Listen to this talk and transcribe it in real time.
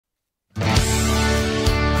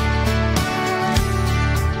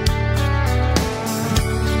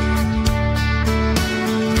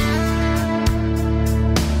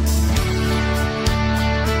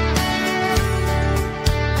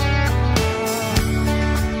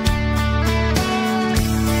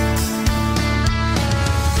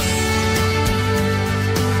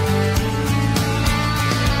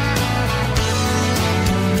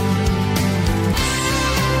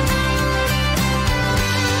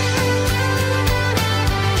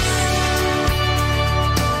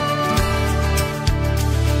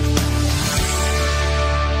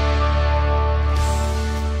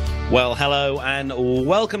hello and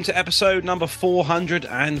welcome to episode number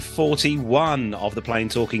 441 of the Plain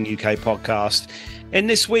Talking UK podcast. In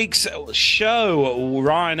this week's show,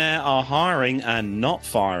 Ryanair are hiring and not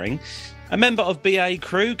firing. A member of BA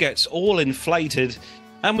crew gets all inflated,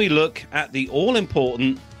 and we look at the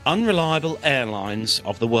all-important, unreliable airlines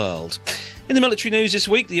of the world. In the military news this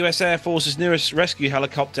week, the US Air Force's newest rescue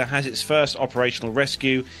helicopter has its first operational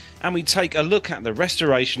rescue, and we take a look at the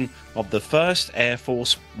restoration of the first Air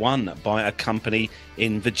Force One by a company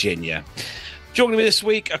in Virginia. Joining me this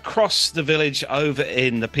week across the village over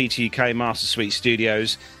in the PTUK Master Suite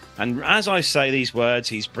studios, and as I say these words,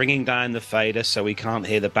 he's bringing down the fader so we can't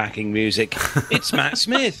hear the backing music. It's Matt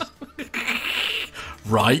Smith.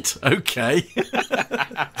 Right, okay.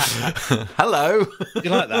 Hello. You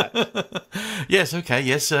like that? Yes, okay,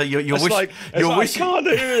 yes. Your wish, can't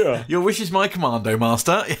hear. Your wish is my commando,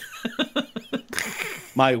 master.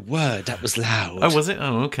 My word, that was loud. Oh, was it?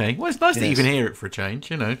 Oh, okay. Well, it's nice that you can hear it for a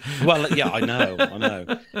change, you know. Well, yeah, I know.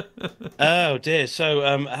 Oh, dear. So,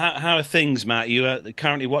 how are things, Matt? You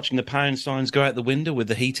currently watching the pound signs go out the window with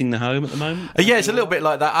the heating the home at the moment? Yeah, it's a little bit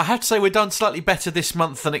like that. I have to say we're done slightly better this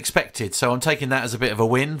month than expected, so I'm taking that as a bit of a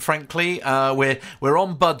win, frankly. We're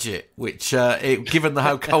on budget, which, given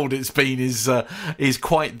how cold it's been, is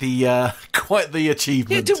quite the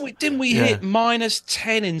achievement. Yeah, didn't we hit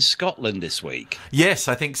 -10 in Scotland this week? Yes,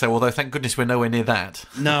 I think so. Although, thank goodness, we're nowhere near that.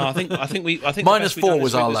 No, I think -4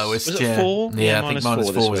 was our lowest. Was it 4? Yeah, I think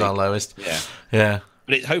 -4 was our lowest. Yeah.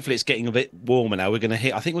 But hopefully it's getting a bit warmer now. I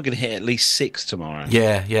think we're going to hit at least 6 tomorrow.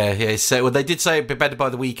 Yeah. So, well, they did say it'd be better by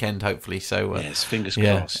the weekend, hopefully. So yes, fingers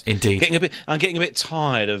crossed. Indeed. I'm getting a bit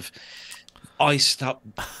tired of iced up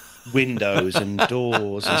windows and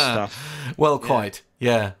doors and stuff. Well, quite.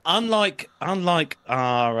 Yeah. Unlike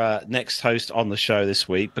our next host on the show this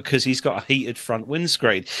week, because he's got a heated front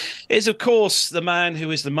windscreen, is of course the man who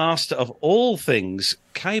is the master of all things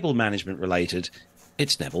cable management related.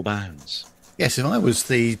 It's Neville Bounds. Yes, if I was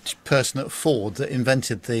the person at Ford that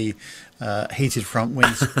invented the heated front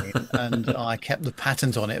windscreen and I kept the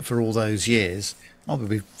patent on it for all those years, I would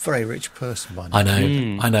be a very rich person by now. I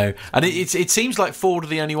know. And it seems like Ford are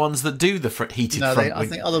the only ones that do the heated front. I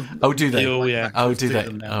think other. Oh, do they? Oh, yeah. Oh, do they?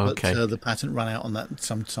 Now, okay. But the patent ran out on that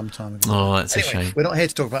some time ago. Oh, that's a shame. We're not here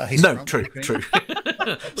to talk about heated front windscreen. True.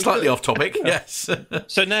 Slightly off topic. Yes.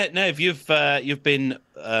 So Nev, you've been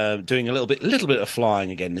doing a little bit of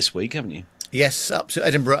flying again this week, haven't you? Yes, up to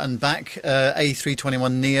Edinburgh and back.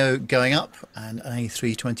 A321neo going up and an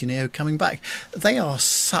A320neo coming back. They are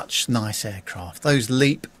such nice aircraft. Those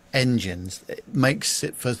LEAP engines, it makes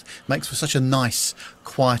for such a nice,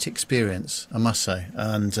 quiet experience, I must say.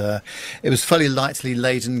 And it was fairly lightly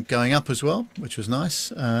laden going up as well, which was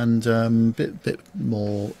nice, and bit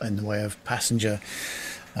more in the way of passenger.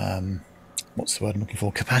 What's the word I'm looking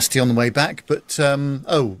for? Capacity on the way back. But,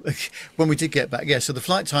 when we did get back, so the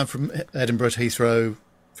flight time from Edinburgh to Heathrow,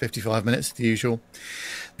 55 minutes, the usual.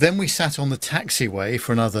 Then we sat on the taxiway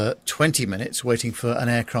for another 20 minutes waiting for an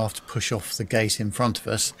aircraft to push off the gate in front of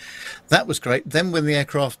us. That was great. Then when the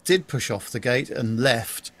aircraft did push off the gate and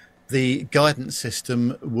left, the guidance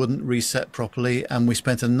system wouldn't reset properly, and we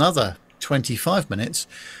spent another 25 minutes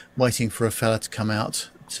waiting for a fella to come out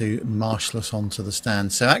to marshal us onto the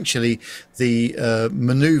stand. So actually the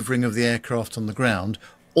manoeuvring of the aircraft on the ground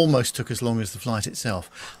almost took as long as the flight itself.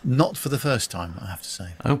 Not for the first time, I have to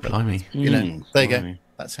say. Oh, blimey. There you go.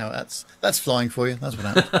 That's flying for you. That's what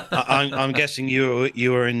happened. I'm guessing you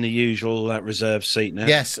were in the usual reserve seat now.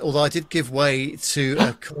 Yes, although I did give way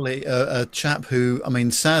to a chap who,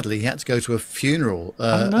 sadly, he had to go to a funeral.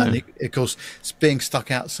 And he, of course, being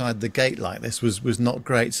stuck outside the gate like this was not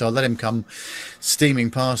great. So I let him come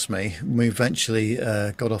steaming past me. We eventually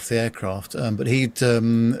got off the aircraft. But he'd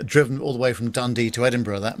driven all the way from Dundee to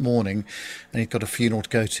Edinburgh that morning, and he'd got a funeral to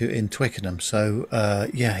go to in Twickenham. So,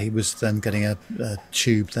 he was then getting a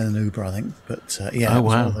tube, then an Uber, I think. But it was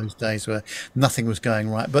one of those days where nothing was going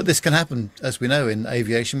right. But this can happen, as we know, in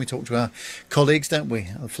aviation. We talk to our colleagues, don't we?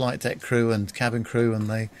 The flight deck crew and cabin crew, and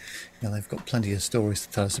they've got plenty of stories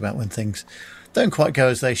to tell us about when things don't quite go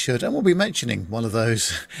as they should. And we'll be mentioning one of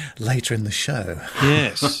those later in the show.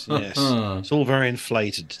 Yes. It's all very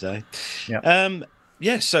inflated today. Yeah.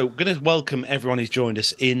 Yes, so going to welcome everyone who's joined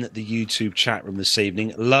us in the YouTube chat room this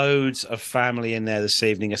evening. Loads of family in there this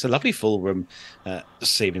evening. It's a lovely full room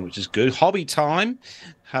this evening, which is good. Hobby Time,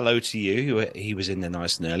 hello to you. He was in there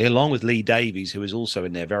nice and early, along with Lee Davies, who was also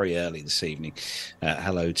in there very early this evening.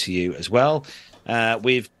 Hello to you as well.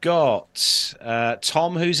 We've got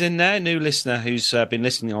Tom, who's in there, new listener who's been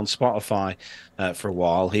listening on Spotify for a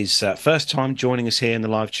while. He's first time joining us here in the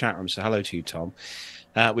live chat room, so hello to you, Tom.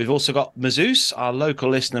 We've also got Mazouz, our local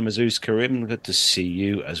listener, Mazouz Karim. Good to see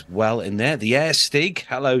you as well in there. The Air Stig,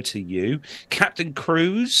 hello to you. Captain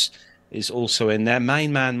Cruz is also in there.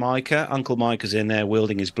 Main man Micah, Uncle Micah's in there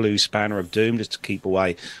wielding his blue spanner of doom just to keep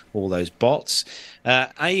away all those bots.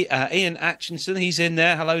 Ian Atchinson, he's in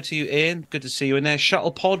there. Hello to you, Ian. Good to see you in there.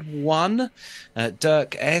 Shuttlepod 1,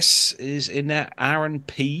 Dirk S is in there. Aaron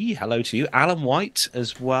P, hello to you. Alan White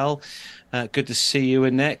as well. Good to see you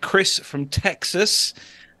in there. Chris from Texas.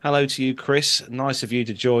 Hello to you, Chris. Nice of you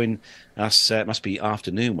to join us. It must be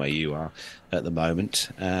afternoon where you are at the moment.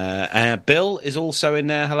 Bill is also in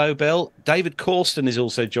there. Hello, Bill. David Corston is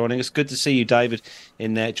also joining us. Good to see you, David,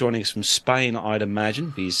 in there, joining us from Spain, I'd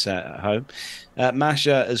imagine. He's at home.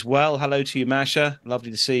 Masha as well. Hello to you, Masha. Lovely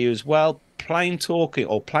to see you as well. Plane Talking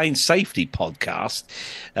or Plane Safety Podcast.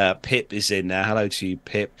 Pip is in there. Hello to you,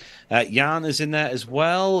 Pip. Jan is in there as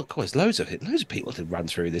well. Of course, loads of people to run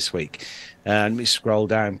through this week. Let me scroll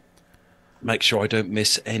down. Make sure I don't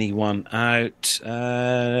miss anyone out. No,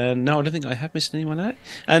 I don't think I have missed anyone out.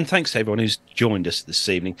 And thanks to everyone who's joined us this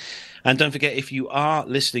evening. And don't forget, if you are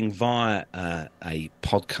listening via a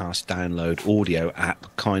podcast download audio app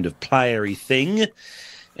kind of playery thing,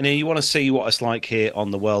 and you want to see what it's like here on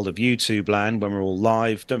the world of YouTube land when we're all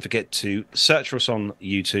live, don't forget to search for us on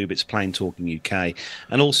YouTube. It's Plane Talking UK.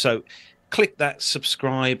 And also click that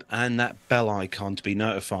subscribe and that bell icon to be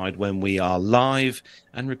notified when we are live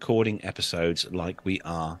and recording episodes like we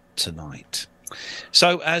are tonight.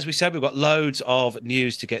 So, as we said, we've got loads of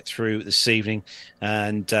news to get through this evening.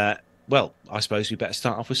 And, well, I suppose we better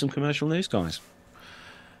start off with some commercial news, guys.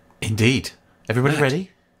 Indeed. Everybody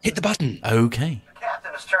ready? Hit the button. Okay. The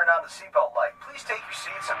captain has turned on the seatbelt light. Please take your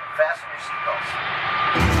seats and fasten your seatbelts.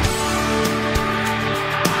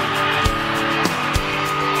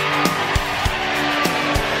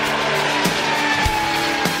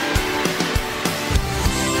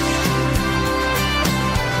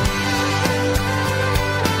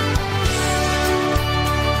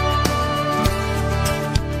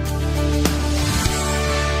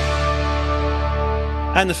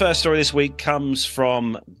 And the first story this week comes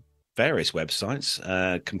from various websites,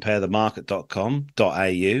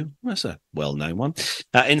 comparethemarket.com.au. That's a well-known one.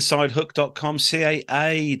 InsideHook.com,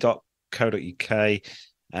 CAA.co.uk,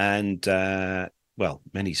 and, well,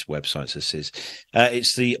 many websites this is.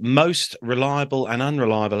 It's the most reliable and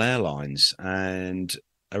unreliable airlines. And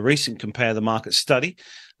a recent Compare the Market study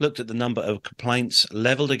looked at the number of complaints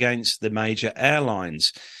levelled against the major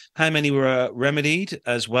airlines. How many were remedied,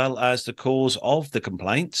 as well as the cause of the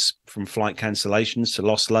complaints, from flight cancellations to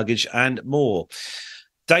lost luggage and more.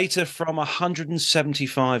 Data from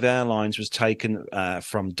 175 airlines was taken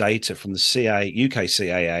from data from the UK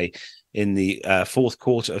CAA in the fourth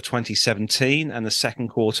quarter of 2017 and the second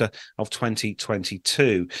quarter of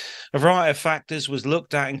 2022. A variety of factors was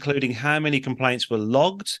looked at, including how many complaints were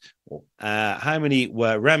logged, how many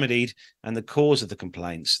were remedied, and the cause of the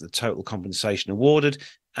complaints. The total compensation awarded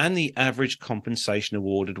and the average compensation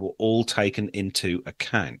awarded were all taken into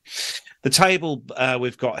account. The table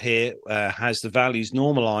we've got here has the values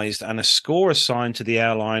normalized and a score assigned to the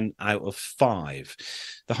airline out of 5.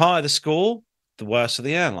 The higher the score, the worse of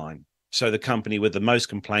the airline. So the company with the most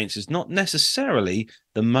complaints is not necessarily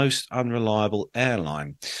the most unreliable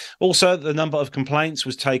airline. Also, the number of complaints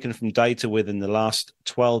was taken from data within the last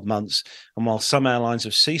 12 months. And while some airlines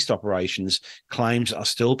have ceased operations, claims are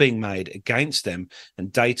still being made against them,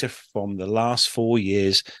 and data from the last 4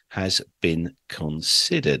 years has been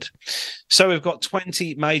considered. So we've got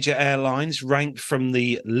 20 major airlines ranked from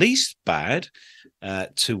the least bad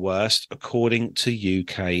to worst, according to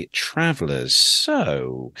UK travellers.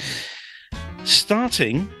 So,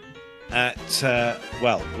 starting at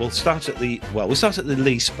we'll start at the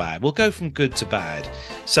least bad. We'll go from good to bad.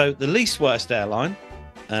 So the least worst airline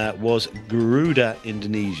was Garuda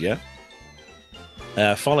Indonesia,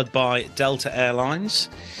 followed by Delta Airlines.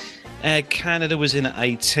 Air Canada was in at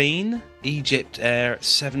 18, Egypt Air at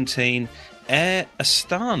 17, Air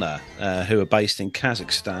Astana, who are based in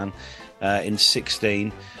Kazakhstan, in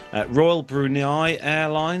 16, Royal Brunei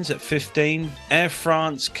Airlines at 15, Air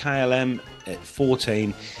France KLM at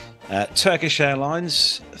 14, Turkish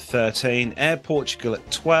Airlines 13, Air Portugal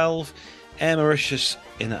at 12, Air Mauritius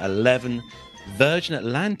in at 11, Virgin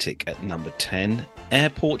Atlantic at number 10,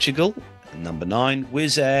 Air Portugal at number 9,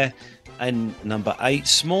 Wizz Air and number 8,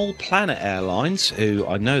 Small Planet Airlines, who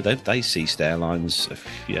I know they ceased airlines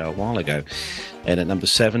a while ago, and at number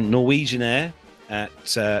 7, Norwegian Air at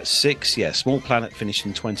 6. Small Planet finished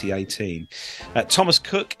in 2018. Thomas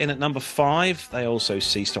Cook in at number 5. They also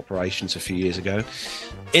ceased operations a few years ago.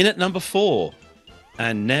 In at number 4,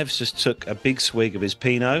 and Nevs just took a big swig of his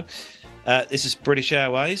Pinot. This is British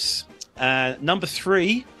Airways. Number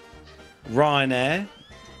 3, Ryanair.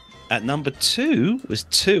 At number 2 was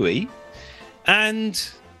TUI. And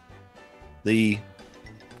the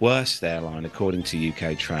worst airline, according to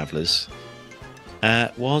UK travellers,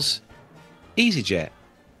 was EasyJet.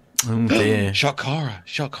 Oh dear. Shock horror.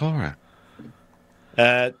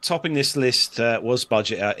 Topping this list was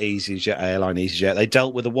budget EasyJet airline EasyJet. They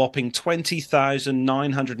dealt with a whopping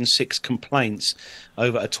 20,906 complaints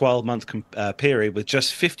over a 12-month period, with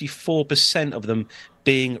just 54% of them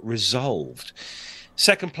being resolved.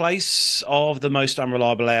 Second place of the most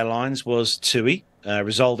unreliable airlines was TUI,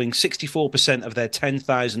 resolving 64% of their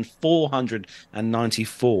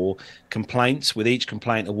 10,494 complaints, with each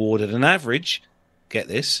complaint awarded an average, get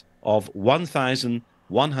this, of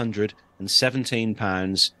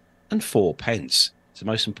 £1,117.04. It's the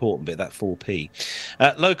most important bit, that 4p.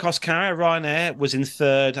 Low-cost carrier Ryanair was in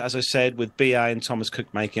third, as I said, with BA and Thomas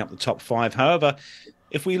Cook making up the top 5. However,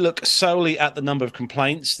 if we look solely at the number of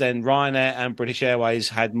complaints, then Ryanair and British Airways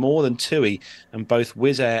had more than TUI, and both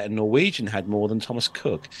Wizz Air and Norwegian had more than Thomas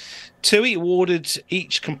Cook. TUI awarded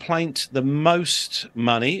each complaint the most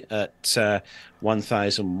money at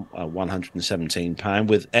 £1,117,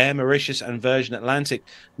 with Air Mauritius and Virgin Atlantic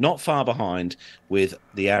not far behind, with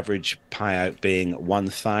the average payout being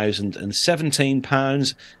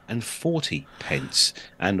 £1,017.40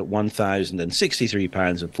 and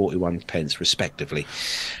 £1,063.41 respectively.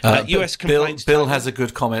 US complaints. Bill has a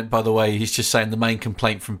good comment, by the way. He's just saying the main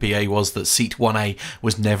complaint from BA was that seat 1A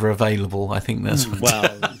was never available. I think that's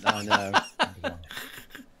well, I know.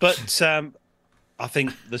 But I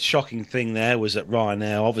think the shocking thing there was that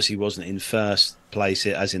Ryanair obviously wasn't in first place,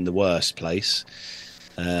 as in the worst place.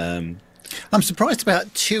 I'm surprised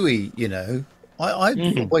about TUI. You know, I've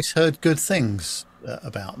always heard good things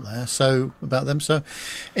about them. So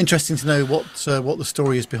interesting to know what the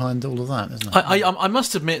story is behind all of that, isn't it? I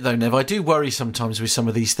must admit, though, Nev, I do worry sometimes with some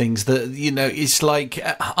of these things that, you know, it's like,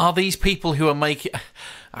 are these people who are making...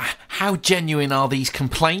 How genuine are these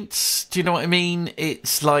complaints? Do you know what I mean?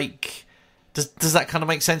 It's like... Does that kind of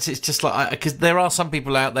make sense? It's just like, because there are some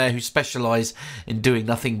people out there who specialise in doing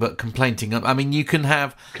nothing but complaining. I mean, you can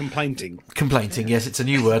have complaining. Yes, it's a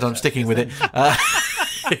new word. I'm sticking with it.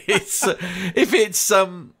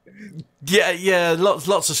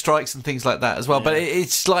 Lots of strikes and things like that as well. Yeah. But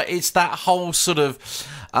it's that whole sort of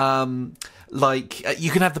you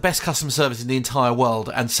can have the best customer service in the entire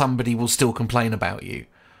world, and somebody will still complain about you.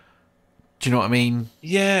 Do you know what I mean?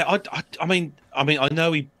 Yeah, I mean, I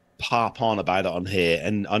know we harp on about it on here,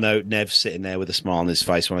 and I know Nev's sitting there with a smile on his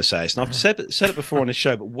face when I say it. And I've said it before on the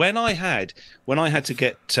show, but when I had to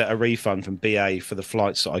get a refund from BA for the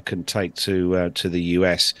flights that I couldn't take to the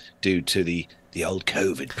US due to the old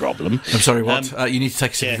COVID problem. I'm sorry, what? You need to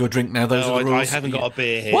take a sip of your drink now. Those are the rules. I haven't got a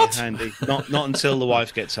beer here handy. Not until the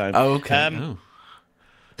wife gets home. Oh, okay.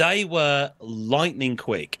 They were lightning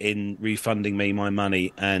quick in refunding me my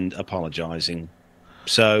money and apologising.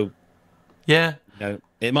 So, yeah.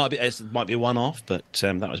 It might be a one-off, but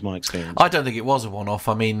that was my experience. I don't think it was a one-off.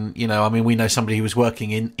 I mean, we know somebody who was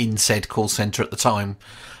working in said call centre at the time,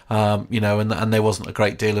 and there wasn't a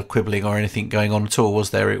great deal of quibbling or anything going on at all,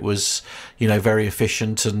 was there? It was, very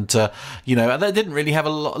efficient, and they didn't really have a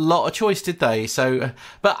lot of choice, did they? So,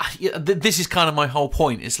 but this is kind of my whole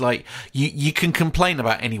point. It's like you can complain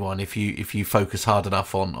about anyone if you focus hard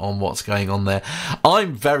enough on what's going on there.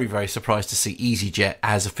 I'm very, very surprised to see EasyJet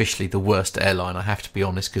as officially the worst airline. I have to be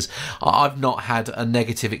honest, because I've not had a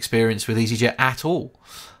negative experience with EasyJet at all.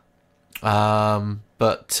 Or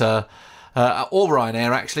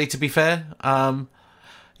Ryanair, actually, to be fair.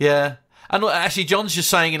 Yeah. And actually, John's just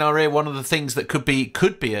saying in our ear, one of the things that could be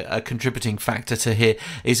a contributing factor to here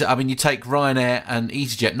is, you take Ryanair and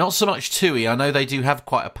EasyJet, not so much TUI. I know they do have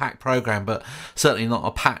quite a packed programme, but certainly not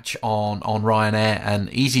a patch on Ryanair and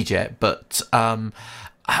EasyJet. But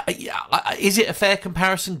is it a fair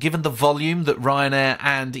comparison, given the volume that Ryanair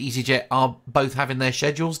and EasyJet are both having their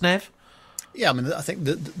schedules, Nev? Yeah, I think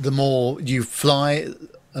the more you fly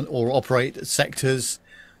or operate sectors,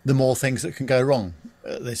 the more things that can go wrong.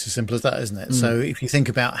 It's as simple as that, isn't it? So if you think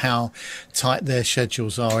about how tight their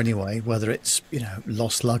schedules are anyway, whether it's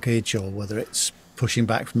lost luggage, or whether it's pushing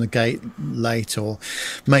back from the gate late, or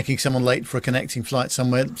making someone late for a connecting flight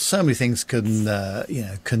somewhere, so many things can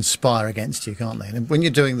conspire against you, can't they? And when you're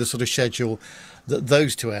doing the sort of schedule that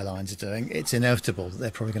those two airlines are doing, it's inevitable that they're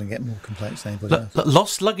probably going to get more complaints than anybody else.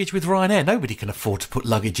 Lost luggage with Ryanair. Nobody can afford to put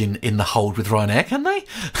luggage in the hold with Ryanair, can they?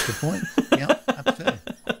 Good point. Yeah, absolutely.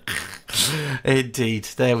 Indeed,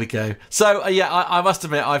 there we go. So I must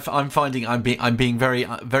admit, I'm finding I'm being very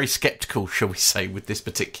very sceptical, shall we say, with this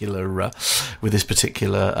particular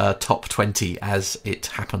top 20 as it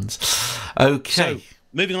happens. Okay, So,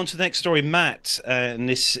 moving on to the next story, Matt, and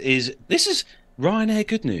this is Ryanair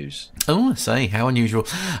good news. Oh, I say, how unusual.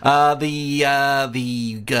 The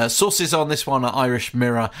sources on this one are Irish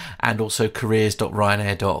Mirror and also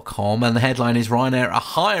careers.ryanair.com, and the headline is Ryanair are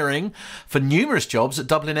hiring for numerous jobs at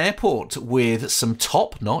Dublin Airport with some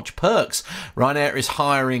top-notch perks. Ryanair is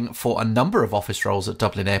hiring for a number of office roles at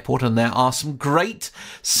Dublin Airport, and there are some great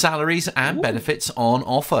salaries and benefits on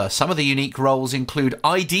offer. Some of the unique roles include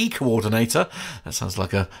ID coordinator, that sounds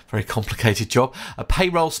like a very complicated job, a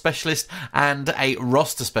payroll specialist, and a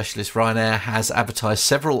roster specialist. Ryanair has advertised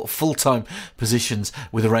several full-time positions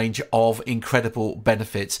with a range of incredible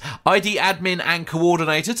benefits. ID admin and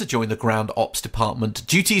coordinator to join the ground ops department.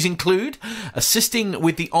 Duties include assisting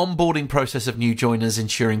with the onboarding process of new joiners,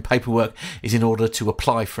 ensuring paperwork is in order to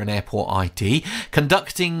apply for an airport ID,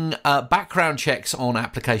 conducting background checks on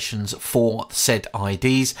applications for said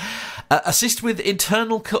IDs, assist with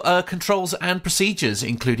internal controls and procedures,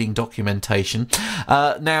 including documentation.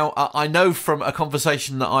 Now, I know from a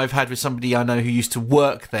conversation that I've had with somebody I know who used to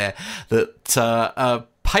work there that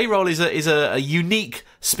payroll is a unique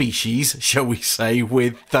species, shall we say,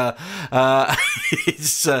 with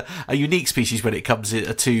it's a unique species when it comes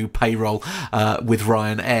to payroll with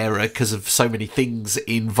Ryanair because of so many things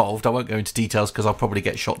involved. I won't go into details because I'll probably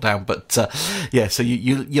get shot down, but so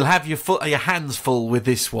you'll have your hands full with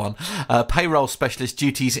this one. Payroll specialist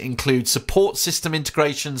duties include support system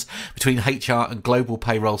integrations between HR and global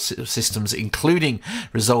payroll systems, including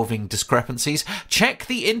resolving discrepancies, check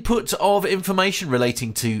the input of information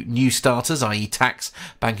relating to new starters, i.e. tax,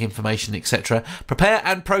 bank information, etc. Prepare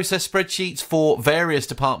and process spreadsheets for various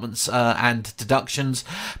departments and deductions.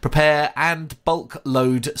 Prepare and bulk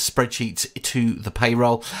load spreadsheets to the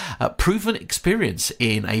payroll. Proven experience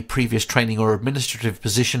in a previous training or administrative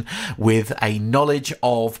position with a knowledge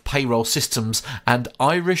of payroll systems and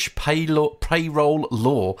Irish payroll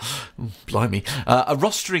law. Blimey. A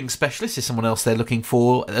rostering specialist is someone else they're looking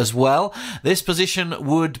for as well. This position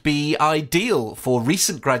would be ideal for recent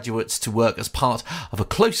graduates to work as part of a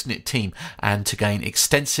close-knit team and to gain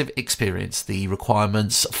extensive experience. The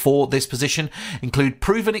requirements for this position include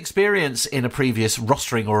proven experience in a previous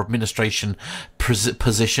rostering or administration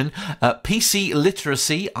position, PC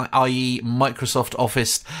literacy, i.e. Microsoft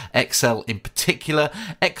Office, Excel in particular,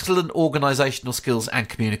 excellent organisational skills and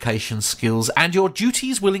communication skills, and your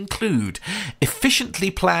duties will include efficiently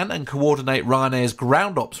plan and coordinate Ryanair's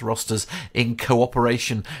ground ops rosters in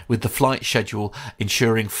cooperation with the flight schedule,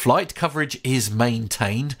 ensuring flight coverage is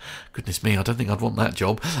maintained. Goodness me, I don't think I'd want that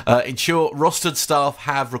job. Ensure rostered staff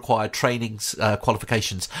have required trainings,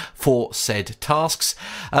 qualifications for said tasks.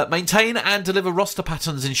 Maintain and deliver roster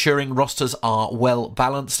patterns, ensuring rosters are well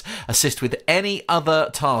balanced. Assist with any other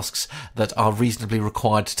tasks that are reasonably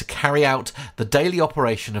required to carry out the daily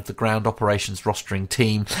operation of the ground operations rostering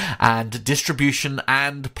team, and distribution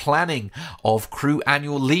and planning of crew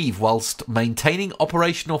annual leave whilst maintaining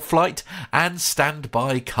operational flight and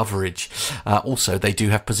standby coverage. Also, they do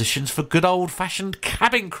have positions for good old-fashioned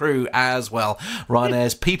cabin crew as well.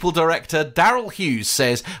 Ryanair's people director Daryl Hughes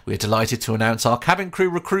says, "We're delighted to announce our cabin crew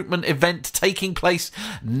recruitment event taking place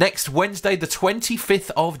next Wednesday, the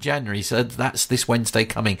 25th of January. So that's this Wednesday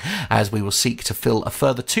coming, as we will seek to fill a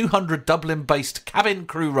further 200 Dublin-based cabin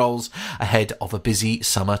crew roles ahead of a busy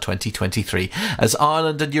summer 2023. As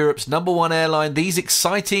Ireland and Europe's #1 airline, these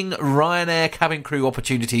exciting Ryanair cabin crew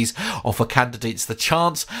opportunities offer candidates the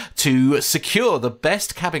chance to secure the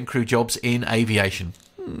best cabin crew jobs in aviation."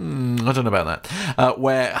 I don't know about that.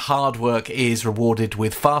 Where hard work is rewarded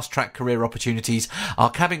with fast-track career opportunities,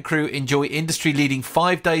 our cabin crew enjoy industry-leading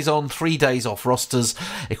 5 days on, 3 days off rosters,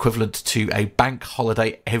 equivalent to a bank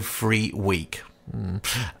holiday every week.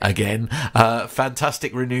 Again,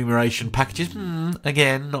 fantastic remuneration packages.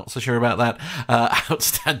 Again, not so sure about that.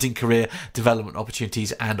 Outstanding career development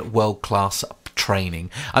opportunities and world-class training.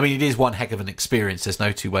 I mean, it is one heck of an experience. There's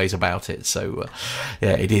no two ways about it. So,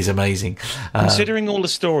 yeah, it is amazing. Considering all the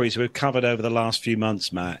stories we've covered over the last few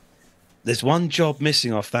months, Matt, there's one job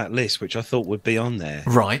missing off that list, which I thought would be on there.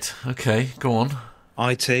 Right. Okay. Go on.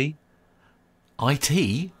 IT.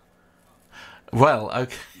 IT? Well,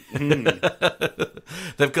 okay.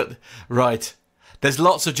 They've got... Right. There's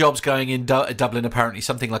lots of jobs going in Dublin. Apparently,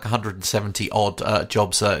 something like 170 odd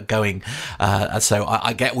jobs going. So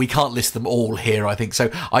I get we can't list them all here. I think so.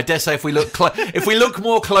 I dare say if we look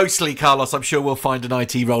more closely, Carlos, I'm sure we'll find an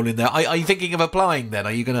IT role in there. Are you thinking of applying then?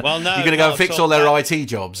 Are you going to? Well, no, you're going to go and fix all their IT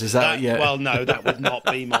jobs? Is that? Yeah. Well, no, that would not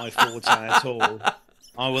be my forte at all.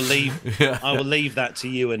 I will leave that to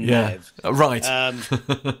you and Nev. Right.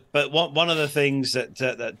 But one of the things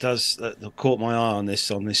that caught my eye on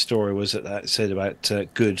this story was that said about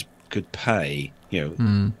good pay,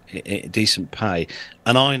 decent pay,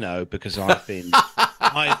 and I know because I've been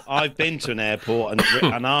I've been to an airport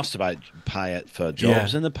and asked about pay for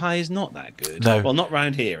jobs, and the pay is not that good. No, well, not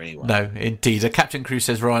round here anyway. No, indeed. Captain Crew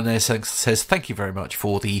says Ryanair says thank you very much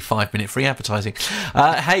for the 5-minute free advertising.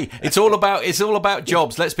 Hey, it's all about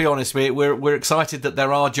jobs. Let's be honest. We're excited that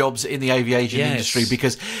there are jobs in the aviation industry,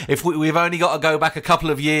 because if we've only got to go back a couple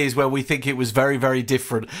of years where we think it was very, very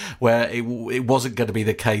different, where it wasn't going to be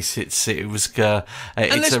the case. And let's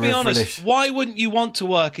be honest, why wouldn't you want to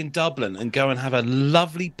work in Dublin and go and have a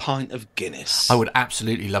lovely pint of Guinness? I would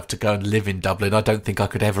absolutely love to go and live in Dublin. I don't think I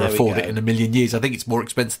could ever afford it in a million years. I think it's more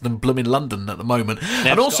expensive than blooming London at the moment. Nev's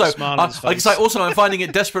and also, I'm finding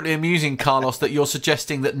it desperately amusing, Carlos, that you're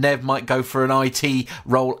suggesting that Nev might go for an IT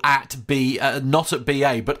role at not at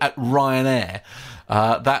BA, but at Ryanair.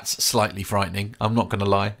 That's slightly frightening. I'm not going to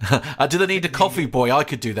lie. Do they need a coffee boy? I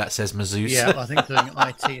could do that, says Mazouz. Yeah, I think doing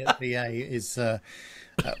IT at BA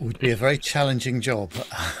would be a very challenging job.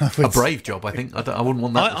 A brave job, I think. I wouldn't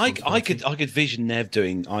want that. I could vision Nev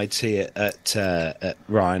doing IT at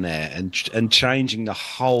Ryanair and changing the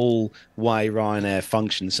whole way Ryanair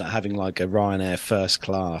functions, having like a Ryanair first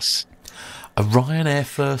class. A Ryanair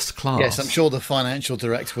first class? Yes, I'm sure the financial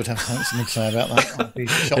director would have something to say about that. I'd be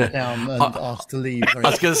shot down and asked to leave. I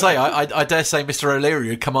was going to say, I dare say Mr. O'Leary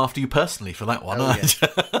would come after you personally for that one. Oh, yes.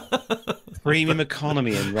 Premium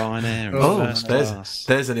economy in Ryanair.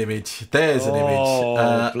 There's an image. There's an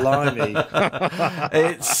image. Blimey.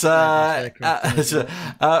 It's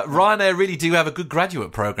Ryanair really do have a good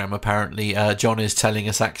graduate program, apparently. John is telling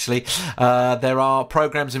us, actually. There are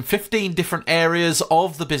programs in 15 different areas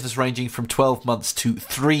of the business, ranging from 12 months to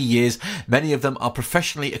 3 years. Many of them are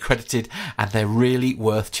professionally accredited, and they're really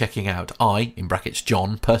worth checking out. I, in brackets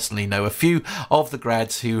John, personally know a few of the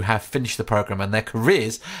grads who have finished the program, and their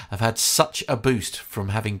careers have had such a boost from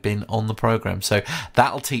having been on the program. So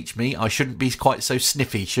that'll teach me. I shouldn't be quite so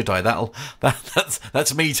sniffy, should I?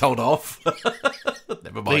 That's me told off.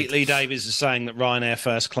 Never mind. Lee Davies is saying that Ryanair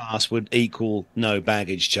first class would equal no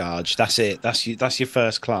baggage charge. That's it. That's your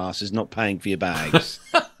first class, is not paying for your bags.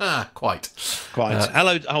 Quite.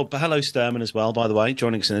 Hello, Sturman as well, by the way,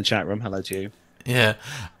 joining us in the chat room. Hello to you. Yeah,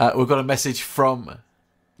 we've got a message from.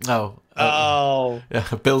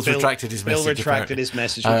 Bill's retracted his message. Bill retracted his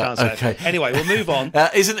message. We can't say okay. it. Anyway, we'll move on.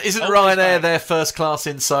 Isn't Ryanair their first class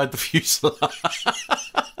inside the fuselage?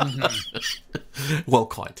 Well,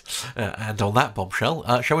 quite. And on that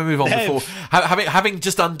bombshell, shall we move on before having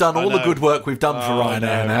just undone all the good work we've done for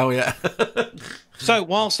Ryanair now? Yeah. So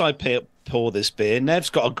whilst I pour this beer, Nev's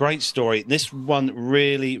got a great story. This one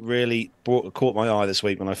really, really caught my eye this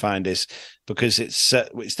week when I found this, because it's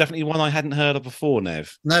definitely one I hadn't heard of before,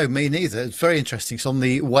 Nev. No, me neither. It's very interesting. It's on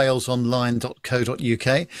the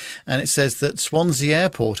walesonline.co.uk, and it says that Swansea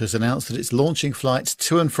Airport has announced that it's launching flights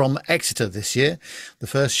to and from Exeter this year, the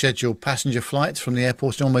first scheduled passenger flights from the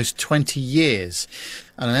airport in almost 20 years.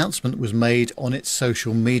 An announcement was made on its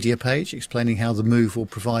social media page explaining how the move will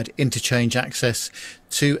provide interchange access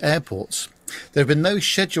to airports. There have been no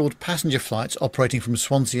scheduled passenger flights operating from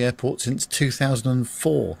Swansea Airport since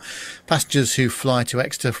 2004. Passengers who fly to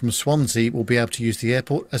Exeter from Swansea will be able to use the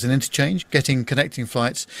airport as an interchange, getting connecting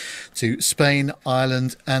flights to Spain,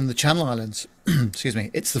 Ireland and the Channel Islands. Excuse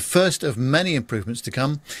me. It's the first of many improvements to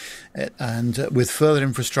come, and with further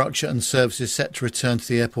infrastructure and services set to return to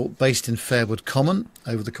the airport based in Fairwood Common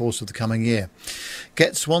over the course of the coming year.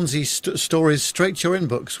 Get Swansea stories straight to your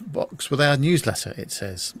inbox with our newsletter, it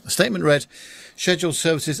says. A statement read, scheduled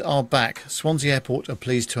services are back. Swansea Airport are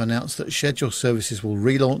pleased to announce that scheduled services will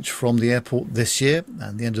relaunch from the airport this year,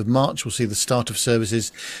 and the end of March will see the start of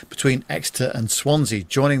services between Exeter and Swansea.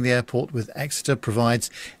 Joining the airport with Exeter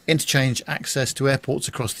provides interchange access to airports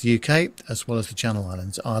across the UK, as well as the Channel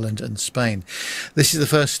Islands, Ireland and Spain. This is the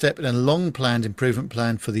first step in a long-planned improvement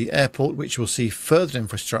plan for the airport, which will see further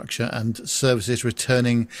infrastructure and services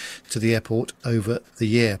returning to the airport over the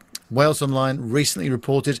year. Wales Online recently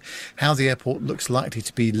reported how the airport looks likely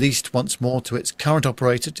to be leased once more to its current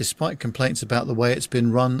operator, despite complaints about the way it's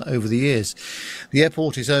been run over the years. The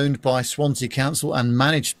airport is owned by Swansea Council and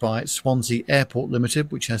managed by Swansea Airport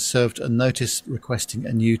Limited, which has served a notice requesting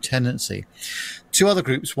a new tenancy. Two other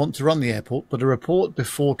groups want to run the airport, but a report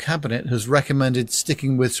before Cabinet has recommended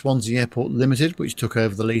sticking with Swansea Airport Limited, which took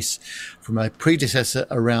over the lease from a predecessor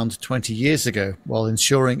around 20 years ago, while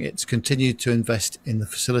ensuring it's continued to invest in the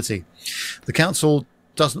facility. The council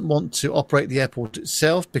doesn't want to operate the airport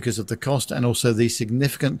itself because of the cost and also the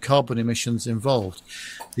significant carbon emissions involved.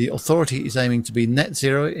 The authority is aiming to be net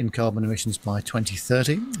zero in carbon emissions by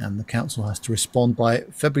 2030, and the council has to respond by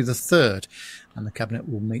February the 3rd, and the Cabinet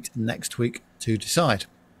will meet next week to decide.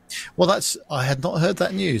 Well, I had not heard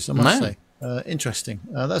that news, I must say. Interesting.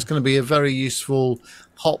 That's going to be a very useful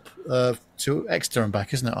hop to Exeter and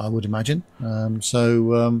back, isn't it, I would imagine. But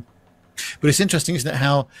it's interesting, isn't it,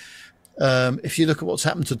 how if you look at what's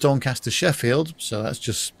happened to Doncaster Sheffield, so that's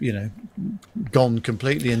just, gone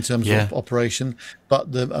completely in terms of operation,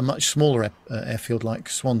 but a much smaller airfield like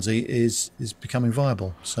Swansea is becoming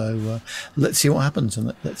viable. So let's see what happens,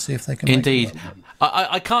 and let's see if they can Indeed.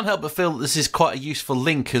 I can't help but feel that this is quite a useful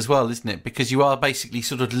link as well, isn't it? Because you are basically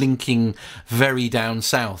sort of linking very down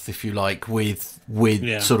south, if you like, with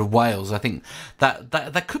sort of Wales. I think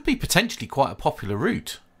that could be potentially quite a popular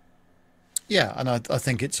route. Yeah, and I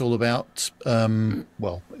think it's all about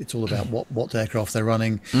it's all about what aircraft they're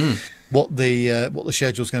running, what the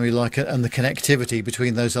schedule's going to be like, and the connectivity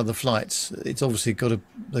between those other flights. It's obviously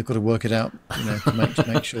they've got to work it out, to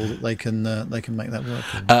make sure that they can make that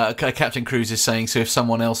work. Captain Cruise is saying, so if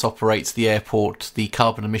someone else operates the airport, the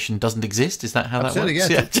carbon emission doesn't exist. Is that how Absolutely, that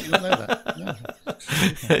works? Yeah, didn't know that.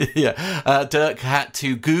 Yeah. Dirk had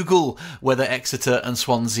to Google whether Exeter and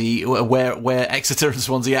Swansea, where Exeter and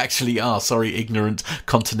Swansea actually are. Sorry, ignorant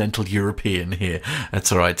continental European here.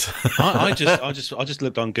 That's all right. I just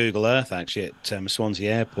looked on Google Earth actually at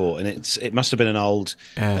Swansea Airport, and it must have been an old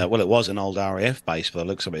it was an old RAF base, but it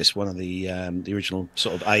looks like it's one of the original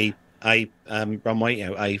sort of A runway,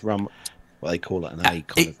 A run. What they call it, an A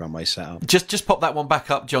kind of runway setup. Just pop that one back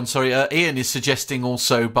up, John. Sorry, Ian is suggesting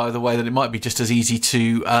also, by the way, that it might be just as easy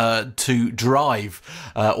to drive,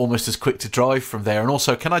 almost as quick to drive from there. And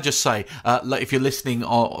also, can I just say, if you're listening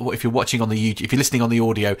or if you're watching on the YouTube, if you're listening on the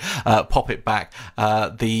audio, pop it back.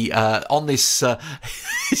 On this,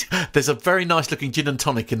 there's a very nice looking gin and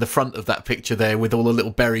tonic in the front of that picture there, with all the little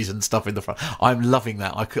berries and stuff in the front. I'm loving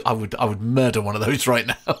that. I would murder one of those right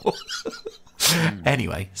now.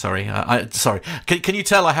 Anyway, sorry. Sorry. Can you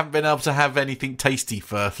tell I haven't been able to have anything tasty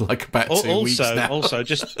for like about 2 weeks now? Also,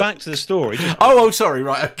 just back to the story. Sorry.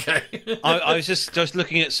 Right, okay. I was just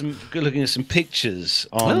looking at some pictures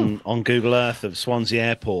on Google Earth of Swansea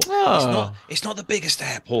Airport. It's not the biggest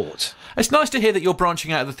airport. It's nice to hear that you're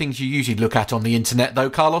branching out of the things you usually look at on the internet, though,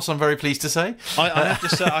 Carlos. I'm very pleased to say. I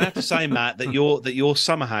have to say, Matt, that your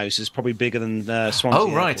summer house is probably bigger than Swansea.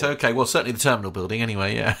 Oh, right, Airport. Okay. Well, certainly the terminal building,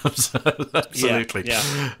 anyway. Yeah, absolutely.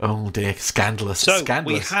 Yeah. Oh dear, scandalous. So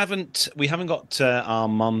Scandalous. we haven't got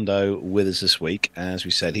Armando with us this week, as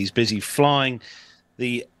we said. He's busy flying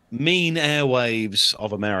the mean airwaves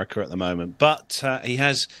of America at the moment, but he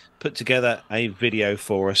has put together a video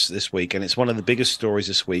for us this week, and it's one of the biggest stories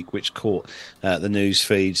this week, which caught the news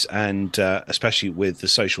feeds, and especially with the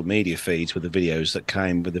social media feeds with the videos that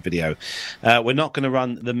came with the video. We're not going to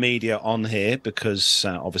run the media on here because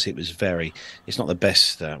obviously it's not the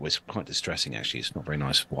best. It's quite distressing, actually. It's not very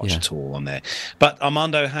nice to watch at all on there. But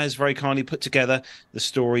Armando has very kindly put together the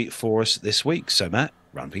story for us this week. So Matt,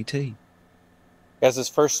 run VT. Guys, this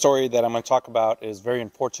first story that I'm going to talk about is a very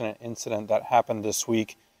unfortunate incident that happened this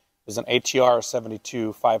week. It was an ATR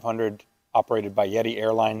 72-500 operated by Yeti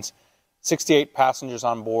Airlines. 68 passengers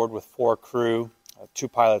on board with 4 crew, 2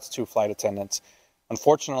 pilots, 2 flight attendants.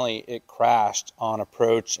 Unfortunately, it crashed on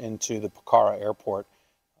approach into the Pokhara Airport.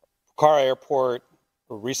 Pokhara Airport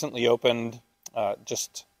recently opened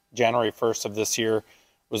just January 1st of this year,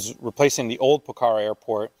 was replacing the old Pokhara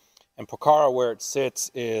Airport. And Pokhara, where it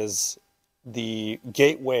sits, is the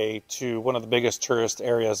gateway to one of the biggest tourist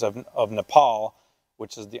areas of Nepal,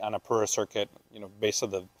 which is the Annapurna circuit, base of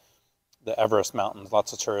the Everest mountains.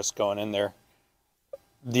 Lots of tourists going in there.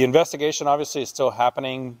 The investigation obviously is still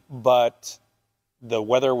happening, but the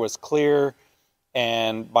weather was clear,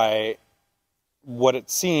 and by what it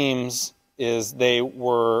seems is they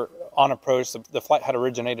were on approach. The flight had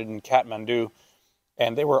originated in Kathmandu,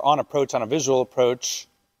 and they were on approach, on a visual approach,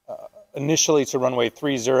 initially to runway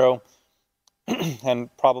 30,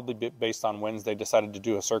 and probably based on winds, they decided to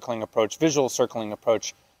do a visual circling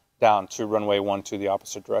approach down to runway 12, the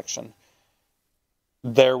opposite direction.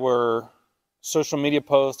 There were social media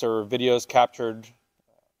posts, there were videos captured.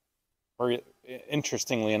 Very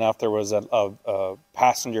interestingly enough, there was a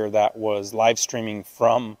passenger that was live streaming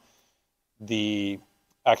from the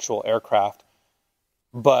actual aircraft.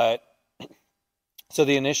 But So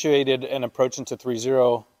they initiated an approach into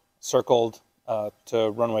 3-0, circled to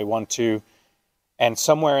runway 12, and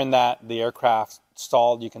somewhere in that, the aircraft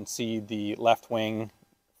stalled. You can see the left wing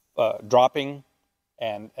dropping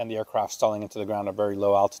and the aircraft stalling into the ground at very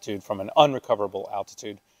low altitude from an unrecoverable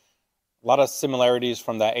altitude. A lot of similarities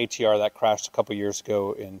from that ATR that crashed a couple years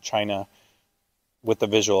ago in China with the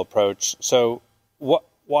visual approach. So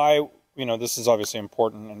why, this is obviously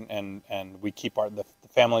important, and we keep the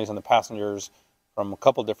families and the passengers from a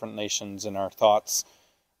couple different nations in our thoughts.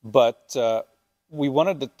 But I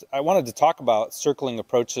wanted to talk about circling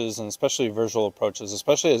approaches, and especially visual approaches,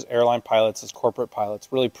 especially as airline pilots, as corporate pilots,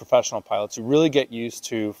 really professional pilots who really get used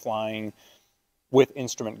to flying with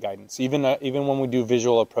instrument guidance. Even when we do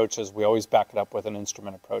visual approaches, we always back it up with an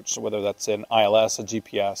instrument approach. So whether that's an ILS, a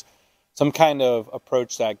GPS, some kind of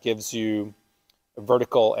approach that gives you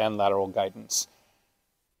vertical and lateral guidance.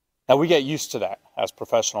 Now, we get used to that as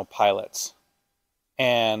professional pilots.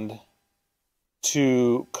 And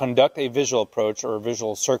to conduct a visual approach or a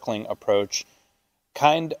visual circling approach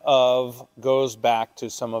kind of goes back to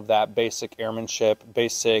some of that basic airmanship,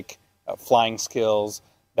 basic flying skills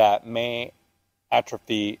that may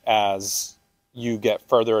atrophy as you get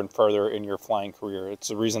further and further in your flying career. It's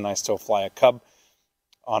the reason I still fly a Cub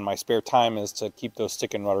on my spare time, is to keep those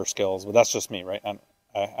stick and rudder skills. But that's just me, right?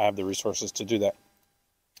 I have the resources to do that.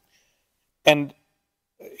 And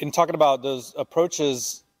in talking about those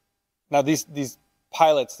approaches, now these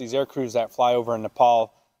pilots, these air crews that fly over in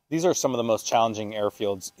Nepal, these are some of the most challenging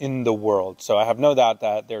airfields in the world. So I have no doubt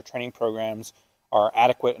that their training programs are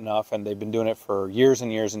adequate enough, and they've been doing it for years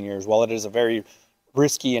and years and years. While it is a very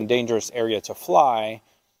risky and dangerous area to fly,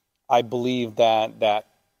 I believe that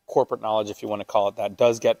corporate knowledge, if you want to call it that,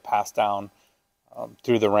 does get passed down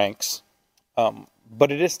through the ranks.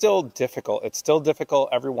 But it is still difficult. It's still difficult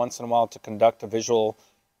every once in a while to conduct a visual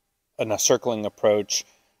and a circling approach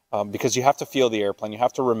because you have to feel the airplane. You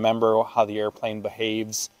have to remember how the airplane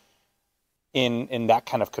behaves in that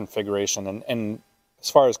kind of configuration. And as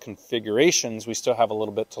far as configurations, we still have a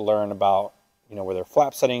little bit to learn about, where their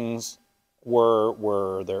flap settings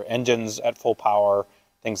were their engines at full power,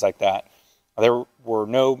 things like that. There were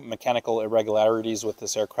no mechanical irregularities with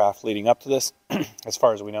this aircraft leading up to this, as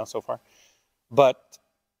far as we know so far. But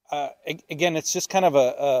again, it's just kind of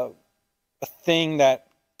a thing that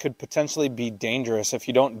could potentially be dangerous if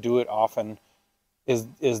you don't do it often,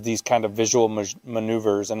 is these kind of visual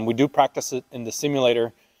maneuvers. And we do practice it in the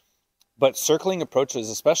simulator, but circling approaches,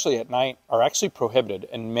 especially at night, are actually prohibited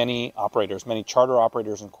in many operators, many charter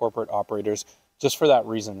operators and corporate operators, just for that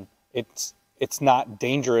reason. It's not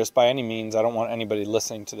dangerous by any means. I don't want anybody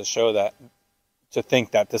listening to the show to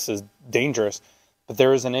think that this is dangerous, but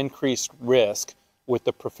there is an increased risk with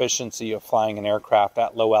the proficiency of flying an aircraft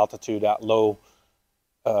at low altitude, at lower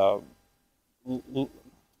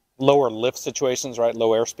lift situations, right?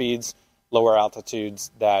 Low air speeds, lower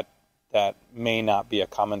altitudes, that may not be a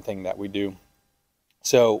common thing that we do.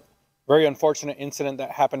 So, very unfortunate incident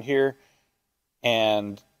that happened here,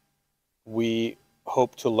 and we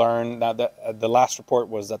hope to learn. Now, the last report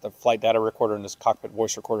was that the flight data recorder and this cockpit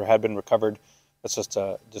voice recorder had been recovered. That's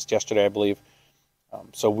just yesterday, I believe.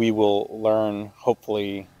 So we will learn,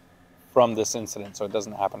 hopefully, from this incident so it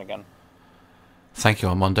doesn't happen again. Thank you,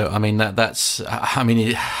 Armando. I mean,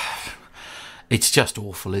 it's just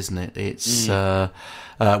awful, isn't it? It's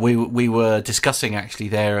we were discussing actually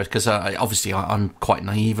there, because obviously I'm quite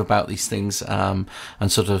naive about these things, and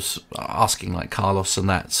sort of asking like Carlos and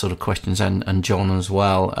that sort of questions, and John as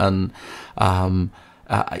well. And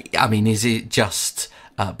I mean, is it just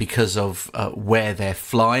because of where they're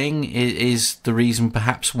flying is the reason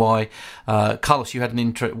perhaps why? Carlos, you had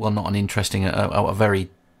a very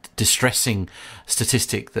distressing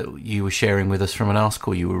statistic that you were sharing with us from an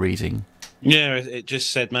article you were reading. Yeah, it just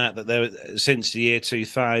said, Matt, that since the year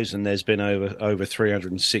 2000, there's been over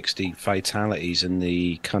 360 fatalities in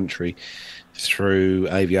the country through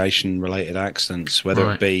aviation-related accidents,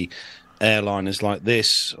 whether it be airliners like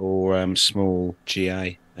this or small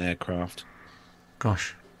GA aircraft.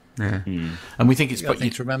 Gosh, yeah. And we think it's... The thing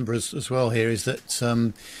to remember as well here is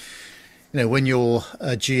that, when you're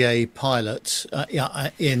a GA pilot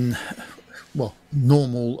in...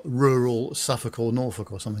 normal rural Suffolk or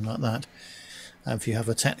Norfolk or something like that, if you have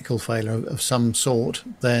a technical failure of some sort,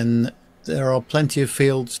 then there are plenty of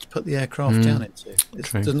fields to put the aircraft down into.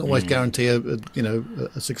 It doesn't always guarantee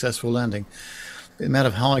a successful landing. The amount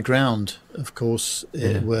of high ground, of course,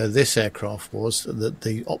 where this aircraft was, that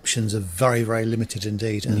the options are very, very limited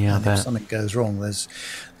indeed. And if something goes wrong,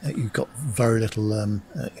 you've got very little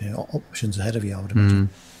options ahead of you, I would imagine.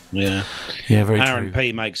 Yeah. Yeah, very Aaron true.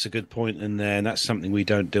 P makes a good point in there, and that's something we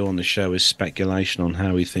don't do on the show is speculation on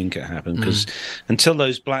how we think it happened. Because until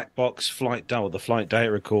those black box the flight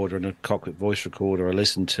data recorder and a cockpit voice recorder are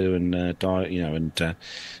listened to and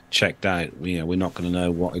checked out, we're not going to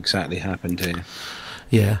know what exactly happened here.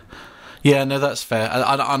 Yeah. Yeah, no, that's fair.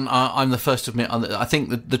 I'm the first to admit. I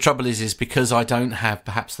think the trouble is because I don't have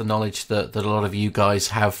perhaps the knowledge that a lot of you guys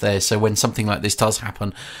have there. So when something like this does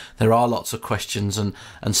happen, there are lots of questions and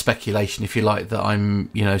speculation, if you like, that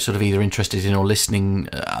I'm sort of either interested in or listening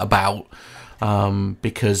about.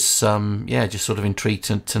 Because just sort of intrigued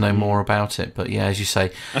to know more about it. But yeah, as you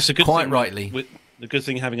say, that's a good quite thing, rightly. The good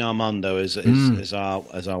thing having Armando as our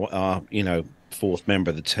fourth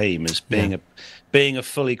member of the team is being a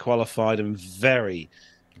fully qualified and very,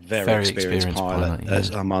 very experienced pilot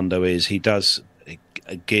as Armando is. He does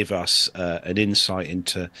give us an insight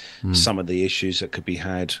into some of the issues that could be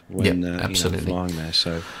had when flying there.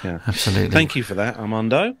 So yeah, absolutely. Thank you for that,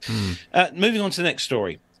 Armando. Moving on to the next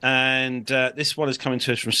story. And this one is coming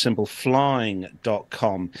to us from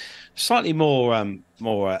simpleflying.com. Slightly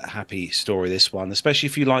more happy story, this one, especially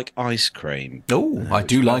if you like ice cream. Oh, I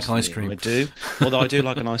do like ice cream. I do. Although I do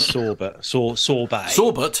like a nice sorbet.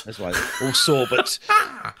 Sorbet? That's right. Or sorbet.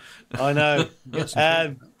 I know. Get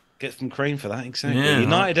some cream for that, exactly. Yeah,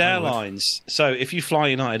 United Airlines. So if you fly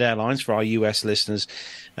United Airlines, for our US listeners,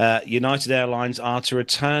 United Airlines are to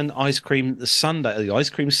return the ice cream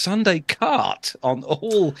Sunday cart on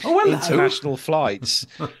all international flights.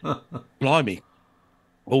 Blimey.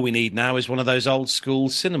 All we need now is one of those old school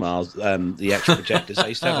cinemas, the extra projectors they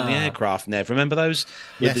used to have on the aircraft. Nev, remember those?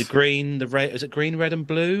 With the green, the red, is it green, red and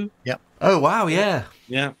blue? Yep. Oh, wow, yeah.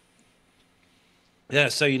 Yeah. Yeah,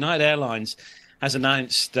 so United Airlines has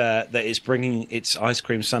announced that it's bringing its ice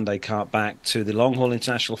cream sundae cart back to the long-haul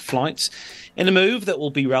international flights in a move that will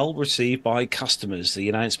be well received by customers. The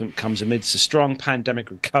announcement comes amidst a strong pandemic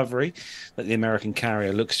recovery that the American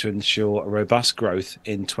carrier looks to ensure a robust growth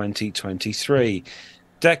in 2023.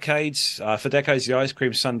 For decades, the ice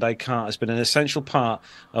cream sundae cart has been an essential part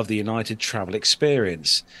of the United travel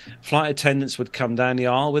experience. Flight attendants would come down the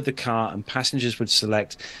aisle with the cart and passengers would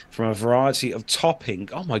select from a variety of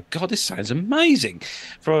toppings. Oh my God, this sounds amazing.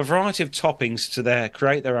 From a variety of toppings to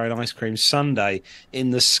create their own ice cream sundae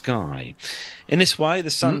in the sky. In this way, the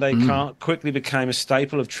Sunday cart quickly became a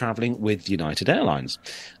staple of travelling with United Airlines.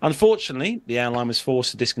 Unfortunately, the airline was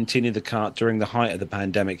forced to discontinue the cart during the height of the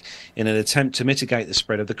pandemic in an attempt to mitigate the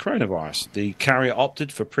spread of the coronavirus. The carrier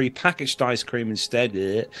opted for pre-packaged ice cream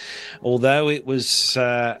instead, although it was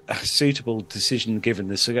a suitable decision given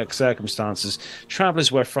the circumstances.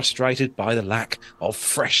 Travellers were frustrated by the lack of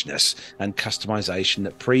freshness and customisation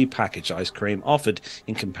that pre-packaged ice cream offered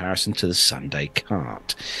in comparison to the Sunday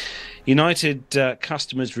cart. United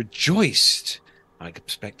customers rejoiced, I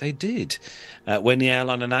expect they did, when the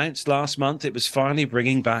airline announced last month it was finally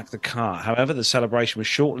bringing back the cart. However, the celebration was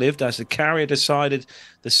short-lived as the carrier decided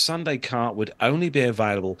the Sunday cart would only be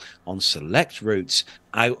available on select routes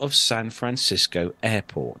out of San Francisco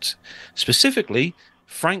Airport, specifically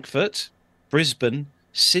Frankfurt, Brisbane,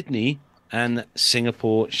 Sydney, and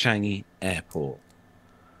Singapore Changi Airport.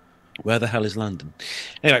 Where the hell is London?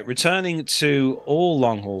 Anyway, returning to all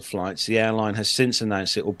long-haul flights, the airline has since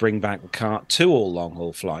announced it will bring back the cart to all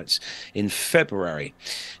long-haul flights in February.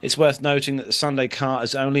 It's worth noting that the Sunday cart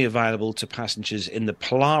is only available to passengers in the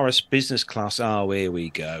Polaris business class. Oh, here we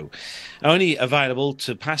go. Only available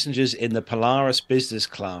to passengers in the Polaris business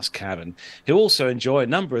class cabin, who also enjoy a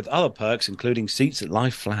number of other perks, including seats that lie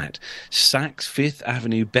flat, Saks Fifth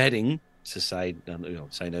Avenue bedding, to say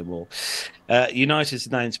no more. United's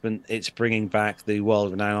announcement it's bringing back the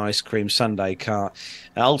world-renowned ice cream sundae cart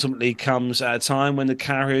ultimately comes at a time when the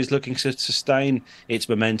carrier is looking to sustain its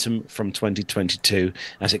momentum from 2022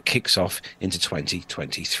 as it kicks off into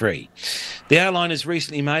 2023. The airline has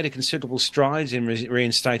recently made a considerable strides in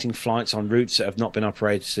reinstating flights on routes that have not been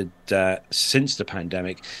operated since the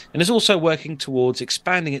pandemic, and is also working towards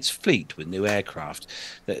expanding its fleet with new aircraft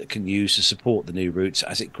that it can use to support the new routes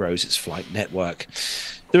as it grows its flight network.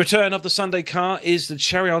 The return of the Sunday cart is the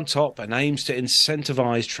cherry on top and aims to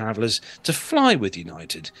incentivise travellers to fly with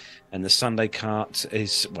United. And the Sunday cart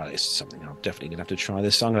is, well, it's something I'm definitely going to have to try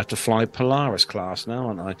this. I'm going to have to fly Polaris class now,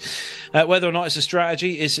 aren't I? Whether or not it's a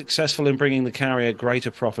strategy is successful in bringing the carrier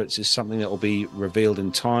greater profits is something that will be revealed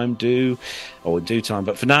in due time.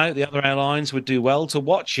 But for now, the other airlines would do well to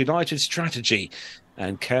watch United's strategy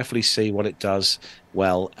and carefully see what it does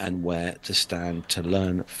well and where to stand to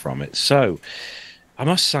learn from it. So, I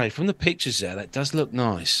must say, from the pictures there, that does look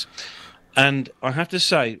nice. And I have to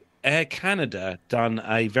say, Air Canada done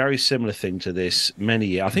a very similar thing to this many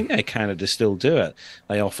years. I think Air Canada still do it.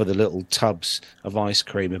 They offer the little tubs of ice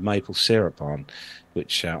cream with maple syrup on,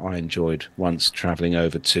 which I enjoyed once travelling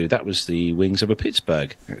over to. That was the wings over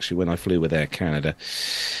Pittsburgh, actually, when I flew with Air Canada.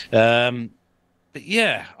 But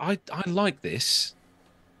yeah, I like this,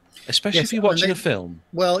 especially if you're watching a film.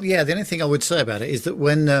 Well, yeah, the only thing I would say about it is that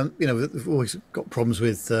when, we've always got problems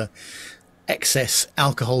with excess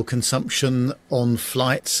alcohol consumption on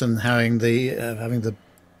flights and having the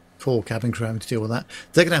poor cabin crew having to deal with that.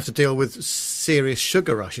 They're going to have to deal with serious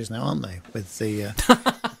sugar rushes now, aren't they? With the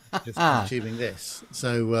just consuming this.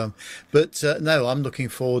 So, no, I'm looking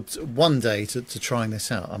forward one day to trying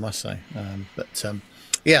this out, I must say.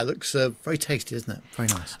 Yeah, it looks very tasty, isn't it? Very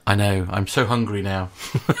nice. I know. I'm so hungry now.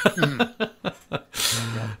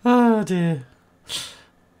 Oh, dear.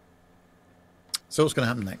 So what's going to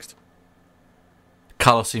happen next?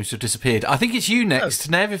 Carlos seems to have disappeared. I think it's you next,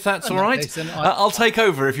 Nev, if that's all right. I'll take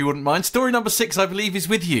over if you wouldn't mind. Story number 6, I believe, is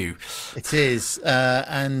with you. It is,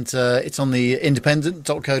 and it's on the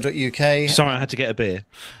independent.co.uk. Sorry, I had to get a beer.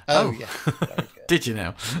 Oh. Yeah. Very good. Did you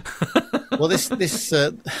now? Well, this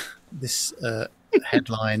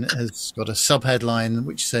headline has got a sub-headline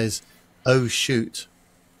which says, "Oh, shoot.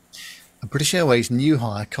 A British Airways new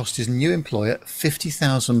hire cost his new employer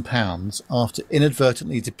 £50,000 after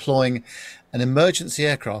inadvertently deploying an emergency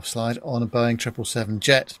aircraft slide on a Boeing 777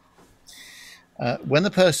 jet." When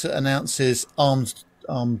the purser announces arm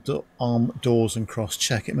doors and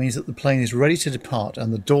cross-check, it means that the plane is ready to depart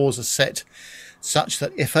and the doors are set such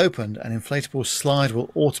that if opened, an inflatable slide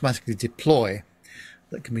will automatically deploy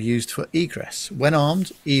that can be used for egress. When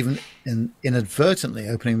armed, even inadvertently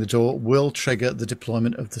opening the door will trigger the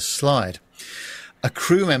deployment of the slide. A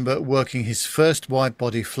crew member working his first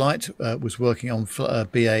wide-body flight was working on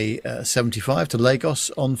BA 75 to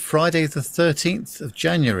Lagos on Friday the 13th of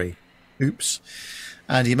January. Oops.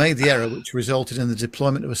 And he made the error, which resulted in the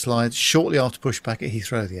deployment of a slide shortly after pushback at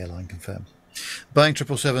Heathrow, the airline confirmed. Boeing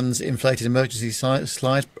 777's inflated emergency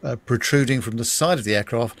slide protruding from the side of the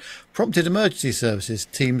aircraft prompted emergency services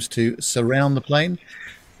teams to surround the plane,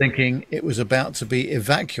 thinking it was about to be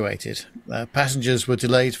evacuated. Passengers were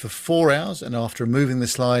delayed for 4 hours, and after removing the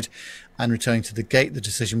slide and returning to the gate, the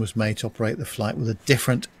decision was made to operate the flight with a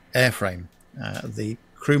different airframe. The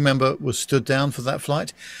crew member was stood down for that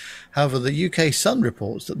flight. However, the UK Sun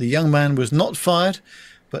reports that the young man was not fired,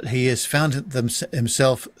 but he has found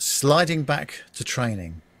himself sliding back to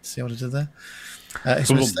training. See what I did there? His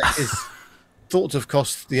mistake is thought to have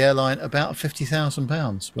cost the airline about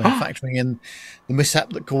 £50,000 when factoring in the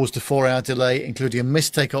mishap that caused a 4-hour delay, including a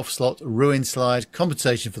missed takeoff slot, a ruined slide,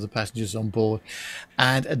 compensation for the passengers on board,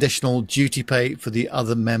 and additional duty pay for the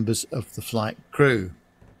other members of the flight crew.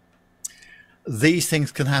 These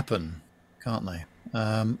things can happen, can't they?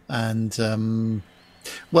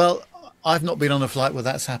 Well, I've not been on a flight where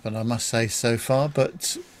that's happened, I must say, so far.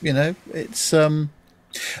 But, it's the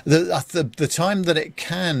time that it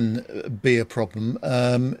can be a problem.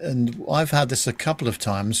 And I've had this a couple of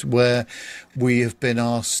times where we have been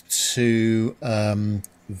asked to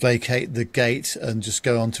vacate the gate and just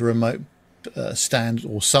go on to remote stand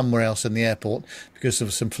or somewhere else in the airport because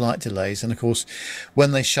of some flight delays. And of course,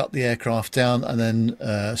 when they shut the aircraft down and then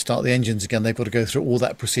start the engines again, they've got to go through all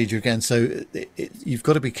that procedure again. So you've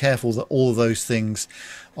got to be careful that all of those things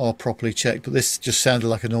are properly checked. But this just sounded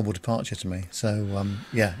like a normal departure to me. So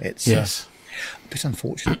it's yes. A bit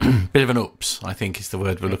unfortunate. Bit of an oops, I think is the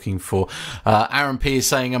word we're looking for. Aaron P is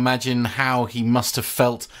saying, imagine how he must have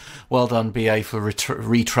felt. Well done, BA, for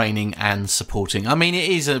retraining and supporting. I mean, it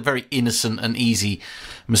is a very innocent and easy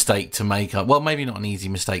mistake to make. Well, maybe not an easy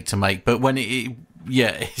mistake to make, but when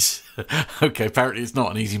it's okay. Apparently, it's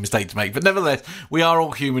not an easy mistake to make, but nevertheless, we are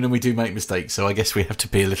all human and we do make mistakes. So I guess we have to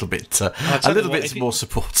be a little bit more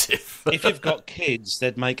supportive. If you've got kids,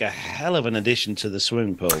 they'd make a hell of an addition to the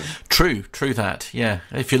swimming pool. True that. Yeah,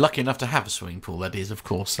 if you're lucky enough to have a swimming pool, that is, of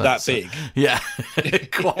course, that big. Yeah,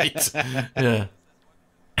 quite. Yeah.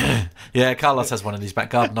 Yeah, Carlos has one in his back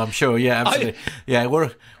garden, I'm sure. Yeah, absolutely. Yeah,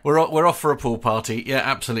 we're off for a pool party. Yeah,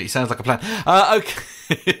 absolutely. Sounds like a plan.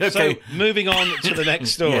 Okay. So moving on to the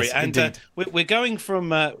next story, yes, and we're going from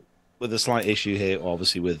with a slight issue here,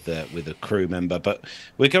 obviously with a crew member, but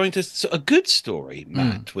we're going to a good story,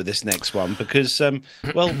 Matt, with this next one because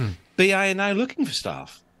BA are now looking for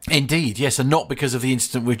staff. Indeed, yes, and not because of the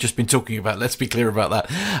incident we've just been talking about. Let's be clear about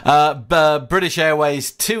that. British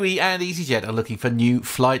Airways, TUI and EasyJet are looking for new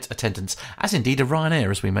flight attendants, as indeed are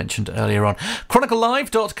Ryanair, as we mentioned earlier on.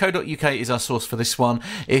 ChronicleLive.co.uk is our source for this one.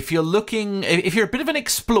 If you're a bit of an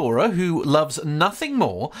explorer who loves nothing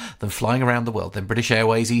more than flying around the world, then British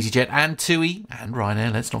Airways, EasyJet and TUI, and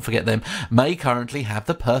Ryanair, let's not forget them, may currently have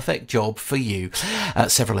the perfect job for you.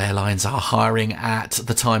 Several airlines are hiring at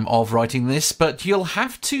the time of writing this, but you'll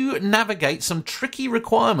have to navigate some tricky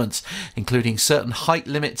requirements, including certain height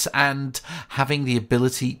limits and having the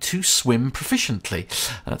ability to swim proficiently.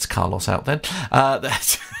 That's Carlos out then.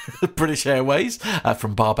 That's British Airways,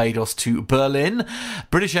 from Barbados to Berlin.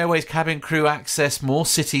 British Airways cabin crew access more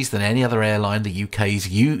cities than any other airline, the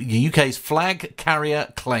UK's flag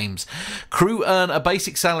carrier claims. Crew earn a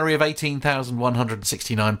basic salary of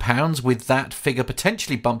 £18,169, with that figure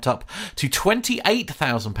potentially bumped up to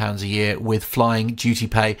 £28,000 a year with flying duty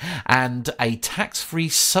pay and a tax-free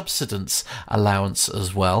subsidence allowance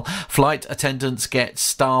as well. Flight attendants get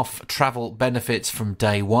staff travel benefits from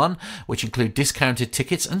day one, which include discounted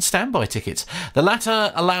tickets and standby tickets. The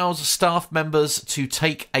latter allows staff members to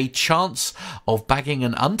take a chance of bagging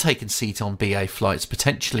an untaken seat on BA flights,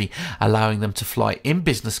 potentially allowing them to fly in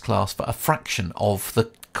business class for a fraction of the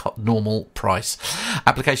normal price.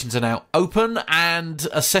 Applications are now open and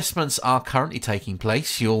assessments are currently taking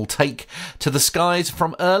place. You'll take to the skies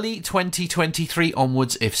from early 2023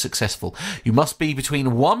 onwards if successful. You must be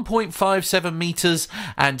between 1.57 metres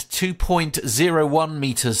and 2.01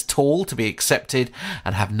 metres tall to be accepted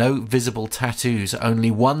and have no visible tattoos.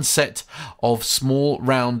 Only one set of small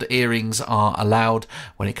round earrings are allowed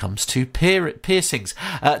when it comes to piercings.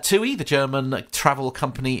 TUI, the German travel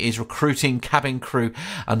company, is recruiting cabin crew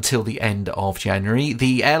until the end of January.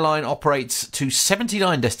 The airline operates to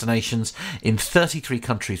 79 destinations in 33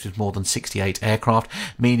 countries with more than 68 aircraft,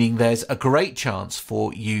 meaning there's a great chance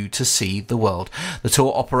for you to see the world. The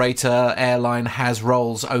tour operator airline has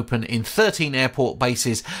roles open in 13 airport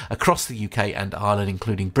bases across the UK and Ireland,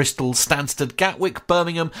 including Bristol, Stansted, Gatwick,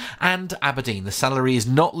 Birmingham and Aberdeen. The salary is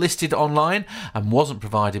not listed online and wasn't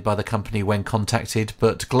provided by the company when contacted,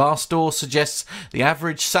 but Glassdoor suggests the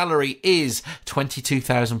average salary is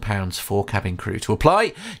 £22,000 for cabin crew. To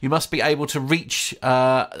apply, you must be able to reach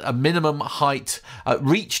a minimum height of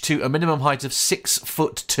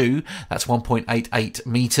 6'2", that's 1.88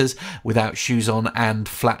 metres, without shoes on and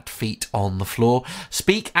flat feet on the floor.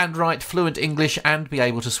 Speak and write fluent English and be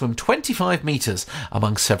able to swim 25 metres,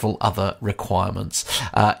 among several other requirements.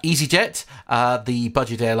 EasyJet, the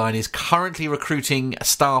budget airline, is currently recruiting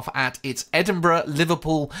staff at its Edinburgh,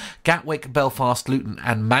 Liverpool, Gatwick, Belfast, Luton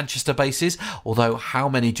and Manchester bases, although how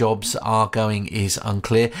many jobs are going is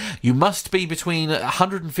unclear. You must be between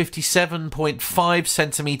 157.5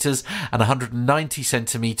 centimetres and 190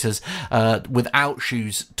 centimetres without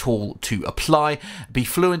shoes tall to apply. Be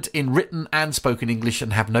fluent in written and spoken English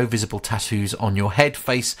and have no visible tattoos on your head,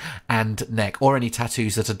 face and neck, or any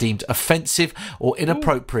tattoos that are deemed offensive or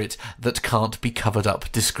inappropriate that can't be covered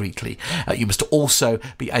up discreetly. You must also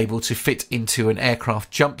be able to fit into an aircraft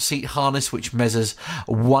jump seat harness which measures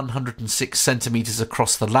 106 centimetres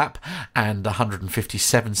across the lap and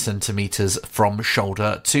 157 centimetres from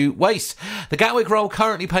shoulder to waist. The Gatwick role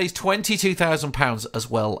currently pays £22,000 as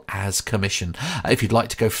well as commission. If you'd like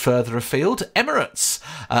to go further afield, Emirates,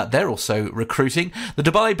 they're also recruiting. The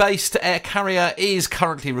Dubai-based air carrier is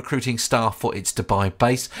currently recruiting staff for its Dubai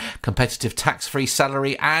base. Competitive tax-free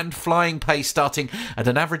salary and flying pay starting at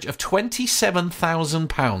an average of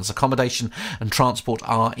 £27,000. Accommodation and transport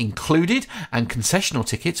are included, and concessional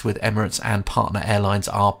tickets with Emirates and partner airlines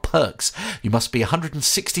are perks. You must be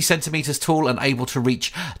 160 centimetres tall and able to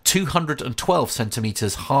reach 212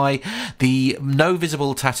 centimetres high. The no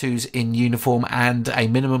visible tattoos in uniform and a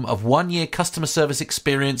minimum of 1 year customer service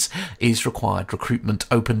experience is required. Recruitment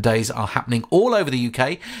open days are happening all over the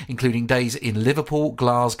UK, including days in Liverpool,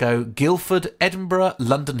 Glasgow, Guildford, Edinburgh,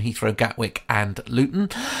 London, Heathrow, Gatwick and Luton.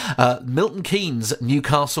 Milton Keynes,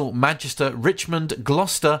 Newcastle, Manchester, Richmond,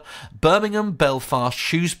 Gloucester, Birmingham, Belfast,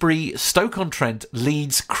 Shrewsbury, Stoke-on-Trent,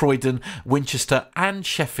 Leeds, Croydon, Winchester and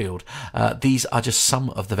Sheffield. These are just some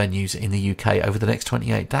of the venues in the UK over the next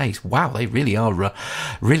 28 days. Wow, they really are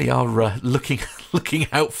looking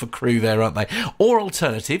out for crew there, aren't they? Or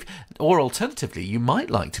alternatively, you might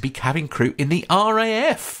like to be cabin crew in the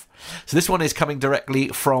RAF. So this one is coming directly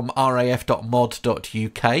from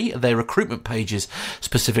raf.mod.uk, their recruitment pages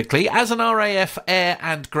specifically. As an RAF air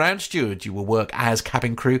and ground steward, you will work as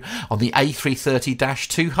cabin crew on the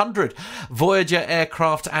A330-200 Voyager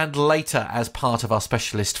aircraft, and later as part of our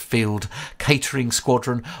specialist field catering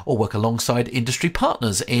squadron, or work alongside industry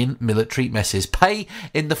partners in military messes. Pay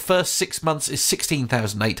in the first 6 months is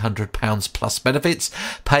 £16,800 plus benefits.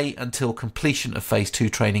 Pay until completion of Phase 2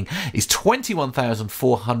 training is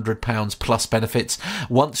 £21,400 plus benefits.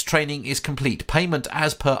 Once training is complete, payment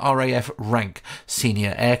as per RAF rank.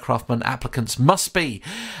 Senior aircraftman applicants must be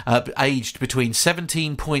aged between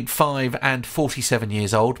 17.5 and 47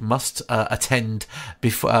 years old, must attend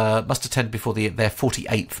before their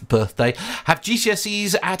 48th birthday, have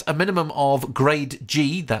GCSEs at a minimum of grade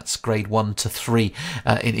G, that's grade 1 to 3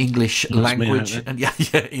 in English language,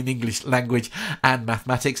 in English language and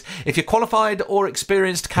mathematics. If you're qualified or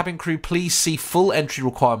experienced cabin crew, please see full entry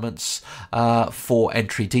requirements for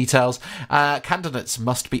entry details. Candidates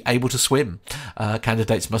must be able to swim.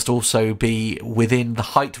 Candidates must also be within the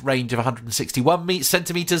height range of 161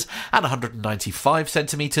 centimetres and 195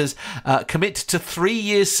 centimetres. Commit to 3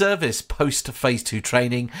 years service post Phase 2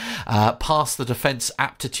 training. Pass the Defence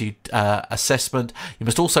Aptitude Assessment. You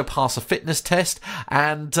must also pass a fitness test,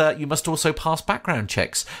 and you must also pass background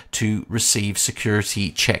checks to receive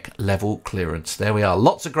security check level clearance. There we are.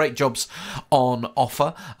 Lots of great jobs on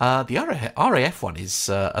offer. The RAF one is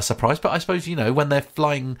a surprise, but I suppose, when they're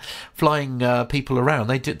flying people around,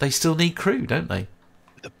 they still need crew, don't they?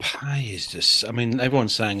 The pay is just,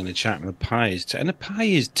 everyone's saying in the chat, the pay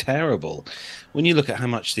is terrible. When you look at how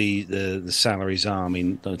much the salaries are,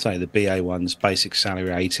 I'll tell you, the BA one's basic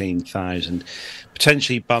salary 18,000,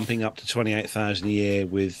 potentially bumping up to 28,000 a year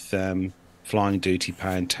with flying duty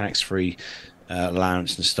pay and tax-free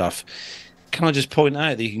allowance and stuff. Can I just point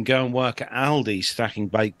out that you can go and work at Aldi stacking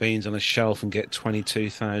baked beans on a shelf and get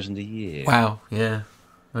 22,000 a year? Wow, yeah.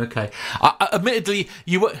 Okay. Admittedly,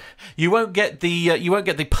 you won't get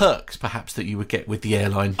the perks perhaps that you would get with the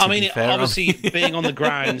airline. Obviously, being on the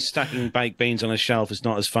ground stacking baked beans on a shelf is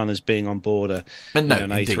not as fun as being on board an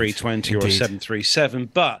A320 or a 737.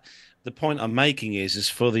 But the point I'm making is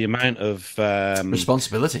for the amount of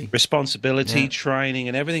responsibility, training,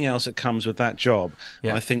 and everything else that comes with that job.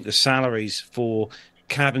 Yeah. I think the salaries for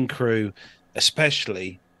cabin crew,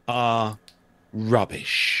 especially, are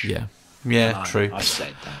rubbish. Yeah. Yeah, true. I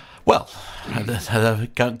said that. Well,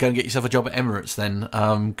 go and get yourself a job at Emirates then,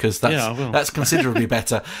 because that's considerably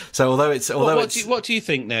better. So what do you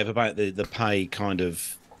think, Nev, about the pay kind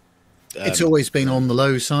of? It's always been on the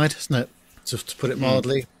low side, hasn't it? To put it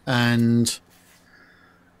mildly, and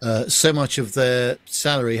so much of their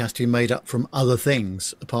salary has to be made up from other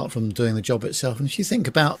things apart from doing the job itself. And if you think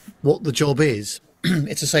about what the job is,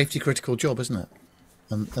 it's a safety critical job, isn't it?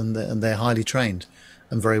 And they're highly trained.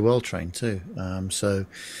 And very well trained too.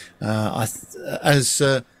 As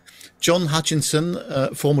John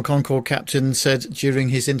Hutchinson, former Concorde captain, said during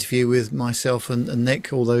his interview with myself and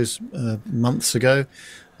Nick all those months ago,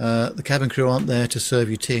 the cabin crew aren't there to serve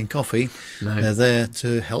you tea and coffee. No. They're there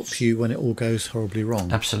to help you when it all goes horribly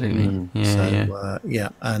wrong. Absolutely.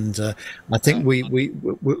 And I think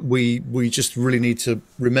we just really need to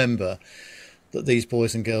remember that these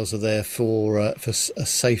boys and girls are there for a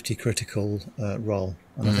safety critical role,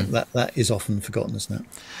 and I think that is often forgotten, isn't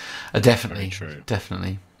it? Definitely, true.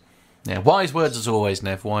 Definitely. Yeah, wise words as always,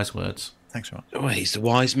 Nev. Wise words. Thanks, Rob. Oh, he's the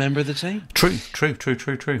wise member of the team. True.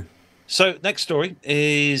 So, next story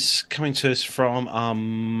is coming to us from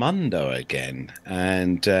Armando again,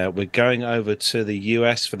 and we're going over to the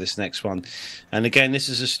US for this next one. And again, this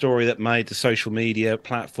is a story that made the social media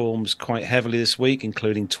platforms quite heavily this week,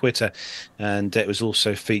 including Twitter, and it was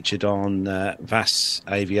also featured on VAS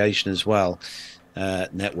Aviation as well,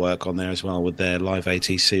 network on there as well with their live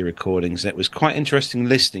ATC recordings. It was quite interesting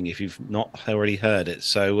listening if you've not already heard it.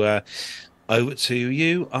 So, over to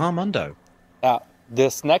you, Armando.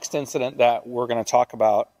 This next incident that we're going to talk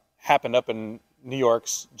about happened up in New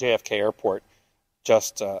York's JFK Airport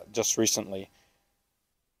just recently.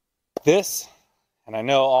 This, and I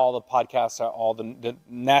know all the podcasts, all the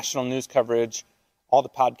national news coverage, all the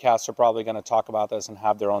podcasts are probably going to talk about this and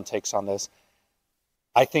have their own takes on this.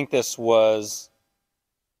 I think this was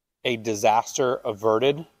a disaster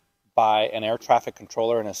averted by an air traffic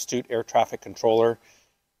controller, an astute air traffic controller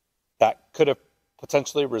that could have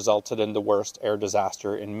potentially resulted in the worst air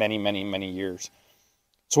disaster in many, many, many years.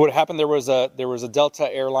 So what happened, there was a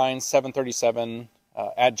Delta Airlines 737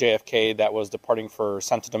 at JFK that was departing for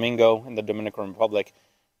Santo Domingo in the Dominican Republic.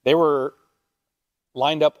 They were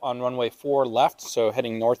lined up on runway 4 left, so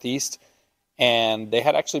heading northeast, and they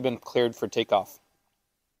had actually been cleared for takeoff.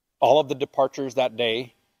 All of the departures that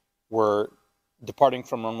day were departing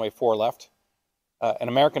from runway 4 left. An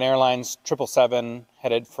American Airlines 777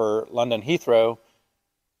 headed for London Heathrow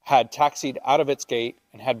had taxied out of its gate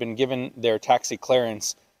and had been given their taxi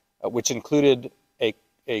clearance, which included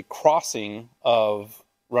a crossing of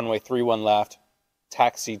runway 31 left,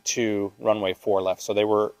 taxi to runway 4 left.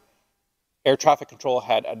 So air traffic control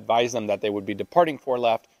had advised them that they would be departing 4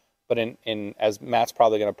 left, but in as Matt's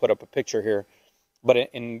probably going to put up a picture here, but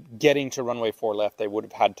in getting to runway 4 left, they would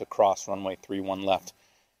have had to cross runway 31 left.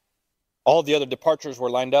 All the other departures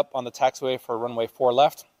were lined up on the taxiway for runway 4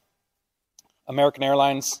 left. American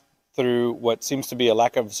Airlines, through what seems to be a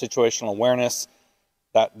lack of situational awareness,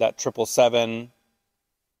 that 777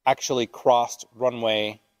 actually crossed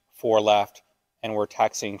runway 4 left and were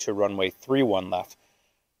taxiing to runway 31 left.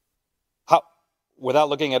 Without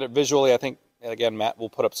looking at it visually, I think, again, Matt will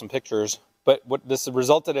put up some pictures, but what this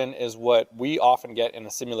resulted in is what we often get in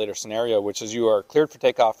a simulator scenario, which is you are cleared for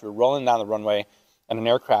takeoff, you're rolling down the runway, and an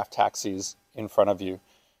aircraft taxis in front of you.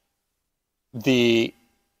 The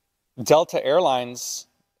Delta Airlines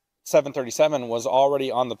 737 was already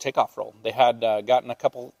on the takeoff roll. They had gotten a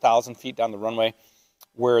couple thousand feet down the runway.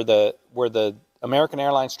 Where the American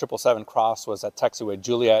Airlines 777 cross was at taxiway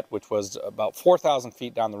Juliet, which was about 4,000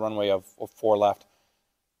 feet down the runway of 4 left.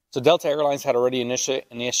 So Delta Airlines had already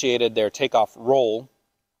initiated their takeoff roll,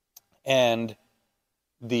 and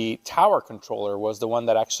the tower controller was the one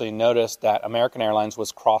that actually noticed that American Airlines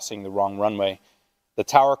was crossing the wrong runway. The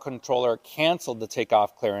tower controller canceled the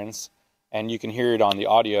takeoff clearance, and you can hear it on the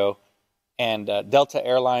audio. And Delta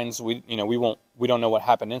Airlines, we don't know what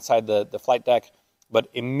happened inside the flight deck, but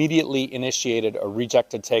immediately initiated a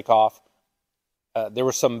rejected takeoff. There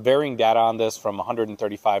was some varying data on this, from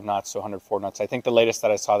 135 knots to 104 knots. I think the latest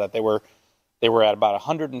that I saw that they were at about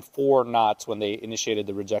 104 knots when they initiated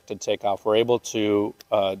the rejected takeoff. Were able to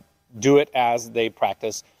do it as they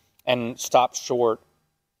practice and stop short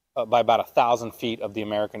by about 1,000 feet of the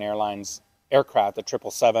American Airlines aircraft, the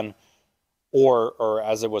 777, or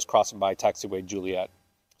as it was crossing by taxiway Juliet.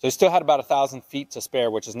 So they still had about 1,000 feet to spare,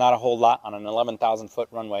 which is not a whole lot on an 11,000-foot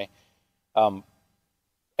runway. And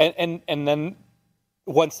then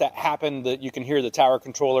once that happened, you can hear the tower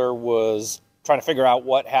controller was trying to figure out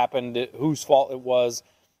what happened, whose fault it was.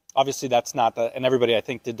 Obviously, that's not and everybody, I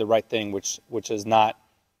think, did the right thing, which is not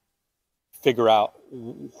figure out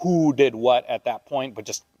who did what at that point, but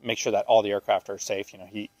just make sure that all the aircraft are safe.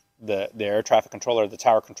 The air traffic controller, the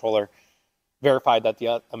tower controller, verified that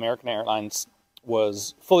the American Airlines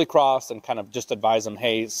was fully crossed and kind of just advised them,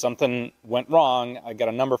 hey, something went wrong. I got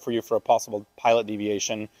a number for you for a possible pilot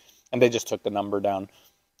deviation. And they just took the number down.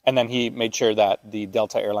 And then he made sure that the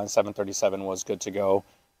Delta Airlines 737 was good to go,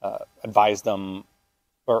 advised them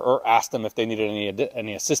or asked them if they needed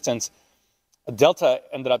any assistance. Delta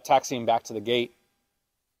ended up taxiing back to the gate.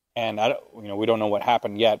 And we don't know what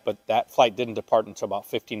happened yet, but that flight didn't depart until about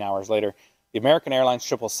 15 hours later. The American Airlines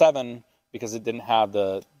 777, because it didn't have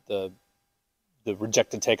the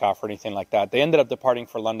rejected takeoff or anything like that, they ended up departing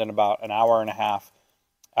for London about an hour and a half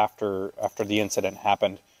after the incident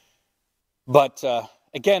happened. But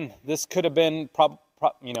again, this could have been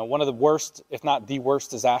one of the worst, if not the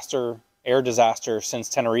worst, air disaster since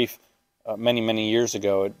Tenerife many years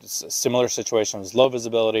ago. It's a similar situation. It was low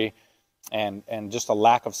visibility and just a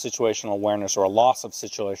lack of situational awareness, or a loss of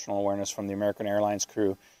situational awareness from the American Airlines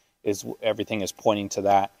crew. Everything is pointing to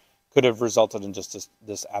that. Could have resulted in just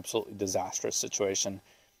this absolutely disastrous situation.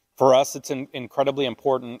 For us, it's incredibly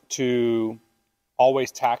important to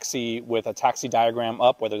always taxi with a taxi diagram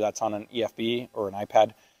up, whether that's on an EFB or an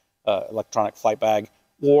iPad, electronic flight bag,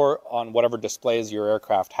 or on whatever displays your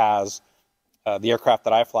aircraft has. The aircraft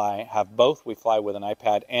that I fly have both. We fly with an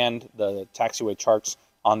iPad and the taxiway charts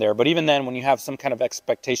on there. But even then, when you have some kind of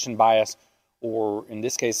expectation bias, or in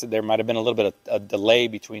this case, there might have been a little bit of a delay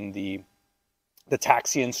between the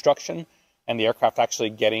taxi instruction and the aircraft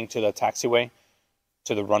actually getting to the taxiway,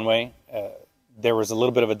 to the runway. There was a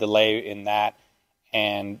little bit of a delay in that.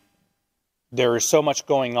 And there is so much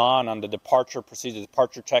going on the departure procedure,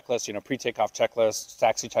 departure checklist, pre-takeoff checklist,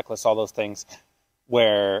 taxi checklist, all those things,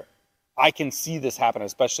 where I can see this happen,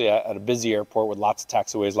 especially at a busy airport with lots of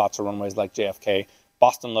taxiways, lots of runways like JFK.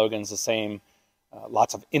 Boston Logan's the same.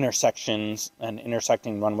 Lots of intersections and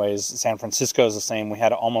intersecting runways. San Francisco's the same. We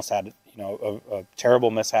almost had a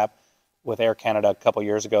terrible mishap with Air Canada a couple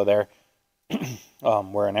years ago there,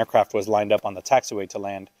 where an aircraft was lined up on the taxiway to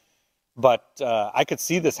land. But I could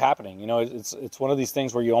see this happening. It's one of these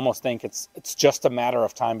things where you almost think it's just a matter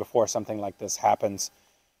of time before something like this happens.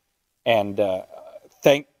 And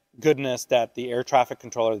thank goodness that the air traffic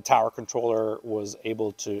controller, the tower controller, was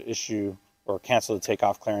able to issue or cancel the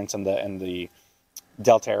takeoff clearance, and the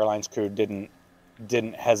Delta Airlines crew didn't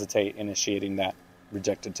hesitate initiating that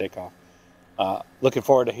rejected takeoff. Looking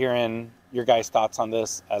forward to hearing your guys' thoughts on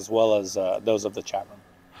this, as well as those of the chat room.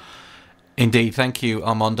 Indeed, thank you,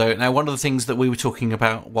 Armando. Now, one of the things that we were talking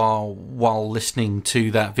about while listening to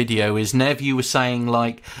that video is, Nev, you were saying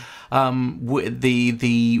like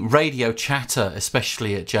the radio chatter,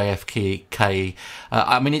 especially at JFK.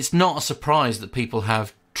 I mean, it's not a surprise that people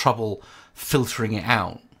have trouble filtering it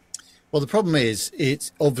out. Well, the problem is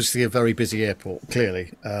it's obviously a very busy airport,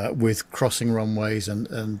 clearly, with crossing runways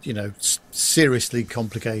and seriously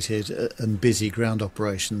complicated and busy ground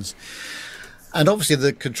operations. And obviously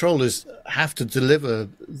the controllers have to deliver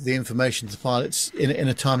the information to the pilots in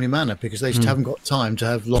a timely manner, because they just haven't got time to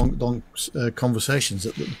have long conversations.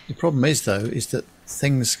 The problem is, though, is that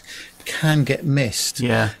things can get missed.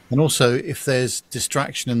 Yeah. And also, if there's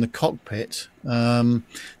distraction in the cockpit, then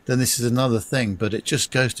this is another thing. But it just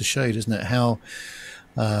goes to show, doesn't it, how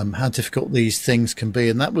difficult these things can be.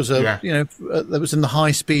 And that was that was in the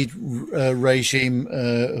high speed regime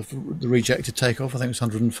of the rejected takeoff. I think it was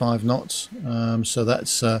 105 knots. So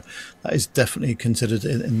that is definitely considered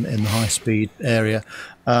in the high speed area.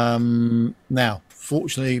 Now,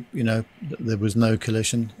 fortunately, there was no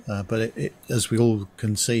collision, but it, as we all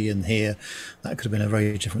can see and hear, that could have been a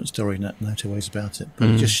very different story. No two ways about it. But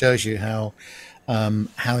it just shows you how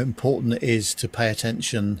important it is to pay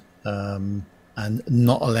attention and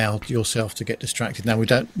not allow yourself to get distracted. Now, we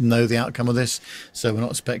don't know the outcome of this, so we're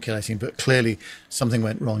not speculating, but clearly something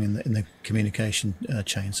went wrong in the communication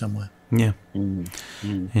chain somewhere. Yeah,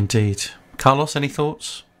 indeed. Carlos, any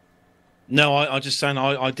thoughts? No, I just saying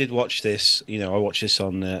I did watch this. I watched this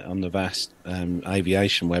on the Vast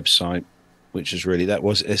Aviation website, which is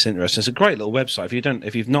it's interesting. It's a great little website.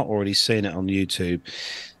 If you've not already seen it on YouTube,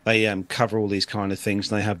 they cover all these kind of things,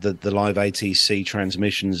 and they have the live ATC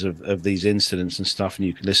transmissions of these incidents and stuff, and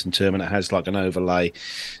you can listen to them, and it has like an overlay,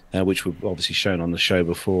 which we've obviously shown on the show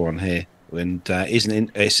before on here. And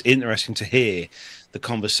it's interesting to hear the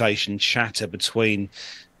conversation chatter between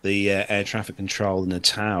the air traffic control and the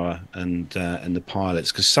tower and the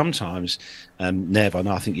pilots, because sometimes, Nev,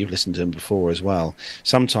 I think you've listened to them before as well,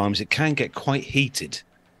 sometimes it can get quite heated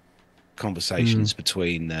conversations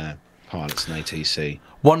between pilots and ATC.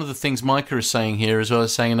 One of the things Micah is saying here, as well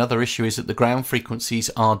as saying another issue, is that the ground frequencies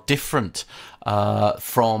are different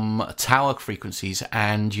from tower frequencies,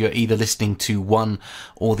 and you're either listening to one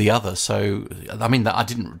or the other. So, I mean,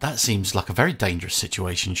 that seems like a very dangerous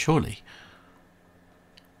situation, surely.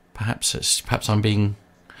 Perhaps I'm being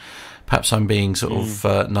sort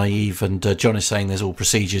of naive, and John is saying there's all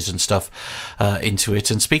procedures and stuff into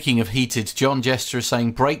it. And speaking of heated, John Jester is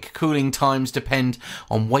saying brake cooling times depend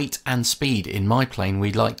on weight and speed. In my plane,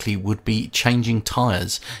 we likely would be changing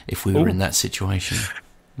tyres if we were in that situation.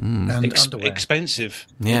 And underwear. Expensive.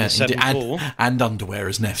 Yeah, and underwear,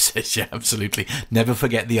 as Nev says. Yeah, absolutely. Never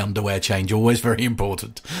forget the underwear change. Always very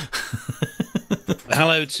important.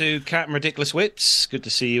 Hello to Captain Ridiculous Wits. Good to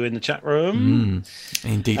see you in the chat room.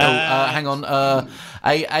 Indeed. Hang on.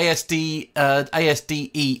 ASDEX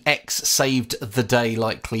saved the day.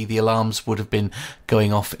 Likely the alarms would have been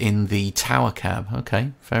going off in the tower cab.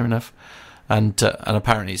 Okay, fair enough. And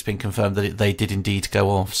apparently it's been confirmed that they did indeed go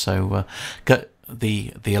off. So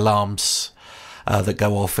the alarms that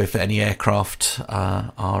go off if any aircraft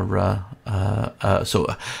are sort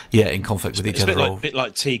of in conflict with each other. It's a bit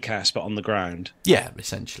like TCAS, but on the ground. Yeah,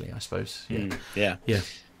 essentially, I suppose. Yeah.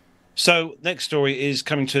 So next story is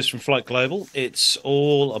coming to us from Flight Global. It's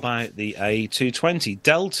all about the A220.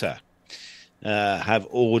 Delta have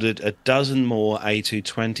ordered a dozen more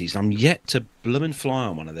A220s. I'm yet to blooming fly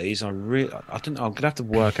on one of these. I'm gonna have to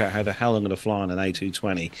work out how the hell I'm gonna fly on an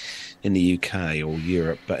A220 in the UK or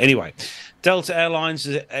Europe. But anyway, Delta Airlines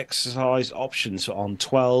has exercised options on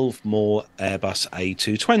 12 more Airbus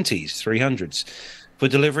A220s, 300s, for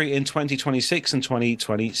delivery in 2026 and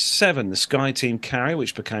 2027. The SkyTeam carrier,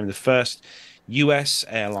 which became the first US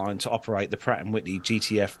airline to operate the Pratt & Whitney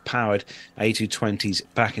GTF-powered A220s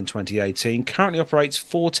back in 2018, currently operates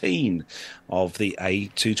 14 of the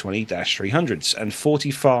A220-300s and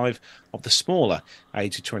 45 of the smaller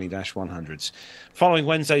A220-100s. Following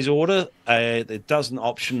Wednesday's order, the dozen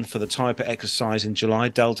option for the type exercise in July,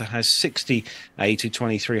 Delta has 60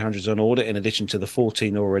 A220-300s on order, in addition to the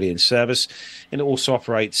 14 already in service, and it also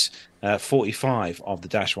operates 45 of the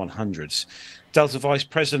Dash 100s. Delta Vice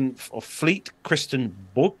President of Fleet, Kristen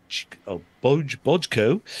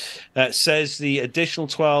Bodko, says the additional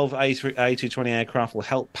 12 A220 aircraft will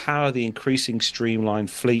help power the increasing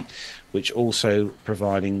streamlined fleet, which also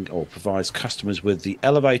provides customers with the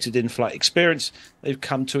elevated in-flight experience they've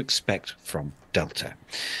come to expect from Delta.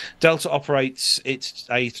 Delta operates its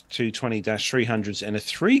A220-300s in a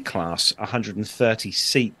 3-class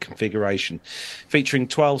 130-seat configuration, featuring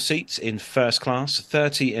 12 seats in first class,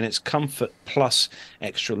 30 in its Comfort Plus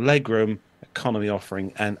extra legroom economy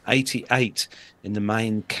offering, and 88 in the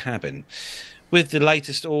main cabin. With the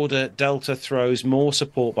latest order, Delta throws more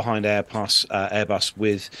support behind Airbus,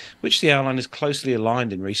 with which the airline is closely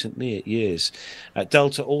aligned in recent years.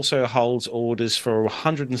 Delta also holds orders for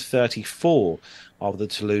 134 of the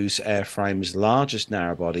Toulouse airframe's largest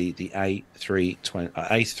narrow-body, the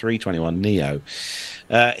A321neo.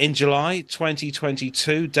 In July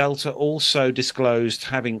 2022, Delta also disclosed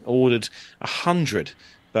having ordered 100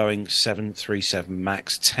 Boeing 737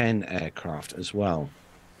 MAX 10 aircraft as well.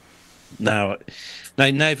 Now,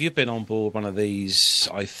 Nev, you've been on board one of these,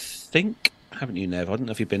 I think, haven't you, Nev? I don't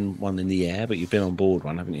know if you've been one in the air, but you've been on board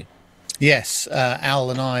one, haven't you? Yes,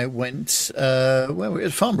 Al and I went, where were we?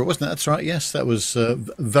 At Farnborough, wasn't it? That's right, yes. That was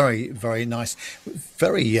very, very nice.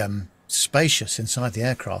 Very spacious inside the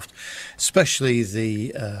aircraft, especially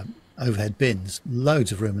the overhead bins,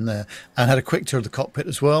 loads of room in there, and had a quick tour of the cockpit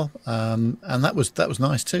as well, and that was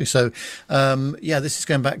nice too. So this is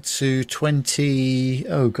going back to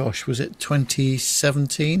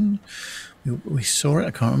 2017 we saw it.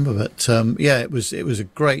 I can't remember, but it was a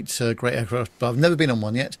great aircraft, but I've never been on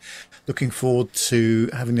one yet. Looking forward to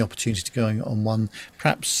having the opportunity to going on one,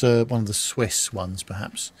 perhaps one of the Swiss ones,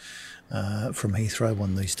 perhaps from Heathrow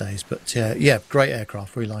one these days. But great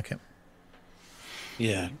aircraft, really like it.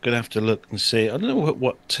 Yeah, gonna have to look and see. I don't know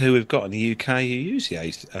who we've got in the UK who use the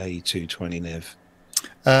A220, Nev.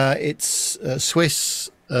 It's Swiss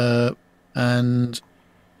and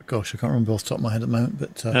gosh, I can't remember off the top of my head at the moment.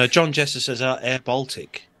 But John Jester says Air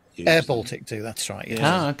Baltic. Air Baltic too. That's right.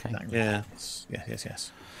 Yeah. Oh, okay. Exactly. Yeah.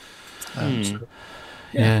 Yes.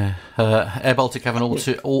 Air Baltic have an all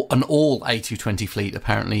A220 fleet,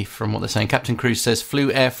 apparently, from what they're saying. Captain Cruise says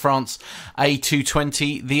flew Air France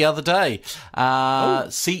A220 the other day.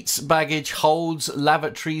 Seats, baggage, holds,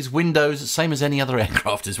 lavatories, windows, same as any other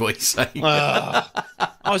aircraft, is what he's saying.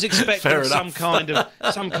 I was expecting some kind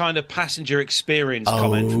of passenger experience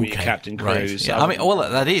comment from you, Captain Cruise. Right. Yeah. I mean, all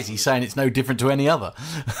that is, he's saying it's no different to any other.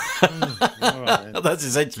 All right. That's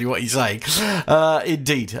essentially what he's saying.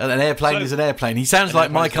 Indeed, an airplane is an airplane. He sounds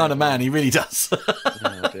like my kind of man. He really does. Oh,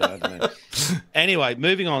 dear, I don't know. Anyway,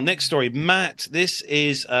 moving on. Next story, Matt. This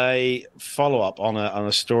is a follow-up on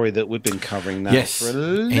a story that we've been covering now for a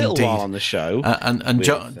little while on the show.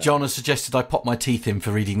 John has suggested I pop my teeth in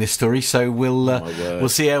for reading this story, so we'll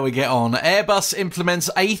see how we get on. Airbus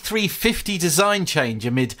implements A350 design change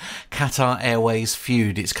amid Qatar Airways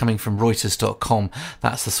feud. It's coming from Reuters.com.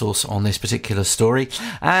 That's the source on this particular story.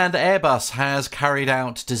 And Airbus has carried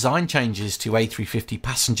out design changes to A350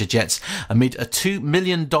 passenger jets amid a $2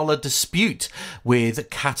 million dispute with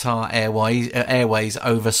Qatar Airways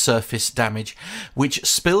over surface damage, which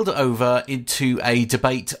spilled over into a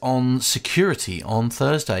debate on security on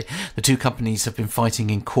Thursday. The two companies have been fighting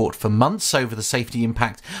in court for months over the safety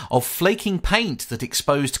impact of flaking paint that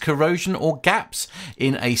exposed corrosion or gaps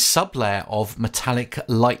in a sublayer of metallic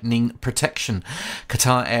lightning protection.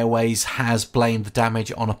 Qatar Airways has blamed the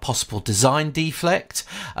damage on a possible design defect.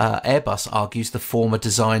 Airbus argues the former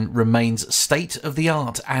design remains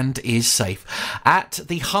state-of-the-art and is safe. At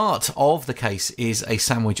the heart of the case is a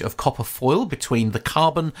sandwich of copper foil between the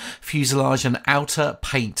carbon fuselage and outer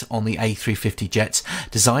paint on the A350 jets,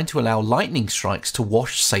 designed to allow lightning strikes to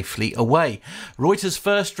wash safely away. Reuters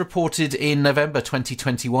first reported in November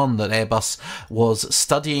 2021 that Airbus was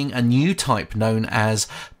studying a new type known as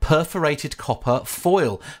perforated copper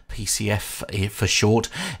foil, PCF for short,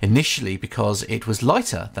 initially because it was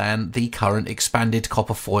lighter than the current expanded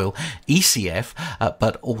copper foil, ECF,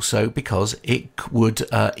 but also because it would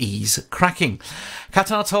ease cracking.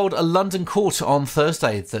 Qatar told a London court on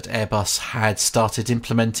Thursday that Airbus had started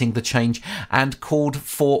implementing the change and called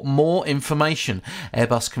for more information.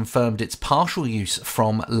 Airbus confirmed its partial use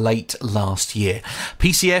from late last year.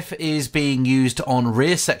 PCF is being used on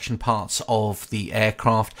rear section parts of the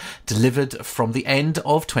aircraft aircraft delivered from the end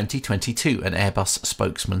of 2022, an Airbus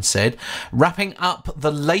spokesman said. Wrapping up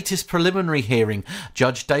the latest preliminary hearing,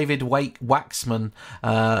 Judge David Waxman,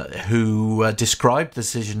 who described the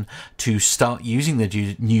decision to start using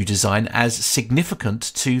the new design as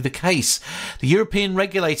significant to the case. The European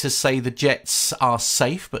regulators say the jets are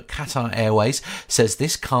safe, but Qatar Airways says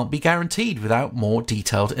this can't be guaranteed without more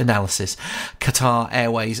detailed analysis. Qatar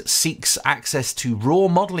Airways seeks access to raw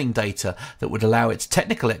modelling data that would allow its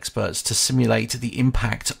technical experts to simulate the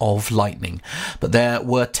impact of lightning. But there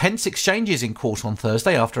were tense exchanges in court on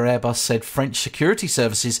Thursday after Airbus said French security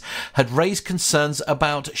services had raised concerns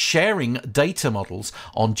about sharing data models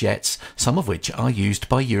on jets, some of which are used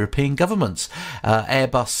by European governments.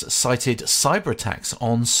 Airbus cited cyber attacks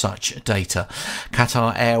on such data.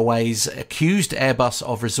 Qatar Airways accused Airbus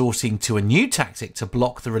of resorting to a new tactic to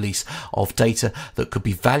block the release of data that could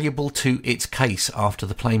be valuable to its case after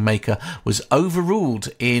the plane maker was overruled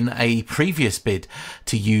in a previous bid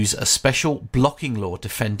to use a special blocking law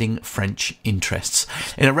defending French interests.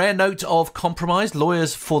 In a rare note of compromise,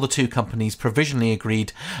 lawyers for the two companies provisionally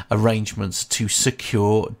agreed arrangements to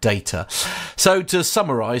secure data. So to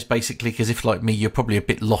summarise, basically, because if like me you're probably a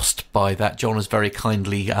bit lost by that, John has very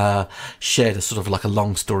kindly shared a sort of like a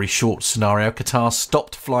long story short scenario. Qatar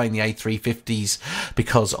stopped flying the A350s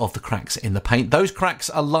because of the cracks in the paint. Those cracks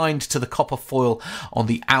are lined to the copper foil on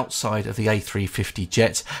the outside of the A350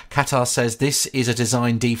 jets. Qatar says this is a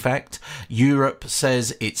design defect. Europe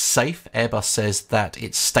says it's safe. Airbus says that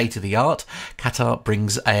it's state-of-the-art. Qatar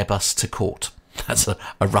brings Airbus to court. That's a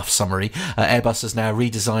rough summary. Airbus has now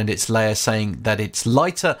redesigned its layer, saying that it's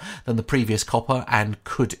lighter than the previous copper and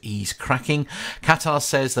could ease cracking. Qatar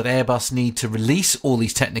says that Airbus need to release all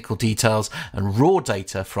these technical details and raw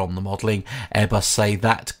data from the modelling. Airbus say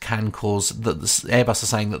that can cause Airbus are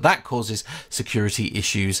saying that causes security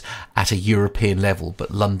issues at a European level,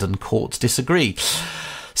 but London courts disagree.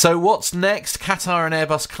 So what's next? Qatar and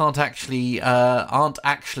Airbus aren't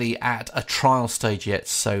actually at a trial stage yet,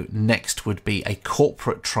 so next would be a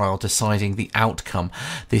corporate trial deciding the outcome.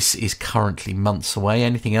 This is currently months away.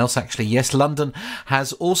 Anything else? Actually, yes, London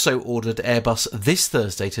has also ordered Airbus this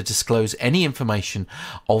Thursday to disclose any information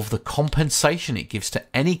of the compensation it gives to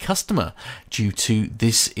any customer due to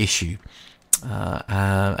this issue.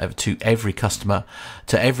 To every customer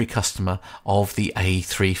of the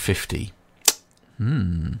A350.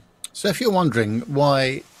 So if you're wondering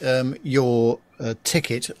why your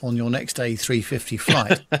ticket on your next A350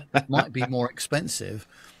 flight might be more expensive,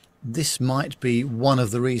 this might be one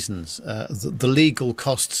of the reasons. The legal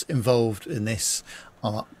costs involved in this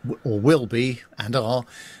are, or will be, and are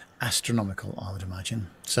astronomical, I would imagine.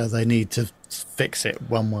 So they need to fix it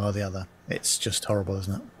one way or the other. It's just horrible,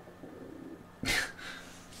 isn't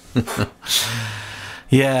it?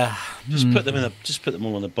 Yeah. Just put them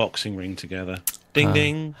all in a boxing ring together. Ding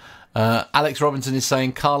ding. Alex Robinson is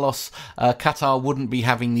saying Qatar wouldn't be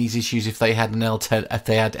having these issues if they had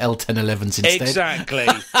L1011s instead.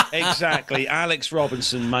 Exactly. Alex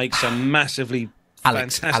Robinson makes a massively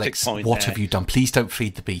fantastic point. What have you done? Please don't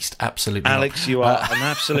feed the beast. Absolutely, Alex. Not. You are an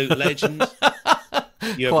absolute legend.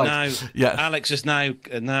 Alex is now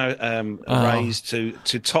raised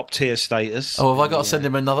to top tier status. Oh, have I got to send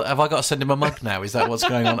him another? Have I got to send him a mug now? Is that what's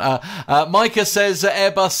going on? Micah says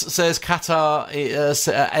Airbus says Qatar.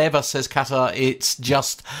 Airbus says Qatar. It's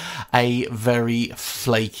just a very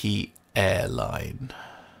flaky airline.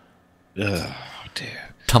 Oh dear.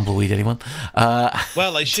 Tumbleweed, anyone?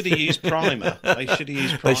 Well, they should have used primer. They should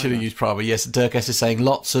have used primer. Yes, Durkes is saying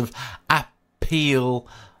lots of appeal.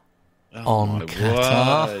 On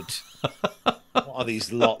Qatar. What are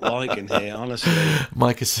these lot like in here, honestly?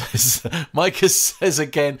 Micah says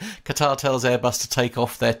again, Qatar tells Airbus to take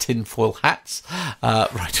off their tinfoil hats.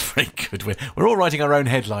 Right, very good. We're all writing our own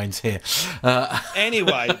headlines here.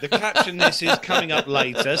 Anyway, the Caption This is coming up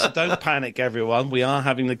later, so don't panic, everyone. We are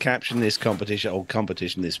having the Caption This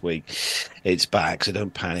competition this week. It's back, so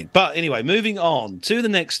don't panic. But anyway, moving on to the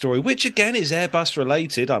next story, which again is Airbus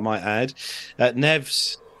related, I might add.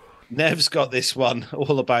 Nev's got this one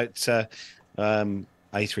all about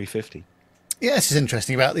A350. Yeah, this is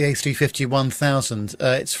interesting about the A350 1000.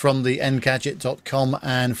 It's from the Engadget.com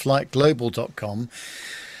and FlightGlobal.com.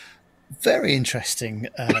 Very interesting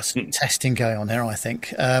testing going on there, I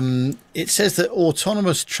think. It says that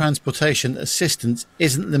autonomous transportation assistance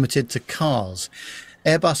isn't limited to cars.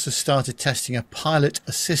 Airbus has started testing a pilot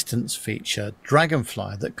assistance feature,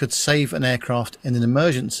 Dragonfly, that could save an aircraft in an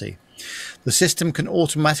emergency. The system can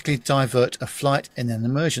automatically divert a flight in an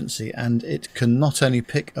emergency, and it can not only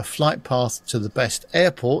pick a flight path to the best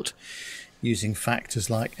airport, using factors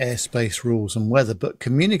like airspace rules and weather, but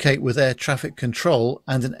communicate with air traffic control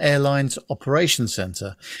and an airline's operations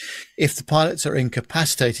centre. If the pilots are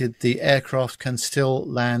incapacitated, the aircraft can still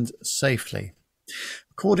land safely.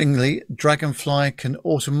 Accordingly, Dragonfly can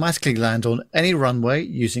automatically land on any runway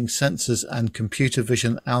using sensors and computer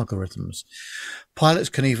vision algorithms. Pilots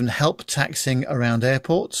can even help taxiing around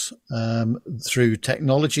airports through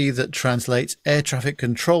technology that translates air traffic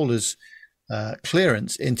controllers'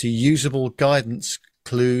 clearance into usable guidance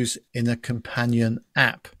clues in a companion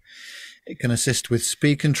app. It can assist with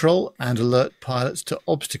speed control and alert pilots to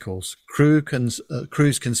obstacles.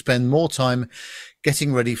 Crews can spend more time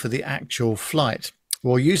getting ready for the actual flight.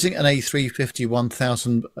 While using an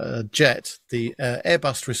A350-1000 jet, the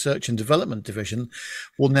Airbus Research and Development Division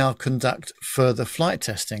will now conduct further flight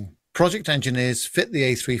testing. Project engineers fit the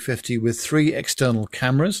A350 with 3 external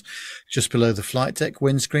cameras just below the flight deck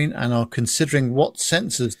windscreen and are considering what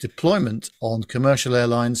sensors deployment on commercial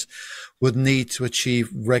airlines would need to achieve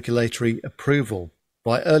regulatory approval.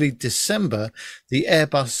 By early December, the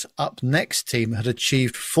Airbus Up Next team had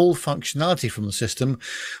achieved full functionality from the system,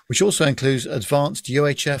 which also includes advanced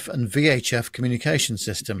UHF and VHF communication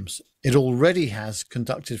systems. It already has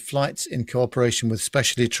conducted flights in cooperation with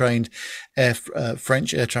specially trained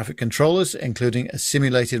French air traffic controllers, including a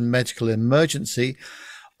simulated medical emergency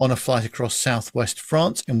on a flight across southwest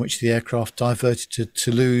France, in which the aircraft diverted to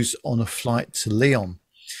Toulouse on a flight to Lyon.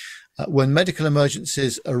 When medical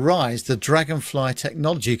emergencies arise, the Dragonfly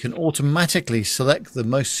technology can automatically select the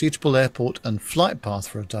most suitable airport and flight path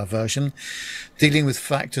for a diversion, dealing with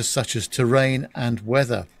factors such as terrain and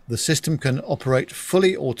weather. The system can operate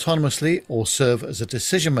fully autonomously or serve as a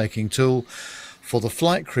decision-making tool for the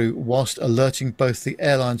flight crew whilst alerting both the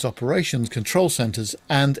airline's operations control centres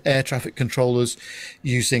and air traffic controllers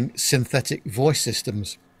using synthetic voice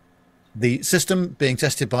systems. The system being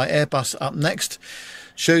tested by Airbus Up Next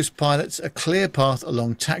shows pilots a clear path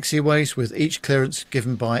along taxiways, with each clearance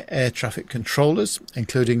given by air traffic controllers,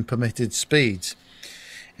 including permitted speeds.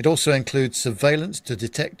 It also includes surveillance to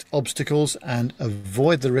detect obstacles and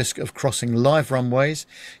avoid the risk of crossing live runways,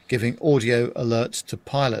 giving audio alerts to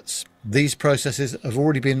pilots. These processes have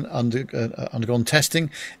already been undergone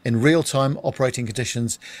testing in real-time operating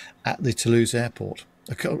conditions at the Toulouse airport.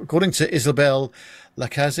 According to Isabelle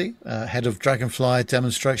Lacaze, head of Dragonfly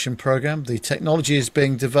demonstration program, the technology is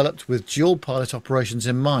being developed with dual pilot operations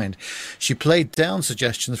in mind. She played down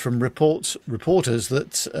suggestions from reporters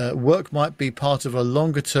that work might be part of a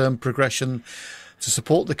longer-term progression to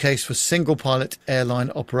support the case for single-pilot airline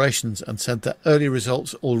operations, and said that early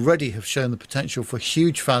results already have shown the potential for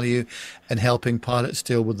huge value in helping pilots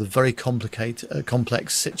deal with the very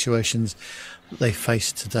complex situations that they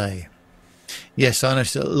face today. Yes, I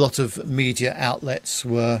noticed a lot of media outlets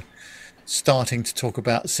were starting to talk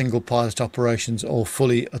about single pilot operations or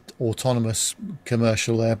fully autonomous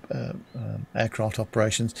commercial aircraft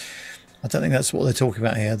operations. I don't think that's what they're talking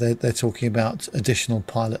about here. They're talking about additional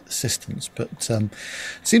pilot assistance, but it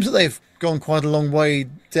seems that they've gone quite a long way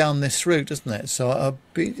down this route, doesn't it? So I'll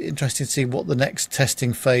be interested to see what the next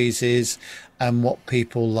testing phase is and what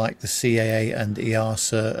people like the CAA and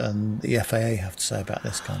EASA and the FAA have to say about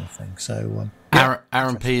this kind of thing. So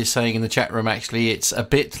Aaron P is saying in the chat room, actually, it's a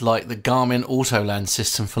bit like the Garmin Autoland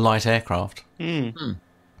system for light aircraft.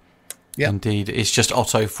 Yeah, indeed. It's just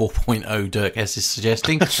Otto 4.0, Dirk S is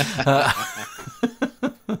suggesting.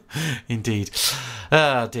 Indeed.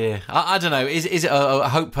 Oh, dear. I don't know. Is it? I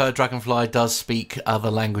hope Dragonfly does speak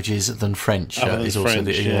other languages than French. Is also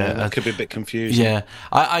French, that could be a bit confusing. Yeah.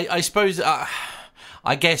 I suppose.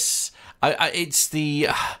 I guess it's the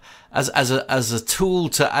as a tool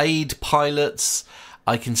to aid pilots.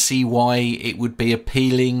 I can see why it would be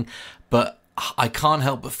appealing, but I can't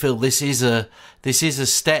help but feel this is a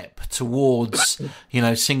step towards,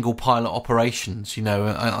 single pilot operations,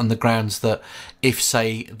 on the grounds that if,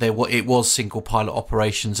 say, it was single pilot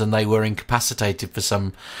operations and they were incapacitated for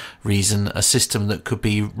some reason, a system that could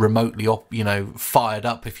be remotely, fired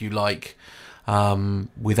up, if you like,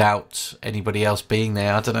 without anybody else being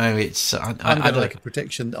there. I don't know. I'm going to make a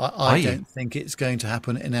prediction. I don't think it's going to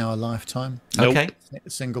happen in our lifetime. Okay.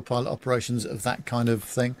 Single pilot operations of that kind of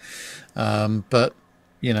thing. But,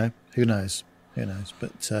 who knows? Who knows?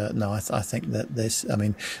 But no, I think that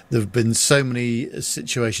there have been so many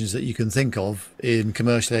situations that you can think of in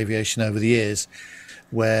commercial aviation over the years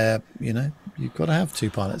where, you've got to have two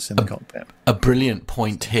pilots in the cockpit. A brilliant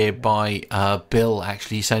point here by Bill,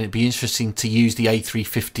 actually, saying it'd be interesting to use the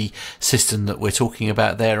A350 system that we're talking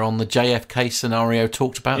about there on the JFK scenario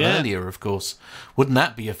talked about earlier, of course. Wouldn't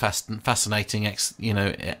that be a fascinating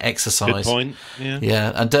exercise? Good point. Yeah.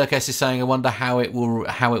 Yeah, and Dirk S is saying, I wonder how it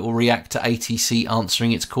will react to ATC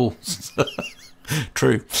answering its calls.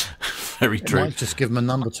 True. Very true. Might just give them a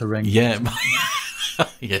number to ring. Yeah.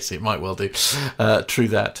 Yes, it might well do. True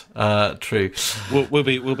that. True.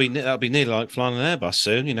 That'll be nearly like flying an Airbus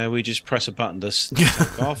soon. We just press a button to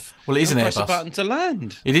take off. Well, it is an Airbus. Press a button to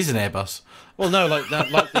land. It is an Airbus. Well, no,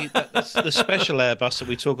 that's the special Airbus that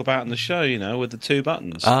we talk about in the show. With the two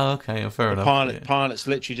buttons. Oh, okay, fair enough. Pilots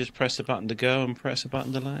literally just press a button to go and press a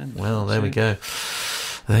button to land. Well, there we go.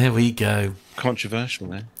 There we go. Controversial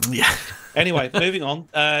there. Yeah. Anyway, moving on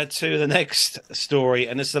to the next story,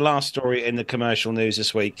 and it's the last story in the commercial news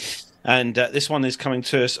this week. And this one is coming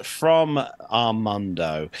to us from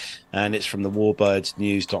Armando, and it's from the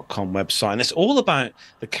warbirdsnews.com website. And it's all about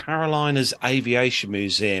the Carolinas Aviation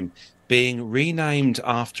Museum being renamed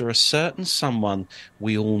after a certain someone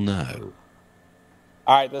we all know.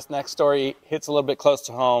 All right, this next story hits a little bit close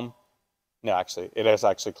to home. No, actually, it is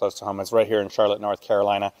actually close to home. It's right here in Charlotte, North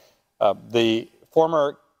Carolina. The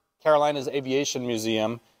former Carolinas Aviation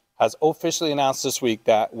Museum has officially announced this week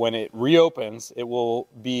that when it reopens, it will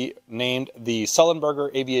be named the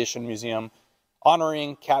Sullenberger Aviation Museum,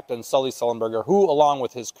 honoring Captain Sully Sullenberger, who, along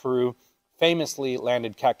with his crew, famously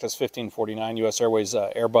landed Cactus 1549 U.S. Airways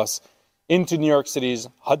Airbus into New York City's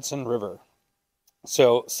Hudson River.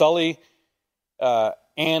 So Sully, who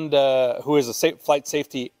is a flight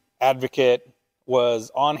safety advocate,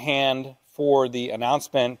 was on hand for the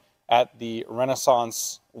announcement at the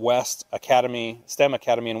Renaissance West Academy, STEM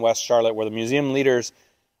Academy in West Charlotte, where the museum leaders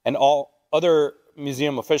and all other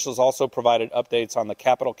museum officials also provided updates on the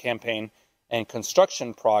capital campaign and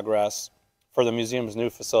construction progress for the museum's new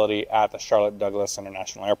facility at the Charlotte Douglas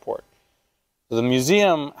International Airport. So the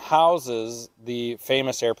museum houses the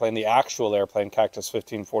famous airplane, the actual airplane, Cactus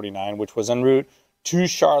 1549, which was en route to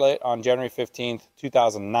Charlotte on January 15th,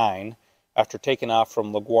 2009, after taking off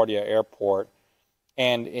from LaGuardia Airport.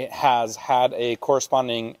 And it has had a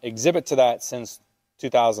corresponding exhibit to that since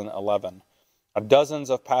 2011. Dozens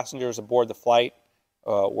of passengers aboard the flight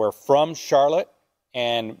were from Charlotte,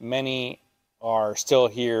 and many are still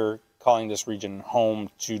here calling this region home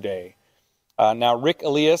today. Now, Rick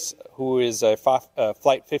Elias, who is a Flight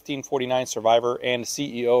 1549 survivor and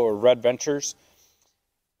CEO of Red Ventures,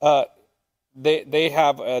 They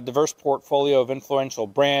have a diverse portfolio of influential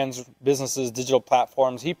brands, businesses, digital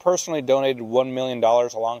platforms. He personally donated $1 million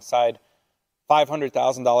alongside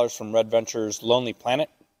 $500,000 from Red Ventures' Lonely Planet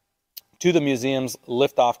to the museum's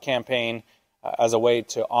Liftoff campaign as a way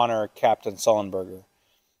to honor Captain Sullenberger.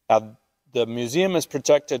 Now, the museum is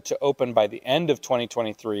projected to open by the end of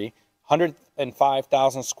 2023.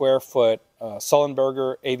 105,000 square foot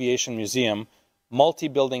Sullenberger Aviation Museum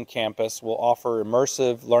multi-building campus will offer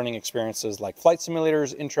immersive learning experiences like flight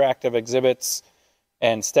simulators, interactive exhibits,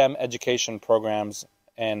 and STEM education programs,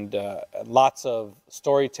 and lots of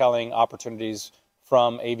storytelling opportunities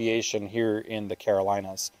from aviation here in the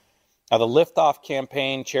Carolinas. Now, the Liftoff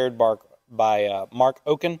campaign, chaired by Mark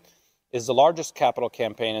Oken, is the largest capital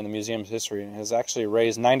campaign in the museum's history and has actually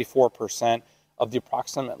raised 94% of the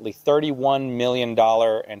approximately $31 million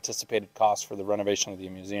anticipated cost for the renovation of the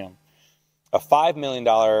museum. A $5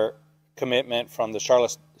 million commitment from the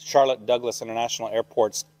Charlotte Douglas International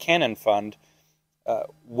Airport's Cannon Fund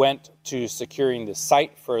went to securing the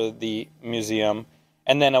site for the museum,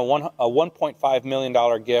 and then a $1.5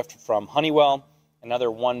 million gift from Honeywell, another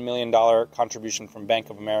 $1 million contribution from Bank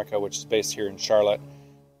of America, which is based here in Charlotte,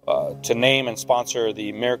 to name and sponsor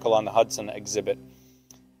the Miracle on the Hudson exhibit.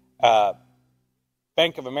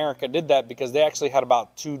 Bank of America did that because they actually had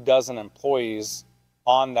about 24 employees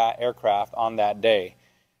on that aircraft on that day.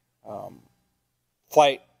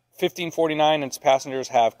 Flight 1549 and its passengers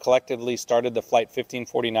have collectively started the Flight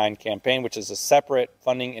 1549 campaign, which is a separate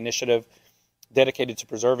funding initiative dedicated to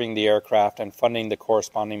preserving the aircraft and funding the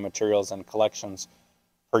corresponding materials and collections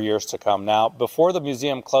for years to come. Now, before the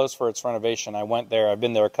museum closed for its renovation, I went there. I've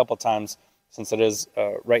been there a couple times since it is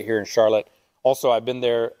right here in Charlotte. Also, I've been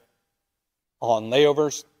there on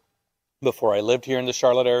layovers before I lived here in the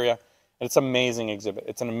Charlotte area. And it's an amazing exhibit.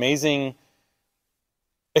 It's an amazing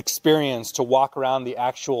experience to walk around the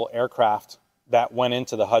actual aircraft that went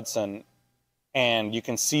into the Hudson, and you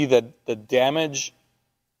can see the damage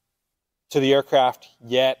to the aircraft,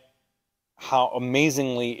 yet how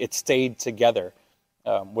amazingly it stayed together.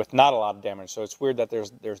 with not a lot of damage. So it's weird that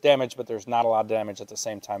there's damage, but there's not a lot of damage at the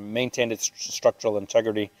same time. Maintained its structural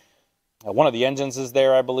integrity. One of the engines is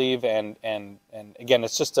there, I believe, and again,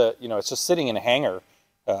 it's just sitting in a hangar.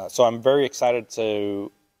 So I'm very excited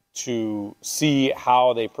to see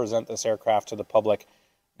how they present this aircraft to the public,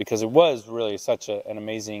 because it was really such an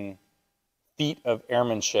amazing feat of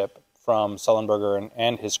airmanship from Sullenberger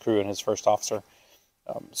and his crew and his first officer.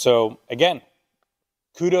 So again,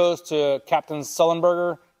 kudos to Captain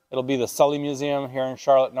Sullenberger. It'll be the Sully Museum here in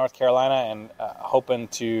Charlotte, North Carolina, and hoping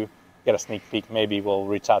to get a sneak peek. Maybe we'll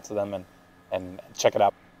reach out to them and check it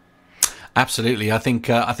out. Absolutely, I think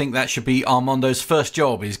that should be Armando's first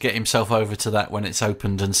job, is get himself over to that when it's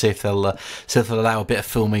opened and see if they'll allow a bit of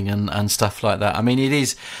filming and stuff like that. I mean, it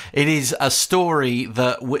is a story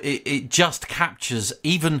that it just captures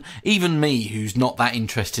even me, who's not that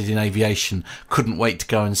interested in aviation, couldn't wait to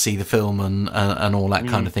go and see the film and all that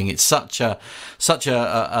kind of thing. It's such an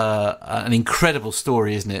incredible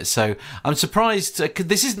story, isn't it? So I'm surprised.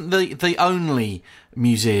 This isn't the only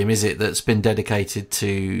museum, is it, that's been dedicated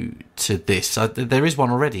to this? There is one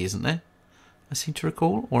already, isn't there? I seem to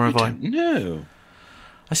recall, or have I? No.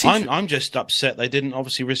 I'm just upset they didn't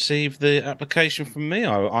obviously receive the application from me.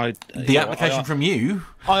 The application from you?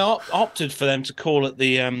 I opted for them to call it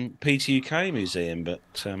the PTUK Museum, but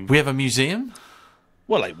we have a museum.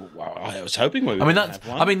 Well, I was hoping we would have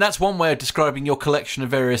one. I mean, that's one way of describing your collection of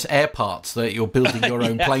various air parts that you're building your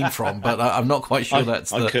own plane from, but I'm not quite sure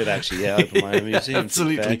I could actually, open my own museum.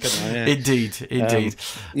 Absolutely. Fair, Indeed.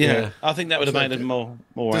 I think that would have made it more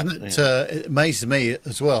it amazes me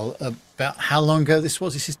as well about how long ago this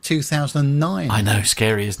was. This is 2009. I know,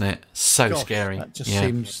 scary, isn't it? Gosh, scary. That just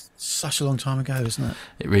seems such a long time ago, doesn't it?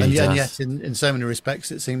 It really does. And yet, in so many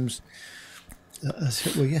respects, it seems as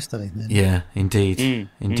if it were yesterday. Then. Yeah, indeed.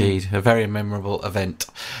 A very memorable event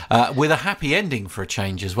with a happy ending for a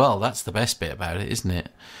change as well. That's the best bit about it, isn't it?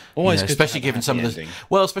 Always, especially given some of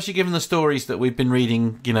especially given the stories that we've been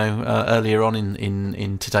reading, earlier on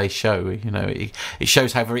in today's show. It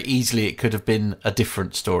shows how very easily it could have been a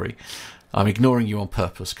different story. I'm ignoring you on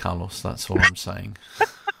purpose, Carlos. That's all I'm saying.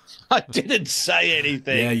 I didn't say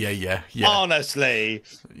anything. Yeah. Honestly.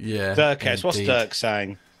 Yeah. Dirk, what's Dirk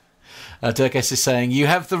saying? Dirk S is saying, you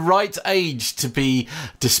have the right age to be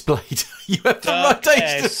displayed. You have the right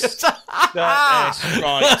age to... Dirk S,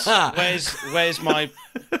 right. Where's my...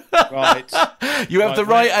 Right. You have the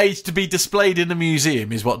right age to be displayed in a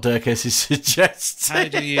museum, is what Dirk S suggests. How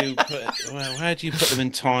do you put them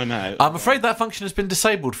in time out? I'm afraid that function has been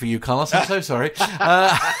disabled for you, Carlos. I'm so sorry.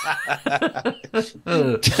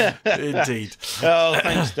 Indeed. Oh,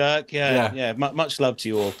 thanks, Dirk. Yeah. Much love to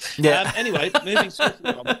you all. Yeah. Anyway, moving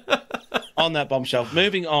on that bombshell.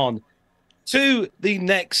 Moving on to the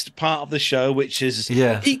next part of the show, which is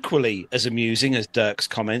equally as amusing as Dirk's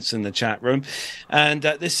comments in the chat room. And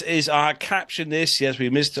this is our Caption This. Yes, we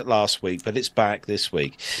missed it last week, but it's back this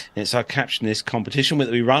week. And it's our Caption This competition that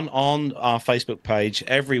we run on our Facebook page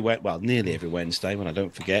nearly every Wednesday, when I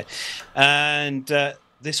don't forget. And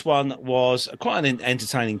this one was quite an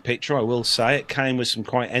entertaining picture, I will say. It came with some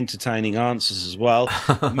quite entertaining answers as well.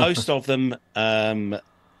 Most of them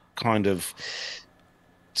kind of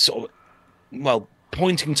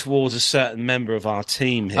pointing towards a certain member of our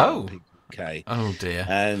team here. Okay. Oh dear.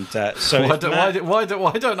 And so why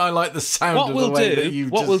don't I like the sound of the way that you've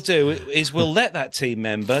What we'll do is we'll let that team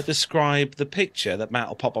member describe the picture that Matt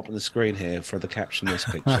will pop up on the screen here for the Caption This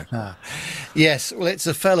picture. Yes, well, it's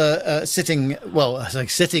a fella sitting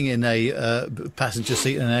in a passenger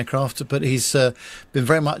seat in an aircraft, but he's been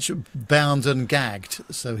very much bound and gagged,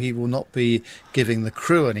 so he will not be giving the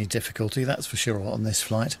crew any difficulty, that's for sure, on this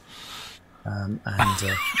flight.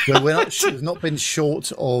 We've not been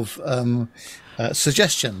short of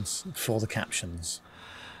suggestions for the captions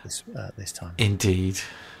this time. Indeed.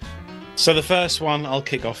 So the first one, I'll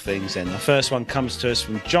kick off things then. The first one comes to us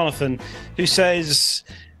from Jonathan, who says,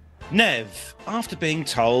 Nev, after being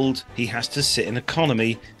told he has to sit in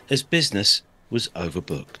economy as business was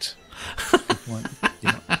overbooked.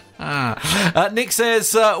 Nick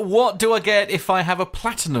says, what do I get if I have a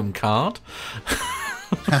platinum card?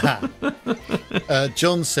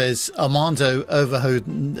 John says Armando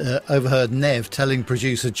overheard Nev telling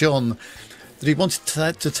producer John that he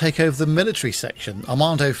wanted to take over the military section.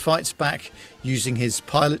 Armando fights back using his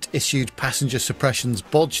pilot-issued passenger suppressions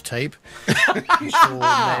bodge tape. Sure,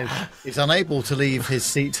 Nev is unable to leave his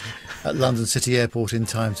seat at London City Airport in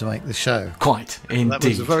time to make the show. Quite, indeed. That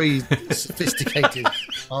was a very sophisticated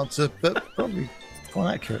answer, but probably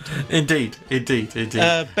quite accurate. Indeed.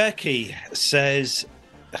 Becky says,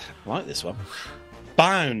 I like this one,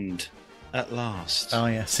 bound at last. Oh,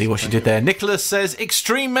 yes. See what you did there. Nicholas says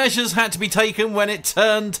extreme measures had to be taken when it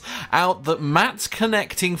turned out that Matt's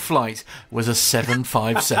connecting flight was a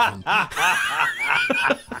 757.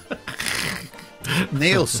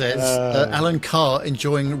 Neil says Alan Carr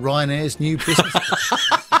enjoying Ryanair's new business.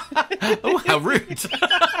 Oh, how rude.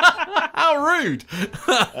 How rude.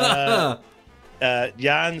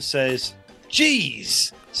 Jan says,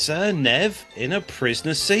 geez, Sir Nev in a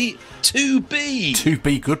prisoner seat? 2B.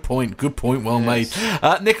 2B, good point, well made.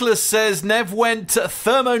 Nicholas says Nev went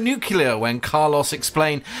thermonuclear when Carlos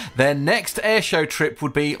explained their next airshow trip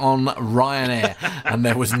would be on Ryanair, and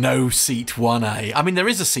there was no seat 1A. I mean, there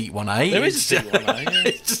is a seat 1A. There is a seat 1A, yeah.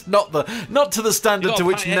 It's just not to the standard to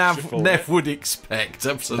which pay extra for Nev it. would expect,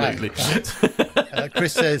 absolutely.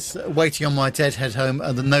 Chris says, waiting on my deadhead home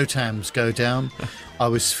and the NOTAMs go down. I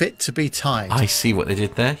was fit to be tied. I see what they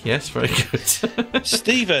did there, yes, very good.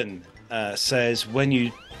 Stephen says, when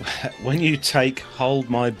you take hold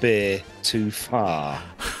my beer too far.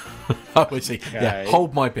 Oh, I see. Yeah,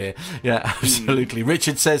 hold my beer. Yeah, absolutely.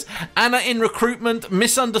 Richard says, Anna in recruitment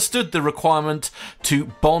misunderstood the requirement to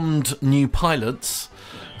bond new pilots.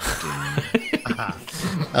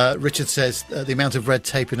 Richard says the amount of red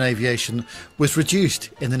tape in aviation was reduced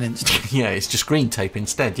in an instant. Yeah, it's just green tape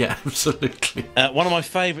instead. Yeah, absolutely. One of my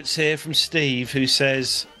favourites here from Steve, who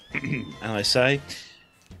says, and I say,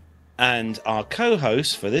 and our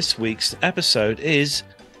co-host for this week's episode is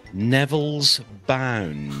Neville's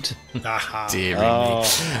Bound. Dear me. Oh,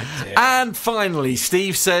 dear. And finally,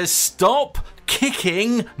 Steve says, stop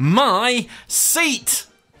kicking my seat.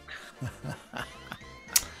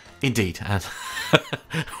 Indeed. And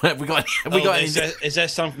we got Is there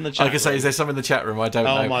some from the chat? I can say, is there some in the chat room? I don't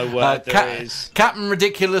know. Oh my word, there is. Captain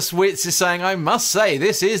Ridiculous Wits is saying, I must say,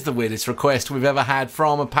 this is the weirdest request we've ever had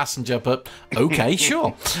from a passenger, but okay,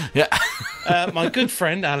 sure. Yeah. My good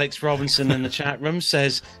friend Alex Robinson in the chat room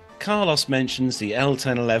says, Carlos mentions the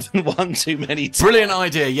L1011 one too many times. Brilliant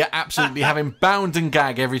idea. Yeah, absolutely. Have him bound and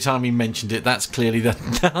gag every time he mentioned it. That's clearly the...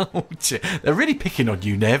 No, they're really picking on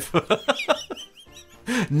you, Nev.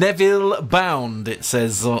 Neville Bound, it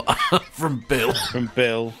says from Bill. From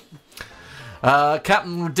Bill.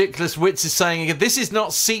 Captain Ridiculous Wits is saying again, this is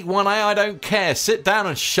not seat 1A, I don't care. Sit down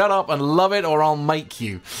and shut up and love it or I'll make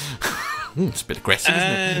you. It's a bit aggressive,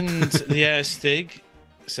 isn't it? And yeah, Stig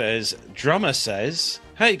says, drummer says,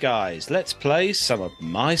 hey guys, let's play some of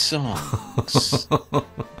my songs.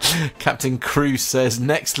 Captain Cruz says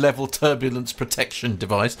next level turbulence protection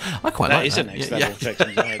device. I quite That like is that. a next level protection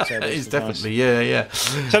device. It is definitely, yeah.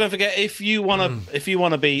 So don't forget, if you want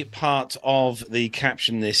to be part of the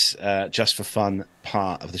Caption This Just for Fun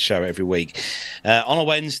part of the show every week, on a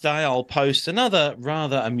Wednesday I'll post another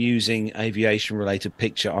rather amusing aviation related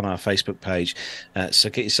picture on our Facebook page, so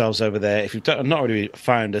get yourselves over there. If you've not already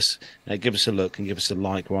found us, give us a look and give us a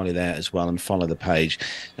like while you're there as well, and follow the page.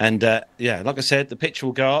 And yeah, like I said, the picture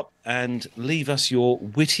will go up, and leave us your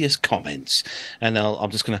wittiest comments, and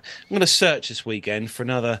I'm gonna search this weekend for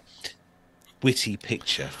another witty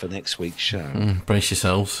picture for next week's show. Brace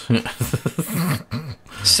yourselves.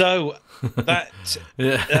 So all right,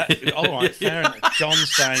 fair enough.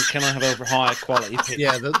 John's saying, can I have a higher quality picture?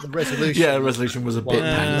 Yeah, the resolution. Yeah, the resolution was a bit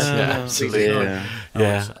pants. Yeah, absolutely.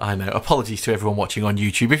 Yeah, I know. Apologies to everyone watching on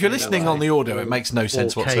YouTube. If you're listening on the audio, it makes no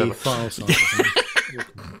sense whatsoever. File size.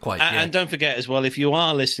 Quite, yeah. And don't forget as well, if you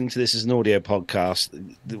are listening to this as an audio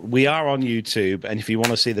podcast, we are on YouTube, and if you want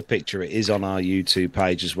to see the picture, it is on our YouTube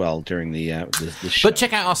page as well during the show. But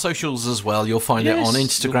check out our socials as well. You'll find it on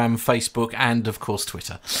Instagram, Facebook, and of course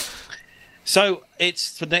Twitter. So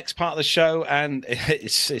it's the next part of the show, and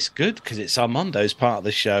it's good because it's Armando's part of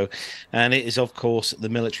the show, and it is, of course, the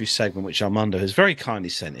military segment, which Armando has very kindly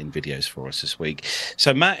sent in videos for us this week.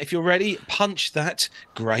 So, Matt, if you're ready, punch that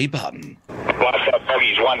grey button. Blast up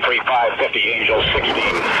buggies 13550, Angel 16,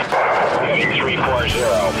 heading 340.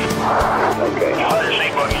 Okay,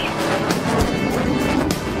 108 buggies.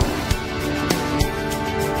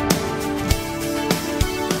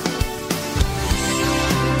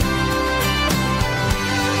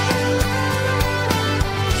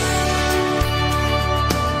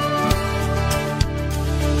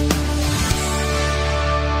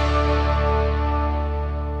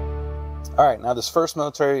 All right, now this first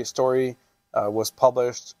military story was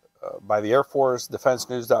published by the Air Force,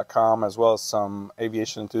 DefenseNews.com, as well as some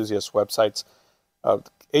aviation enthusiast websites.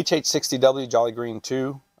 HH-60W Jolly Green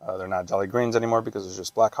 2, they're not Jolly Greens anymore because it's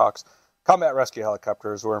just Black Hawks, combat rescue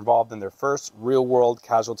helicopters were involved in their first real-world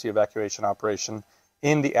casualty evacuation operation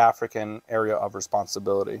in the African area of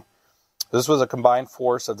responsibility. This was a combined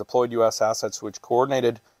force of deployed U.S. assets which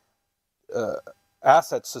coordinated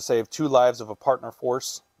assets to save 2 lives of a partner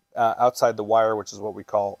force outside the wire, which is what we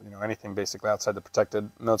call anything basically outside the protected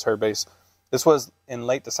military base. This was in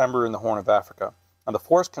late December in the Horn of Africa. Now, the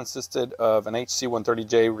force consisted of an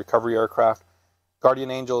HC-130J recovery aircraft,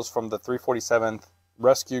 Guardian Angels from the 347th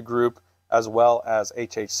Rescue Group, as well as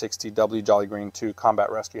HH-60W Jolly Green 2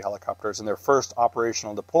 combat rescue helicopters in their first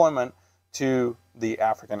operational deployment to the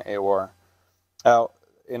African AOR. Now,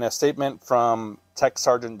 in a statement from Tech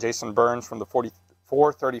Sergeant Jason Burns from the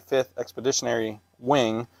 435th Expeditionary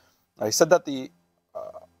Wing, he said that the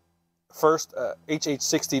first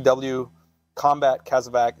HH-60W combat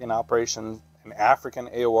CASEVAC in operations in African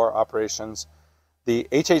AOR operations, the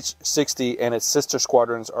HH-60 and its sister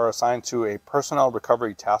squadrons are assigned to a personnel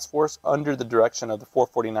recovery task force under the direction of the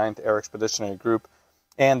 449th Air Expeditionary Group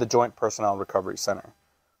and the Joint Personnel Recovery Center.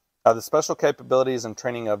 The special capabilities and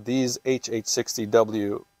training of these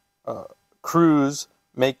HH-60W crews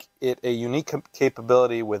make it a unique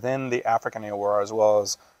capability within the African AOR as well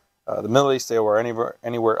as the Middle East AOR,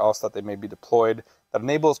 anywhere else that they may be deployed, that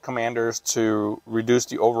enables commanders to reduce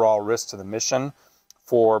the overall risk to the mission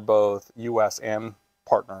for both U.S. and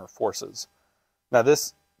partner forces. Now,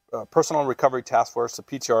 this Personnel Recovery Task Force, the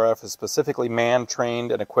PTRF, is specifically manned,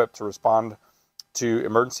 trained, and equipped to respond to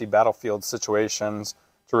emergency battlefield situations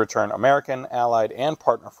to return American, allied, and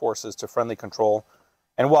partner forces to friendly control.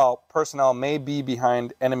 And while personnel may be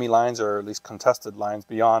behind enemy lines or at least contested lines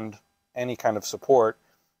beyond any kind of support,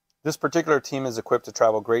 this particular team is equipped to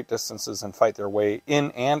travel great distances and fight their way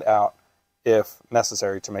in and out if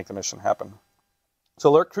necessary to make the mission happen. So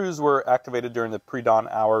alert crews were activated during the pre-dawn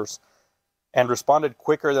hours and responded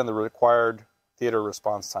quicker than the required theater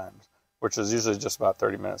response times, which is usually just about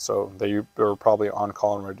 30 minutes. So they were probably on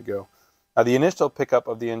call and ready to go. Now, the initial pickup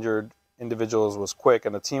of the injured individuals was quick,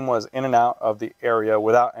 and the team was in and out of the area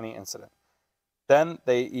without any incident. Then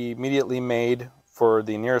they immediately made for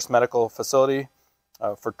the nearest medical facility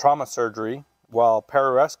for trauma surgery, while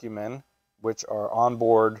pararescuemen, which are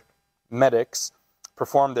onboard medics,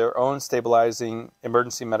 performed their own stabilizing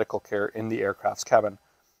emergency medical care in the aircraft's cabin.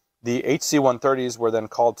 The HC-130s were then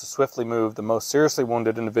called to swiftly move the most seriously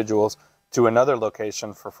wounded individuals to another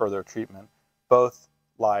location for further treatment. Both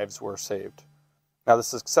lives were saved. Now, the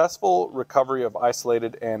successful recovery of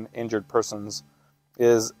isolated and injured persons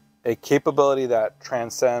is a capability that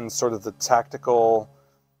transcends sort of the tactical,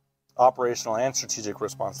 operational, and strategic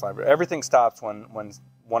response library. Everything stops when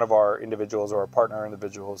one of our individuals or our partner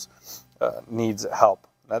individuals needs help.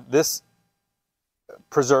 Now, this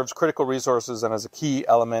preserves critical resources and is a key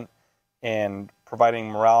element in providing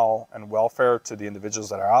morale and welfare to the individuals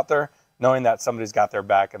that are out there, knowing that somebody's got their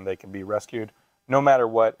back and they can be rescued, no matter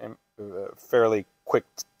what, fairly quick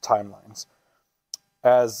timelines.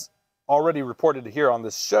 As already reported here on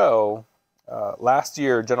this show, last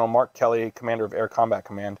year, General Mark Kelly, commander of Air Combat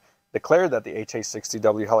Command, declared that the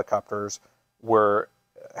HH-60W helicopters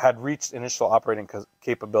had reached initial operating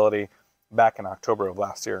capability back in October of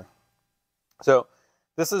last year. So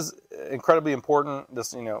this is incredibly important.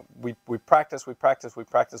 This, we practice, we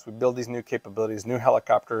build these new capabilities, new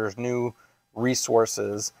helicopters, new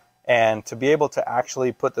resources, and to be able to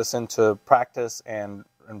actually put this into practice and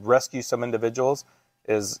rescue some individuals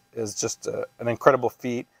is just an incredible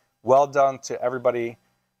feat. Well done to everybody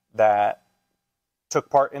that took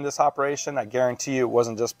part in this operation. I guarantee you it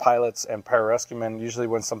wasn't just pilots and pararescuemen. Usually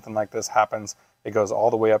when something like this happens, it goes all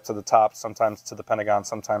the way up to the top, sometimes to the Pentagon,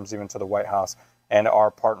 sometimes even to the White House, and our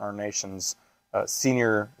partner nation's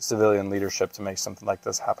senior civilian leadership to make something like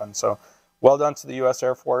this happen. So well done to the U.S.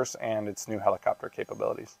 Air Force and its new helicopter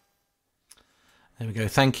capabilities. There we go.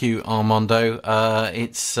 Thank you, Armando.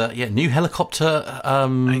 It's new helicopter.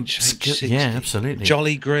 HH-60. Yeah, absolutely.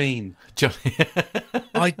 Jolly Green.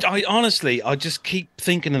 I honestly, I just keep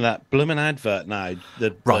thinking of that blooming advert now.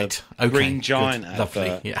 The Green Giant Good. advert.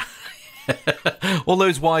 Lovely. Yeah. All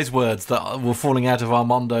those wise words that were falling out of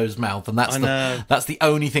Armando's mouth, and that's the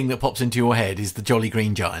only thing that pops into your head is the Jolly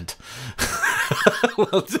Green Giant.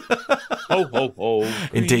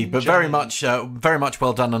 Indeed, but very much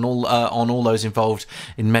well done on all those involved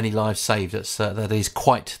in many lives saved. That is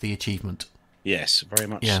quite the achievement. Yes, very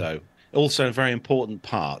much so. Also, a very important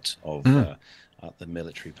part of the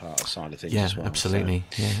military part side of things as well. Absolutely.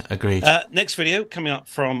 So. Yeah, agreed. Next video coming up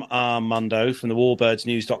from Armando from the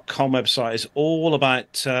warbirdsnews.com website is all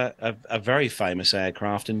about a very famous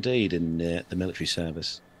aircraft indeed in the military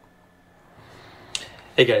service.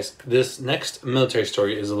 Hey guys, this next military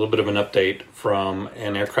story is a little bit of an update from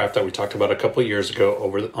an aircraft that we talked about a couple of years ago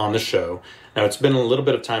over on the show. Now, it's been a little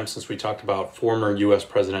bit of time since we talked about former U.S.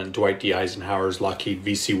 President Dwight D. Eisenhower's Lockheed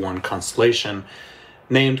VC-1 Constellation,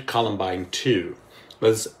 named Columbine 2.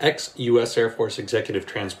 This ex-U.S. Air Force executive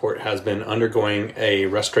transport has been undergoing a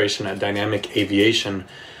restoration at Dynamic Aviation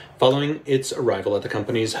following its arrival at the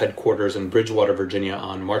company's headquarters in Bridgewater, Virginia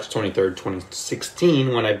on March 23rd,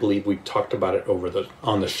 2016, when I believe we talked about it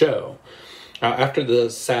on the show. After the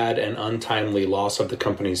sad and untimely loss of the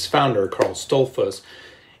company's founder, Carl Stolfus,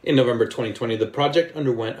 in November 2020, the project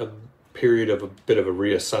underwent a period of a bit of a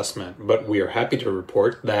reassessment, but we are happy to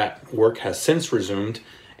report that work has since resumed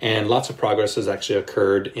and lots of progress has actually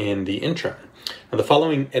occurred in the interim. Now, the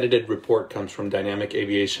following edited report comes from Dynamic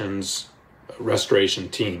Aviation's restoration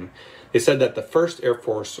team. They said that the first Air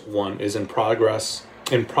Force One is in process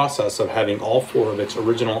of having all 4 of its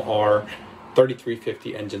original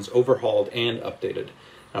R3350 engines overhauled and updated.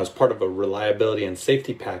 Now, as part of a reliability and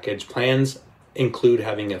safety package, plans include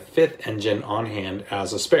having a 5th engine on hand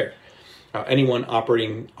as a spare. Anyone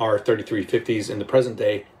operating R3350s in the present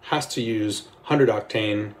day has to use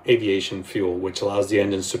 100-octane aviation fuel, which allows the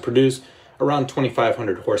engines to produce around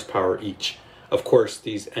 2,500 horsepower each. Of course,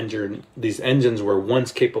 these engines were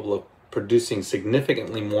once capable of producing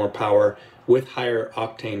significantly more power with higher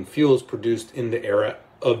octane fuels produced in the era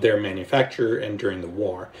of their manufacture and during the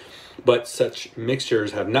war. But such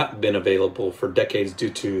mixtures have not been available for decades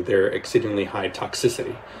due to their exceedingly high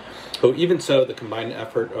toxicity. So even so, the combined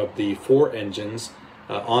effort of the 4 engines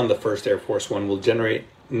on the first Air Force One will generate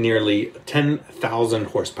nearly 10,000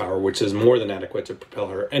 horsepower, which is more than adequate to propel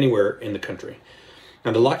her anywhere in the country.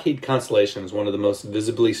 Now, the Lockheed Constellation is one of the most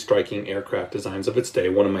visibly striking aircraft designs of its day,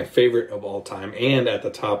 one of my favorite of all time, and at the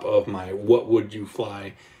top of my what would you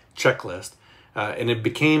fly checklist. And it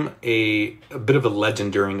became a bit of a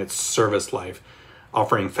legend during its service life,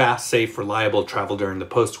 offering fast, safe, reliable travel during the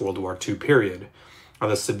post-World War II period.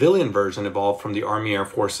 The civilian version evolved from the Army Air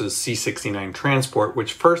Force's C-69 transport,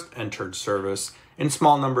 which first entered service in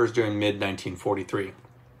small numbers during mid-1943.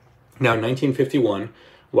 Now, in 1951,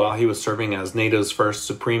 while he was serving as NATO's first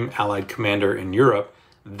Supreme Allied Commander in Europe,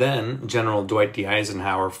 then General Dwight D.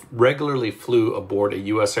 Eisenhower regularly flew aboard a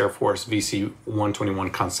U.S. Air Force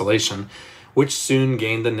VC-121 Constellation, which soon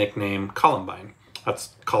gained the nickname Columbine.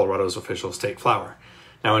 That's Colorado's official state flower.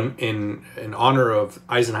 Now, in honor of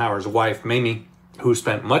Eisenhower's wife, Mamie, who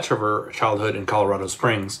spent much of her childhood in Colorado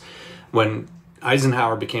Springs, when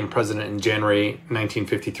Eisenhower became president in January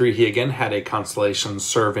 1953, he again had a Constellation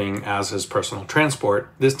serving as his personal transport,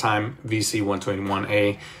 this time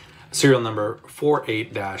VC-121A, serial number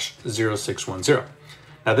 48-0610.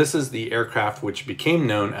 Now, this is the aircraft which became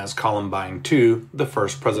known as Columbine II, the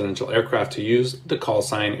first presidential aircraft to use the call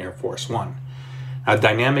sign Air Force One. Now,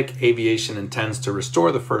 Dynamic Aviation intends to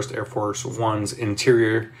restore the first Air Force One's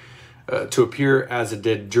interior to appear as it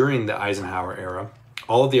did during the Eisenhower era.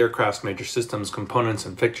 All of the aircraft's major systems, components,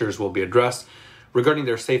 and fixtures will be addressed regarding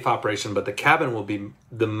their safe operation, but the cabin will be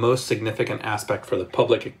the most significant aspect for the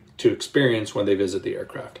public to experience when they visit the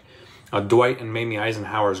aircraft. Dwight and Mamie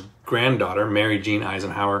Eisenhower's granddaughter, Mary Jean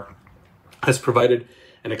Eisenhower, has provided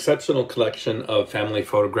an exceptional collection of family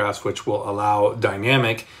photographs which will allow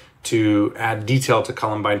Dynamic to add detail to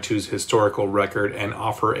Columbine II's historical record and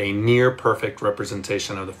offer a near-perfect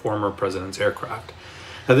representation of the former president's aircraft.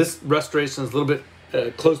 Now, this restoration is a little bit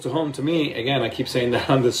close to home to me. Again, I keep saying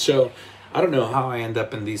that on this show. I don't know how I end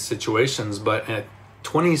up in these situations, but in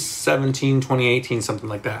 2017, 2018, something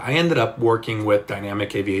like that, I ended up working with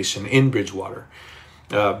Dynamic Aviation in Bridgewater.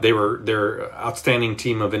 They're outstanding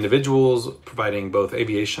team of individuals providing both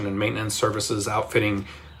aviation and maintenance services, outfitting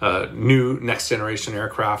new next generation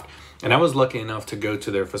aircraft. And I was lucky enough to go to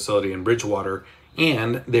their facility in Bridgewater,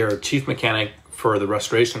 and their chief mechanic for the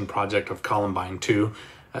restoration project of Columbine II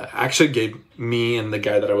actually gave me and the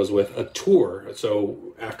guy that I was with a tour. So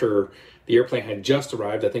after the airplane had just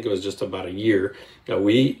arrived, I think it was just about a year,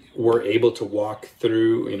 we were able to walk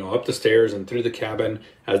through, up the stairs and through the cabin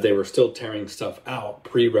as they were still tearing stuff out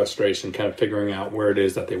pre-restoration, kind of figuring out where it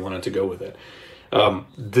is that they wanted to go with it.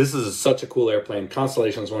 This is such a cool airplane.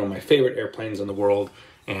 Constellation is one of my favorite airplanes in the world,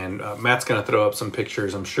 and Matt's going to throw up some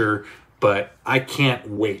pictures, I'm sure, but I can't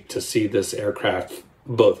wait to see this aircraft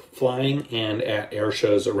both flying and at air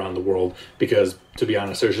shows around the world, because to be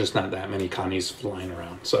honest, there's just not that many Connies flying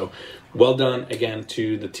around. So well done again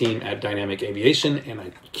to the team at Dynamic Aviation, and I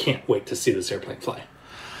can't wait to see this airplane fly.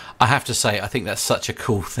 I have to say, I think that's such a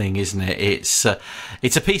cool thing, isn't it? It's a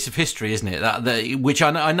piece of history, isn't it? Which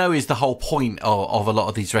I know is the whole point of a lot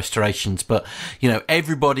of these restorations. But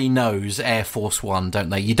everybody knows Air Force One,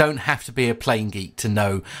 don't they? You don't have to be a plane geek to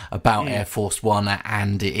know about Air Force One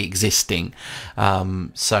and it existing.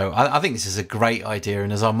 So I think this is a great idea.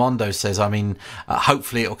 And as Armando says, I mean,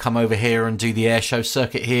 hopefully it'll come over here and do the air show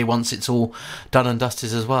circuit here once it's all done and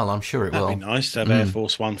dusted as well. I'm sure it will. That'd be nice to have Air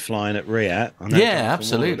Force One flying at Riyadh. I know Yeah, Jonathan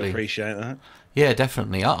absolutely. would appreciate that. Yeah,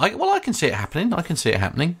 definitely. I can see it happening. We've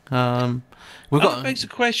That got begs a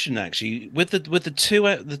question, actually, with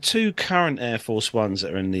the two current Air Force Ones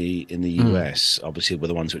that are in the US, obviously, were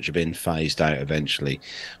the ones which have been phased out eventually,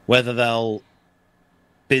 whether they'll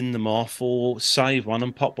bin them off or save one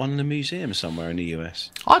and pop one in a museum somewhere in the US.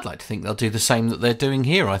 I'd like to think they'll do the same that they're doing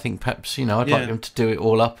here. I think perhaps I'd like them to do it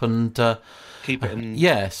all up and keep it in.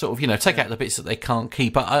 sort of take out the bits that they can't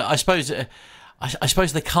keep. I suppose. I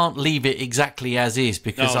suppose they can't leave it exactly as is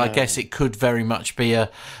because I guess it could very much be a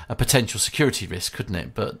potential security risk, couldn't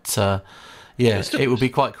it? But it would be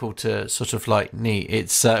quite cool to sort of neat.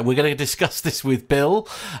 It's we're going to discuss this with Bill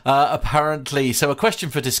apparently. So a question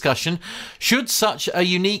for discussion: should such a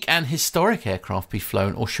unique and historic aircraft be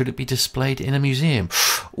flown, or should it be displayed in a museum?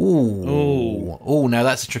 Ooh, now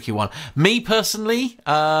that's a tricky one. Me personally,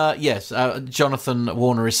 yes. Jonathan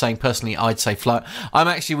Warner is saying personally, I'd say fly. I'm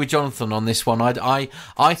actually with Jonathan on this one. I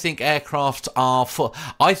think aircraft are for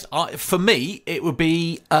me it would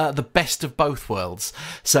be the best of both worlds.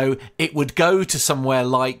 So it would go to somewhere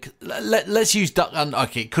like let's use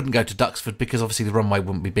okay, it couldn't go to Duxford because obviously the runway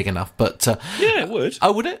wouldn't be big enough. But yeah, it would.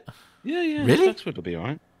 Oh, would it? Yeah. Really? Duxford would be all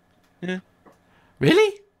right. Yeah.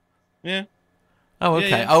 Really? Yeah. Oh, okay.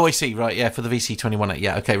 Yeah. Oh, I see. Right, yeah, for the VC-21.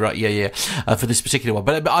 Yeah, okay, right, yeah. For this particular one.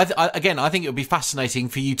 But I think it would be fascinating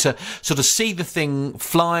for you to sort of see the thing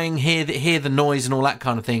flying, hear the noise and all that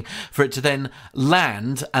kind of thing, for it to then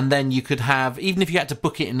land, and then you could have, even if you had to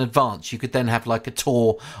book it in advance, you could then have a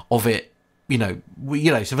tour of it.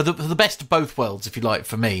 So for the best of both worlds, if you like,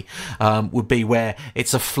 for me, would be where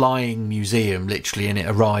it's a flying museum, literally, and it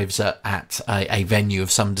arrives at a venue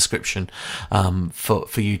of some description for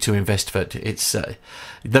you to investigate. It's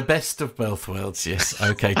the best of both worlds. Yes.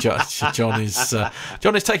 Okay. John is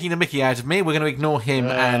taking the mickey out of me. We're going to ignore him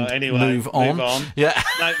and move on. Yeah.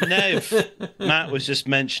 No, Nev, Matt was just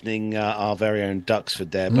mentioning our very own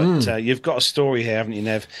Duxford there, but you've got a story here, haven't you,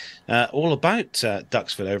 Nev? All about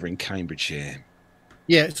Duxford over in Cambridgeshire.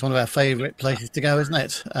 Yeah, it's one of our favourite places to go, isn't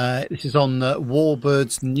it? This is on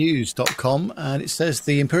warbirdsnews.com, and it says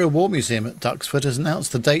the Imperial War Museum at Duxford has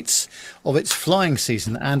announced the dates of its flying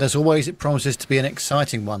season, and as always, it promises to be an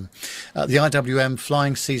exciting one. The IWM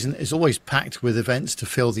flying season is always packed with events to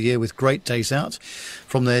fill the year with great days out,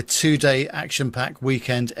 from their 2-day action-packed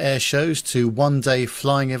weekend air shows to 1-day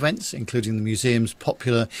flying events, including the museum's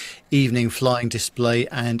popular evening flying display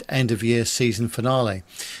and end-of-year season finale.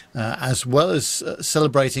 As well as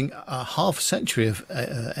celebrating a half century of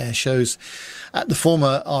air shows at the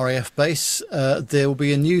former RAF base, there will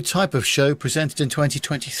be a new type of show presented in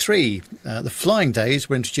 2023. The Flying Days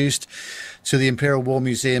were introduced to the Imperial War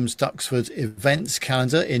Museum's Duxford events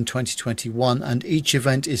calendar in 2021, and each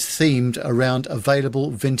event is themed around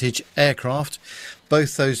available vintage aircraft,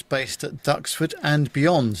 both those based at Duxford and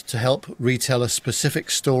beyond, to help retell a specific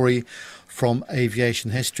story from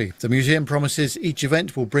aviation history. The museum promises each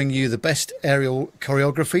event will bring you the best aerial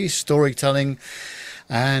choreography, storytelling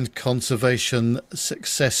and conservation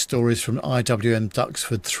success stories from IWM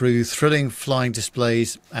Duxford through thrilling flying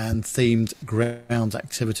displays and themed ground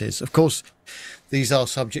activities. Of course, these are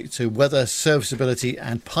subject to weather, serviceability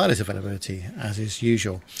and pilot availability, as is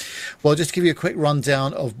usual. Well, just to give you a quick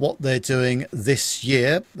rundown of what they're doing this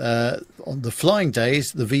year. On the Flying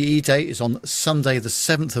Days, the VE Day is on Sunday the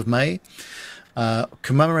 7th of May.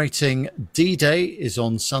 Commemorating D-Day is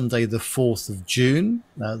on Sunday the 4th of June.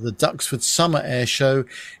 The Duxford Summer Air Show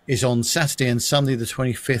is on Saturday and Sunday the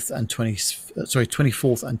 24th and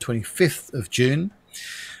 25th of June.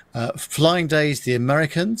 Flying Days, the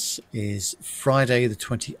Americans, is Friday the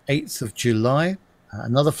 28th of July.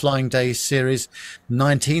 Another Flying Days series,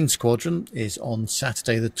 19 Squadron, is on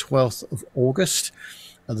Saturday the 12th of August.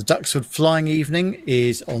 The Duxford Flying Evening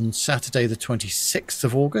is on Saturday the 26th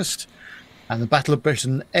of August. And the Battle of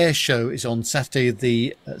Britain Air Show is on Saturday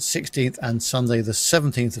the 16th and Sunday the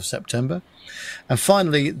 17th of September. And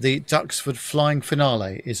finally, the Duxford Flying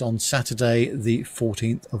Finale is on Saturday the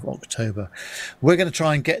 14th of October. We're going to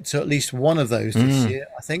try and get to at least one of those this year,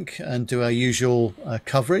 I think, and do our usual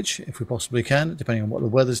coverage, if we possibly can, depending on what the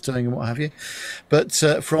weather's doing and what have you. But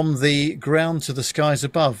from the ground to the skies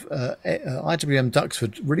above, IWM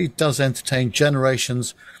Duxford really does entertain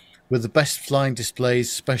generations with the best flying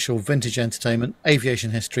displays, special vintage entertainment, aviation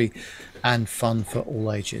history, and fun for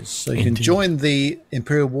all ages. So you can join the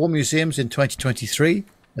Imperial War Museums in 2023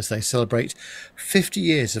 as they celebrate 50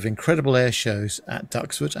 years of incredible air shows at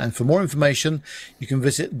Duxford. And for more information, you can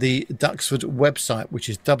visit the Duxford website, which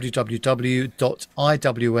is www.iwm.org.uk.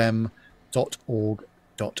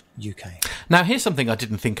 Now, here's something I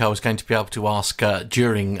didn't think I was going to be able to ask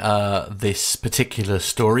during this particular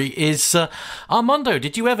story is, Armando,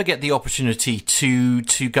 did you ever get the opportunity to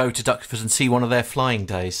go to Duxford and see one of their flying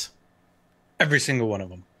days? Every single one of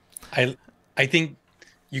them. I think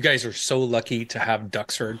you guys are so lucky to have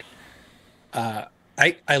Duxford. I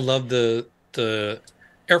love the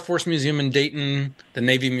Air Force Museum in Dayton, the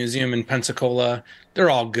Navy Museum in Pensacola.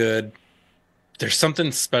 They're all good. There's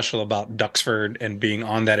something special about Duxford and being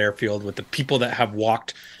on that airfield with the people that have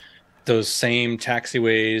walked those same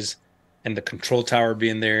taxiways and the control tower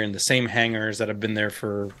being there and the same hangars that have been there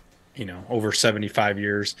for, over 75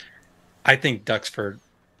 years. I think Duxford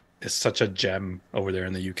is such a gem over there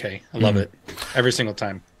in the UK. I love it every single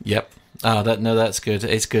time. Yep. That's good.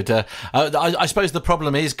 It's good. I suppose the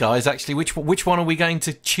problem is, guys, actually, which one are we going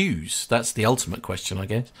to choose? That's the ultimate question, I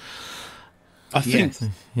guess. I think.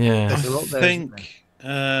 Yeah. There's a lot there, isn't there?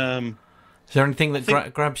 Is there anything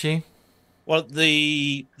that grabs you? Well,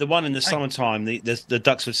 the one in the summertime, the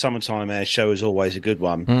Duxford Summertime Air Show is always a good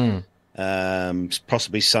one.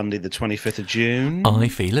 Possibly Sunday, the 25th of June. I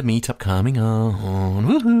feel a meetup coming on.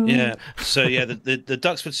 Woohoo. Yeah. So yeah, the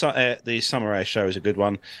Duxford the Summer Air Show is a good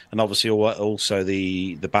one, and obviously also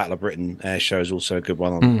the Battle of Britain Air Show is also a good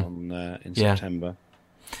one in September.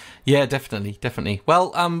 Yeah, definitely.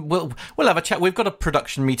 Well, we'll have a chat. We've got a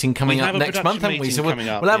production meeting coming up next month, haven't we? So we'll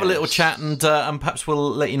have a little chat, and perhaps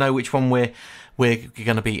we'll let you know which one we're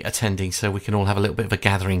going to be attending, so we can all have a little bit of a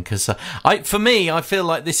gathering. Because for me, I feel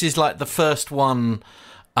like this is like the first one.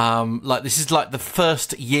 This is like the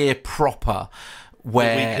first year proper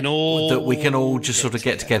where we can all just sort of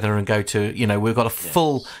get together and go to. We've got a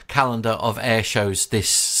full calendar of air shows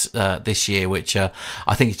this year, which I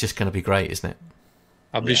think is just going to be great, isn't it?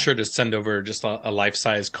 I'll be sure to send over just a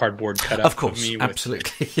life-size cardboard cutout of course, me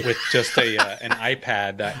absolutely. with just an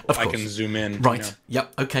iPad that I can zoom in. Right.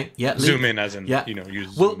 Yep. Okay. Yeah. Zoom in as in,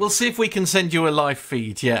 use Zoom. We'll see if we can send you a live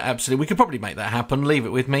feed. Yeah, absolutely. We could probably make that happen. Leave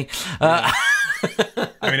it with me. I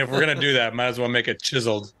mean, if we're going to do that, might as well make it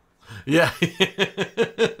chiseled. Yeah.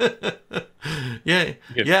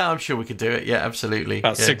 Yeah, I'm sure we could do it. Yeah, absolutely.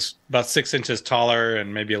 About 6 inches taller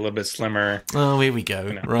and maybe a little bit slimmer. Oh, here we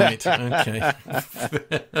go. Right. Okay.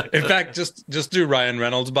 In fact, just do Ryan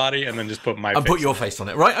Reynolds' body and then just put my face. And put your face on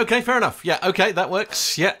it. Right. Okay. Fair enough. Yeah. Okay. That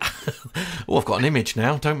works. Yeah. Oh, I've got an image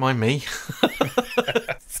now. Don't mind me.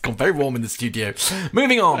 It's gone very warm in the studio.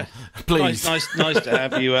 Moving on, please. Nice to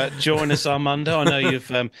have you join us, Armando. I know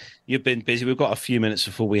you've been busy. We've got a few minutes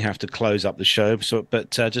before we have to close up the show.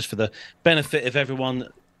 But just for the benefit of everyone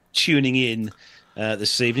tuning in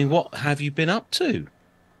this evening, what have you been up to?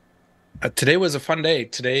 Today was a fun day.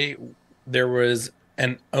 Today there was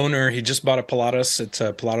an owner. He just bought a Pilatus. It's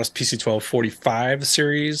a Pilatus PC-1245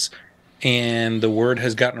 series, and the word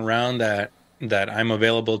has gotten around that I'm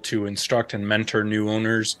available to instruct and mentor new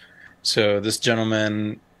owners. So this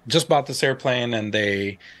gentleman just bought this airplane, and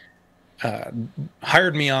they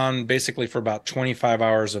hired me on basically for about 25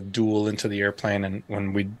 hours of duel into the airplane. And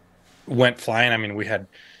when we went flying, I mean, we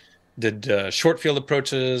did short field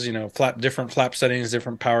approaches, different flap settings,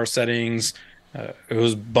 different power settings. It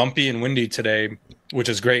was bumpy and windy today, which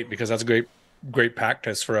is great because that's a great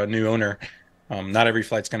practice for a new owner. Not every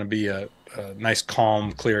flight's going to be a nice,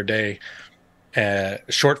 calm, clear day.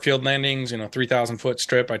 Short field landings, 3,000 foot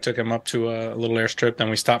strip. I took him up to a little airstrip. Then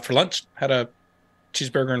we stopped for lunch, had a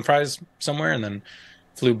cheeseburger and fries somewhere, and then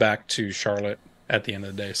flew back to Charlotte at the end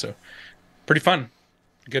of the day. So pretty fun.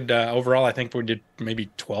 Good overall. I think we did maybe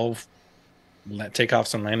 12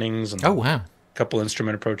 takeoffs and landings. And a couple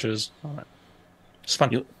instrument approaches. All that. It's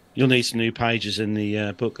fun. You'll need some new pages in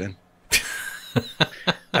the book then.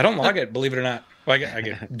 I don't log it, believe it or not. Well, I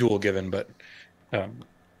get dual given, but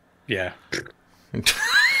yeah.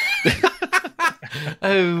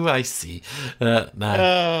 Oh, I see. No.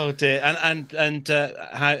 Oh dear. And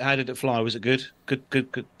how did it fly? Was it good?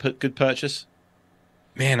 Good purchase?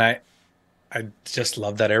 Man, I just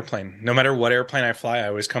love that airplane. No matter what airplane I fly, I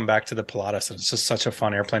always come back to the Pilatus. It's just such a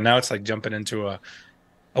fun airplane. Now it's like jumping into a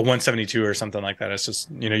 172 or something like that. It's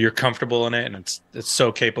just, you're comfortable in it, and it's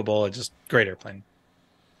so capable. It's just great airplane.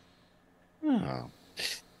 Oh.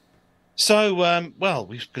 So, we're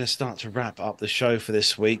going to start to wrap up the show for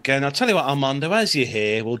this week. And I'll tell you what, Armando, as you're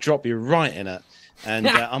here, we'll drop you right in it. And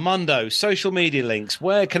Armando, social media links,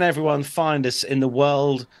 where can everyone find us in the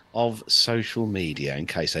world of social media, in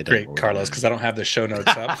case they don't. Great, Carlos, because I don't have the show notes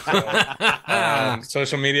up. So,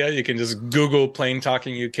 social media, you can just Google Plain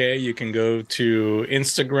Talking UK. You can go to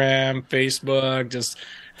Instagram, Facebook, just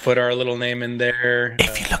put our little name in there.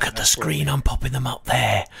 If you look at the screen, I'm popping them up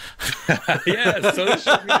there. Yeah,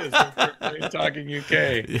 social media is Plain Talking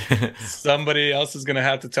UK. Somebody else is going to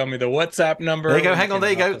have to tell me the WhatsApp number. There you go. Hang on. There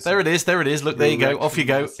you go. There it is. There it is. Look, there you go. Off you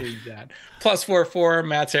go. +44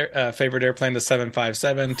 Matt's favorite airplane, the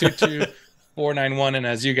 757-22-491, and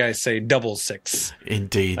as you guys say, 66.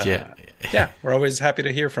 Indeed, yeah. Yeah, we're always happy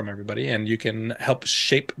to hear from everybody, and you can help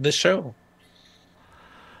shape the show.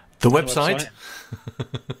 The website?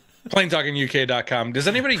 PlainTalkingUK.com. Does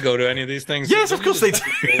anybody go to any of these things? Yes, of course they do.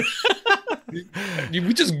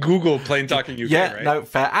 We just Google Plain Talking UK, yeah, right? no,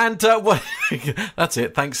 fair. And that's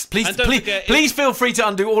it. Thanks. Please, And don't please, forget, please feel free to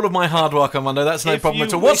undo all of my hard work, Armando. That's no If problem you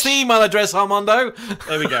at all. What's the wish- email address, Armando?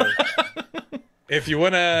 There we go. If you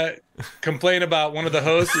want to complain about one of the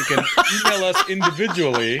hosts, you can email us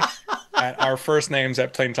individually at our first names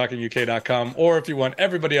at plaintalkinguk.com. Or if you want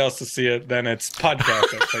everybody else to see it, then it's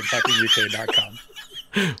podcast at plaintalkinguk.com.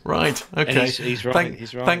 Right. Okay. And he's right.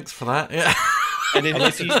 He's right. Thanks for that. Yeah. And if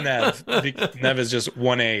Unless you, it's Nev. Nev is just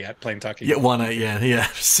 1A at Plain Talking. Yeah, 1A. Yeah.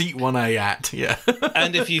 Seat 1A at. Yeah.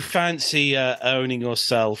 and if you fancy owning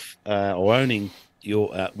yourself or owning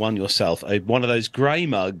your one yourself, one of those grey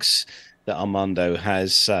mugs that Armando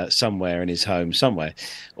has somewhere in his home somewhere,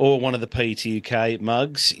 or one of the PTUK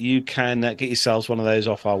mugs, you can get yourselves one of those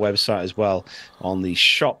off our website as well on the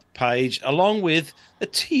shop page, along with a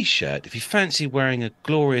T-shirt. If you fancy wearing a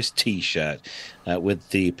glorious T-shirt with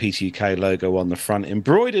the PTUK logo on the front,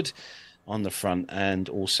 embroidered on the front and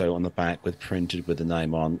also on the back with printed with the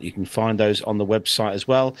name on, you can find those on the website as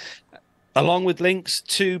well, along with links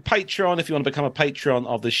to Patreon if you want to become a Patreon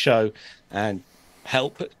of the show and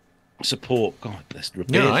help support. God, that's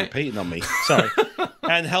repeating on me. Sorry.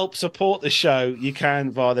 And help support the show. You can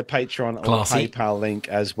via the Patreon or PayPal link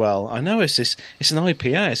as well. I know it's an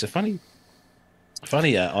IPA. It's a funny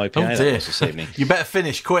IPA that was this evening. You better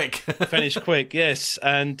finish quick. Finish quick, yes.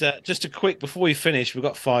 And just a quick, before we finish, we've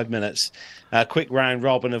got 5 minutes. Quick round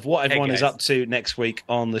robin of what everyone is up to next week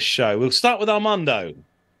on the show. We'll start with Armando.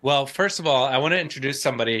 Well, first of all, I want to introduce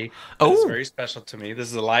somebody who's very special to me. This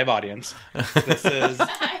is a live audience. This is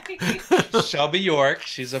Shelby York.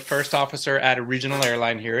 She's a first officer at a regional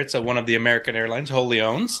airline here. It's one of the American Airlines wholly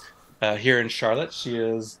owns here in Charlotte. She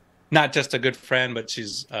is not just a good friend, but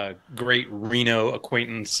she's a great Reno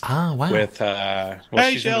acquaintance. Ah, wow. With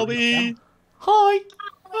hey, Shelby. Hi.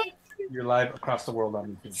 You're live across the world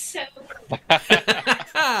on YouTube.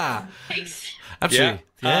 Thanks. Absolutely.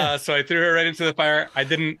 Yeah. So I threw her right into the fire. I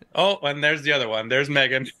didn't. Oh, and there's the other one. There's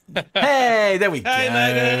Megan. Hey, there we go.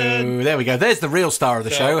 Megan. There we go. There's the real star of the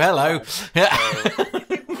show. Hello.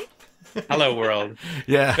 Hello, world.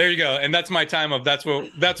 Yeah. There you go. And that's my time of that's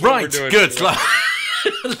what right. we're doing. Good.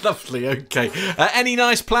 Lovely. Okay. Any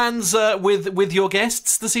nice plans with your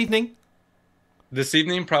guests this evening? This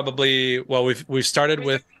evening, probably. Well, we've started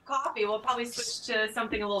with coffee. We'll probably switch to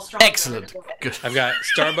something a little stronger. Excellent. Good. I've got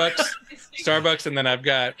Starbucks, and then I've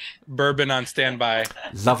got bourbon on standby.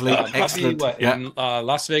 Lovely. Excellent. In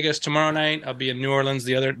Las Vegas tomorrow night. I'll be in New Orleans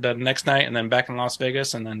the next night, and then back in Las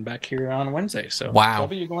Vegas, and then back here on Wednesday. So, wow.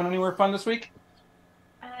 Shelby, you going anywhere fun this week?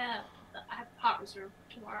 I have Hot Reserve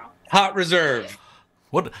tomorrow. Hot Reserve.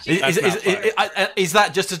 What is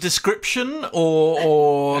that? Just a description,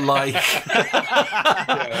 or like? Yeah,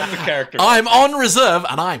 that's a character. I'm on reserve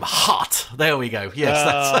and I'm hot. There we go. Yes,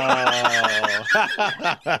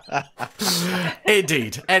 that's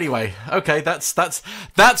indeed. Anyway, okay, that's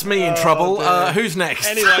me in trouble. Who's next?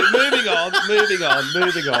 Anyway, moving on.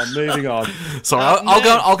 Sorry,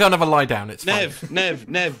 I'll go and have a lie down. It's fine.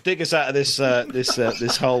 Nev, dig us out of this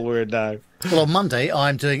hole we're in now. Well, on Monday,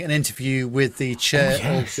 I'm doing an interview with the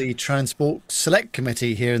chair of the Transport Select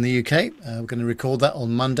Committee here in the UK. We're going to record that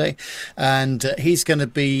on Monday. And he's going to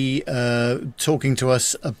be talking to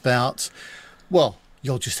us about, well,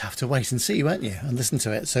 you'll just have to wait and see, won't you, and listen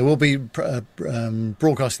to it. So we'll be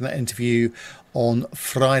broadcasting that interview on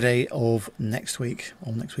Friday of next week,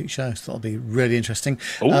 on next week's show. So that'll be really interesting.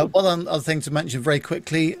 One other thing to mention very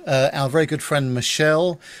quickly, our very good friend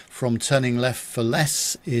Michelle from Turning Left for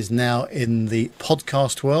Less is now in the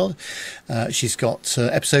podcast world. She's got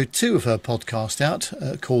episode 2 of her podcast out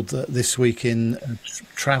called This Week in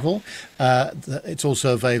Travel. It's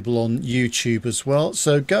also available on YouTube as well.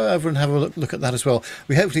 So go over and have a look at that as well.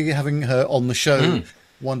 We hope to be having her on the show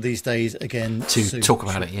one of these days again To soon. talk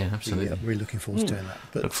about it, yeah, absolutely. Yeah, really looking forward to doing that.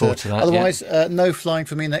 But, Look forward to that, Otherwise, no flying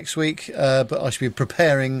for me next week, but I should be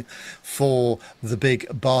preparing for the big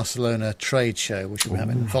Barcelona trade show, which we'll have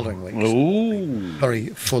in the following week. Ooh. Very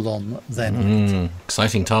full on then.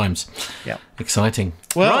 Exciting times. Yeah. Exciting.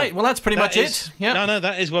 Well, right, well, that's pretty that much is- it. Yeah. No,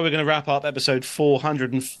 that is where we're going to wrap up episode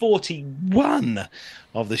 441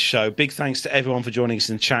 of the show. Big thanks to everyone for joining us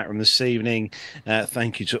in the chat room this evening.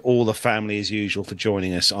 Thank you to all the family, as usual, for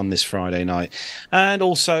joining us on this Friday night. And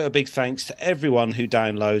also a big thanks to everyone who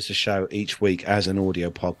downloads the show each week as an audio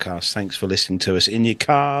podcast. Thanks for listening to us in your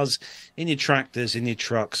cars, in your tractors, in your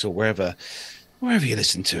trucks, or wherever you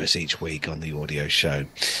listen to us each week on the audio show.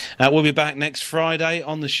 We'll be back next Friday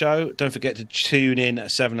on the show. Don't forget to tune in at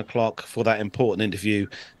 7 o'clock for that important interview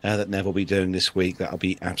that Nev will be doing this week. That'll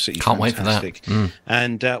be absolutely Can't wait for that. fantastic.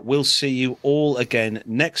 And we'll see you all again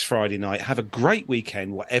next Friday night. Have a great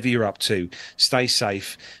weekend, whatever you're up to. Stay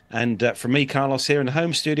safe. And from me, Carlos, here in the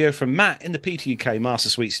home studio, from Matt in the PTUK Master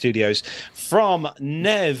Suite Studios, from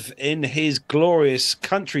Nev in his glorious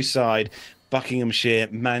countryside Buckinghamshire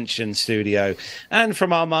mansion studio, and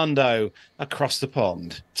from Armando across the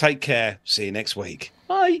pond. Take care. See you next week.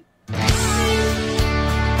 Bye.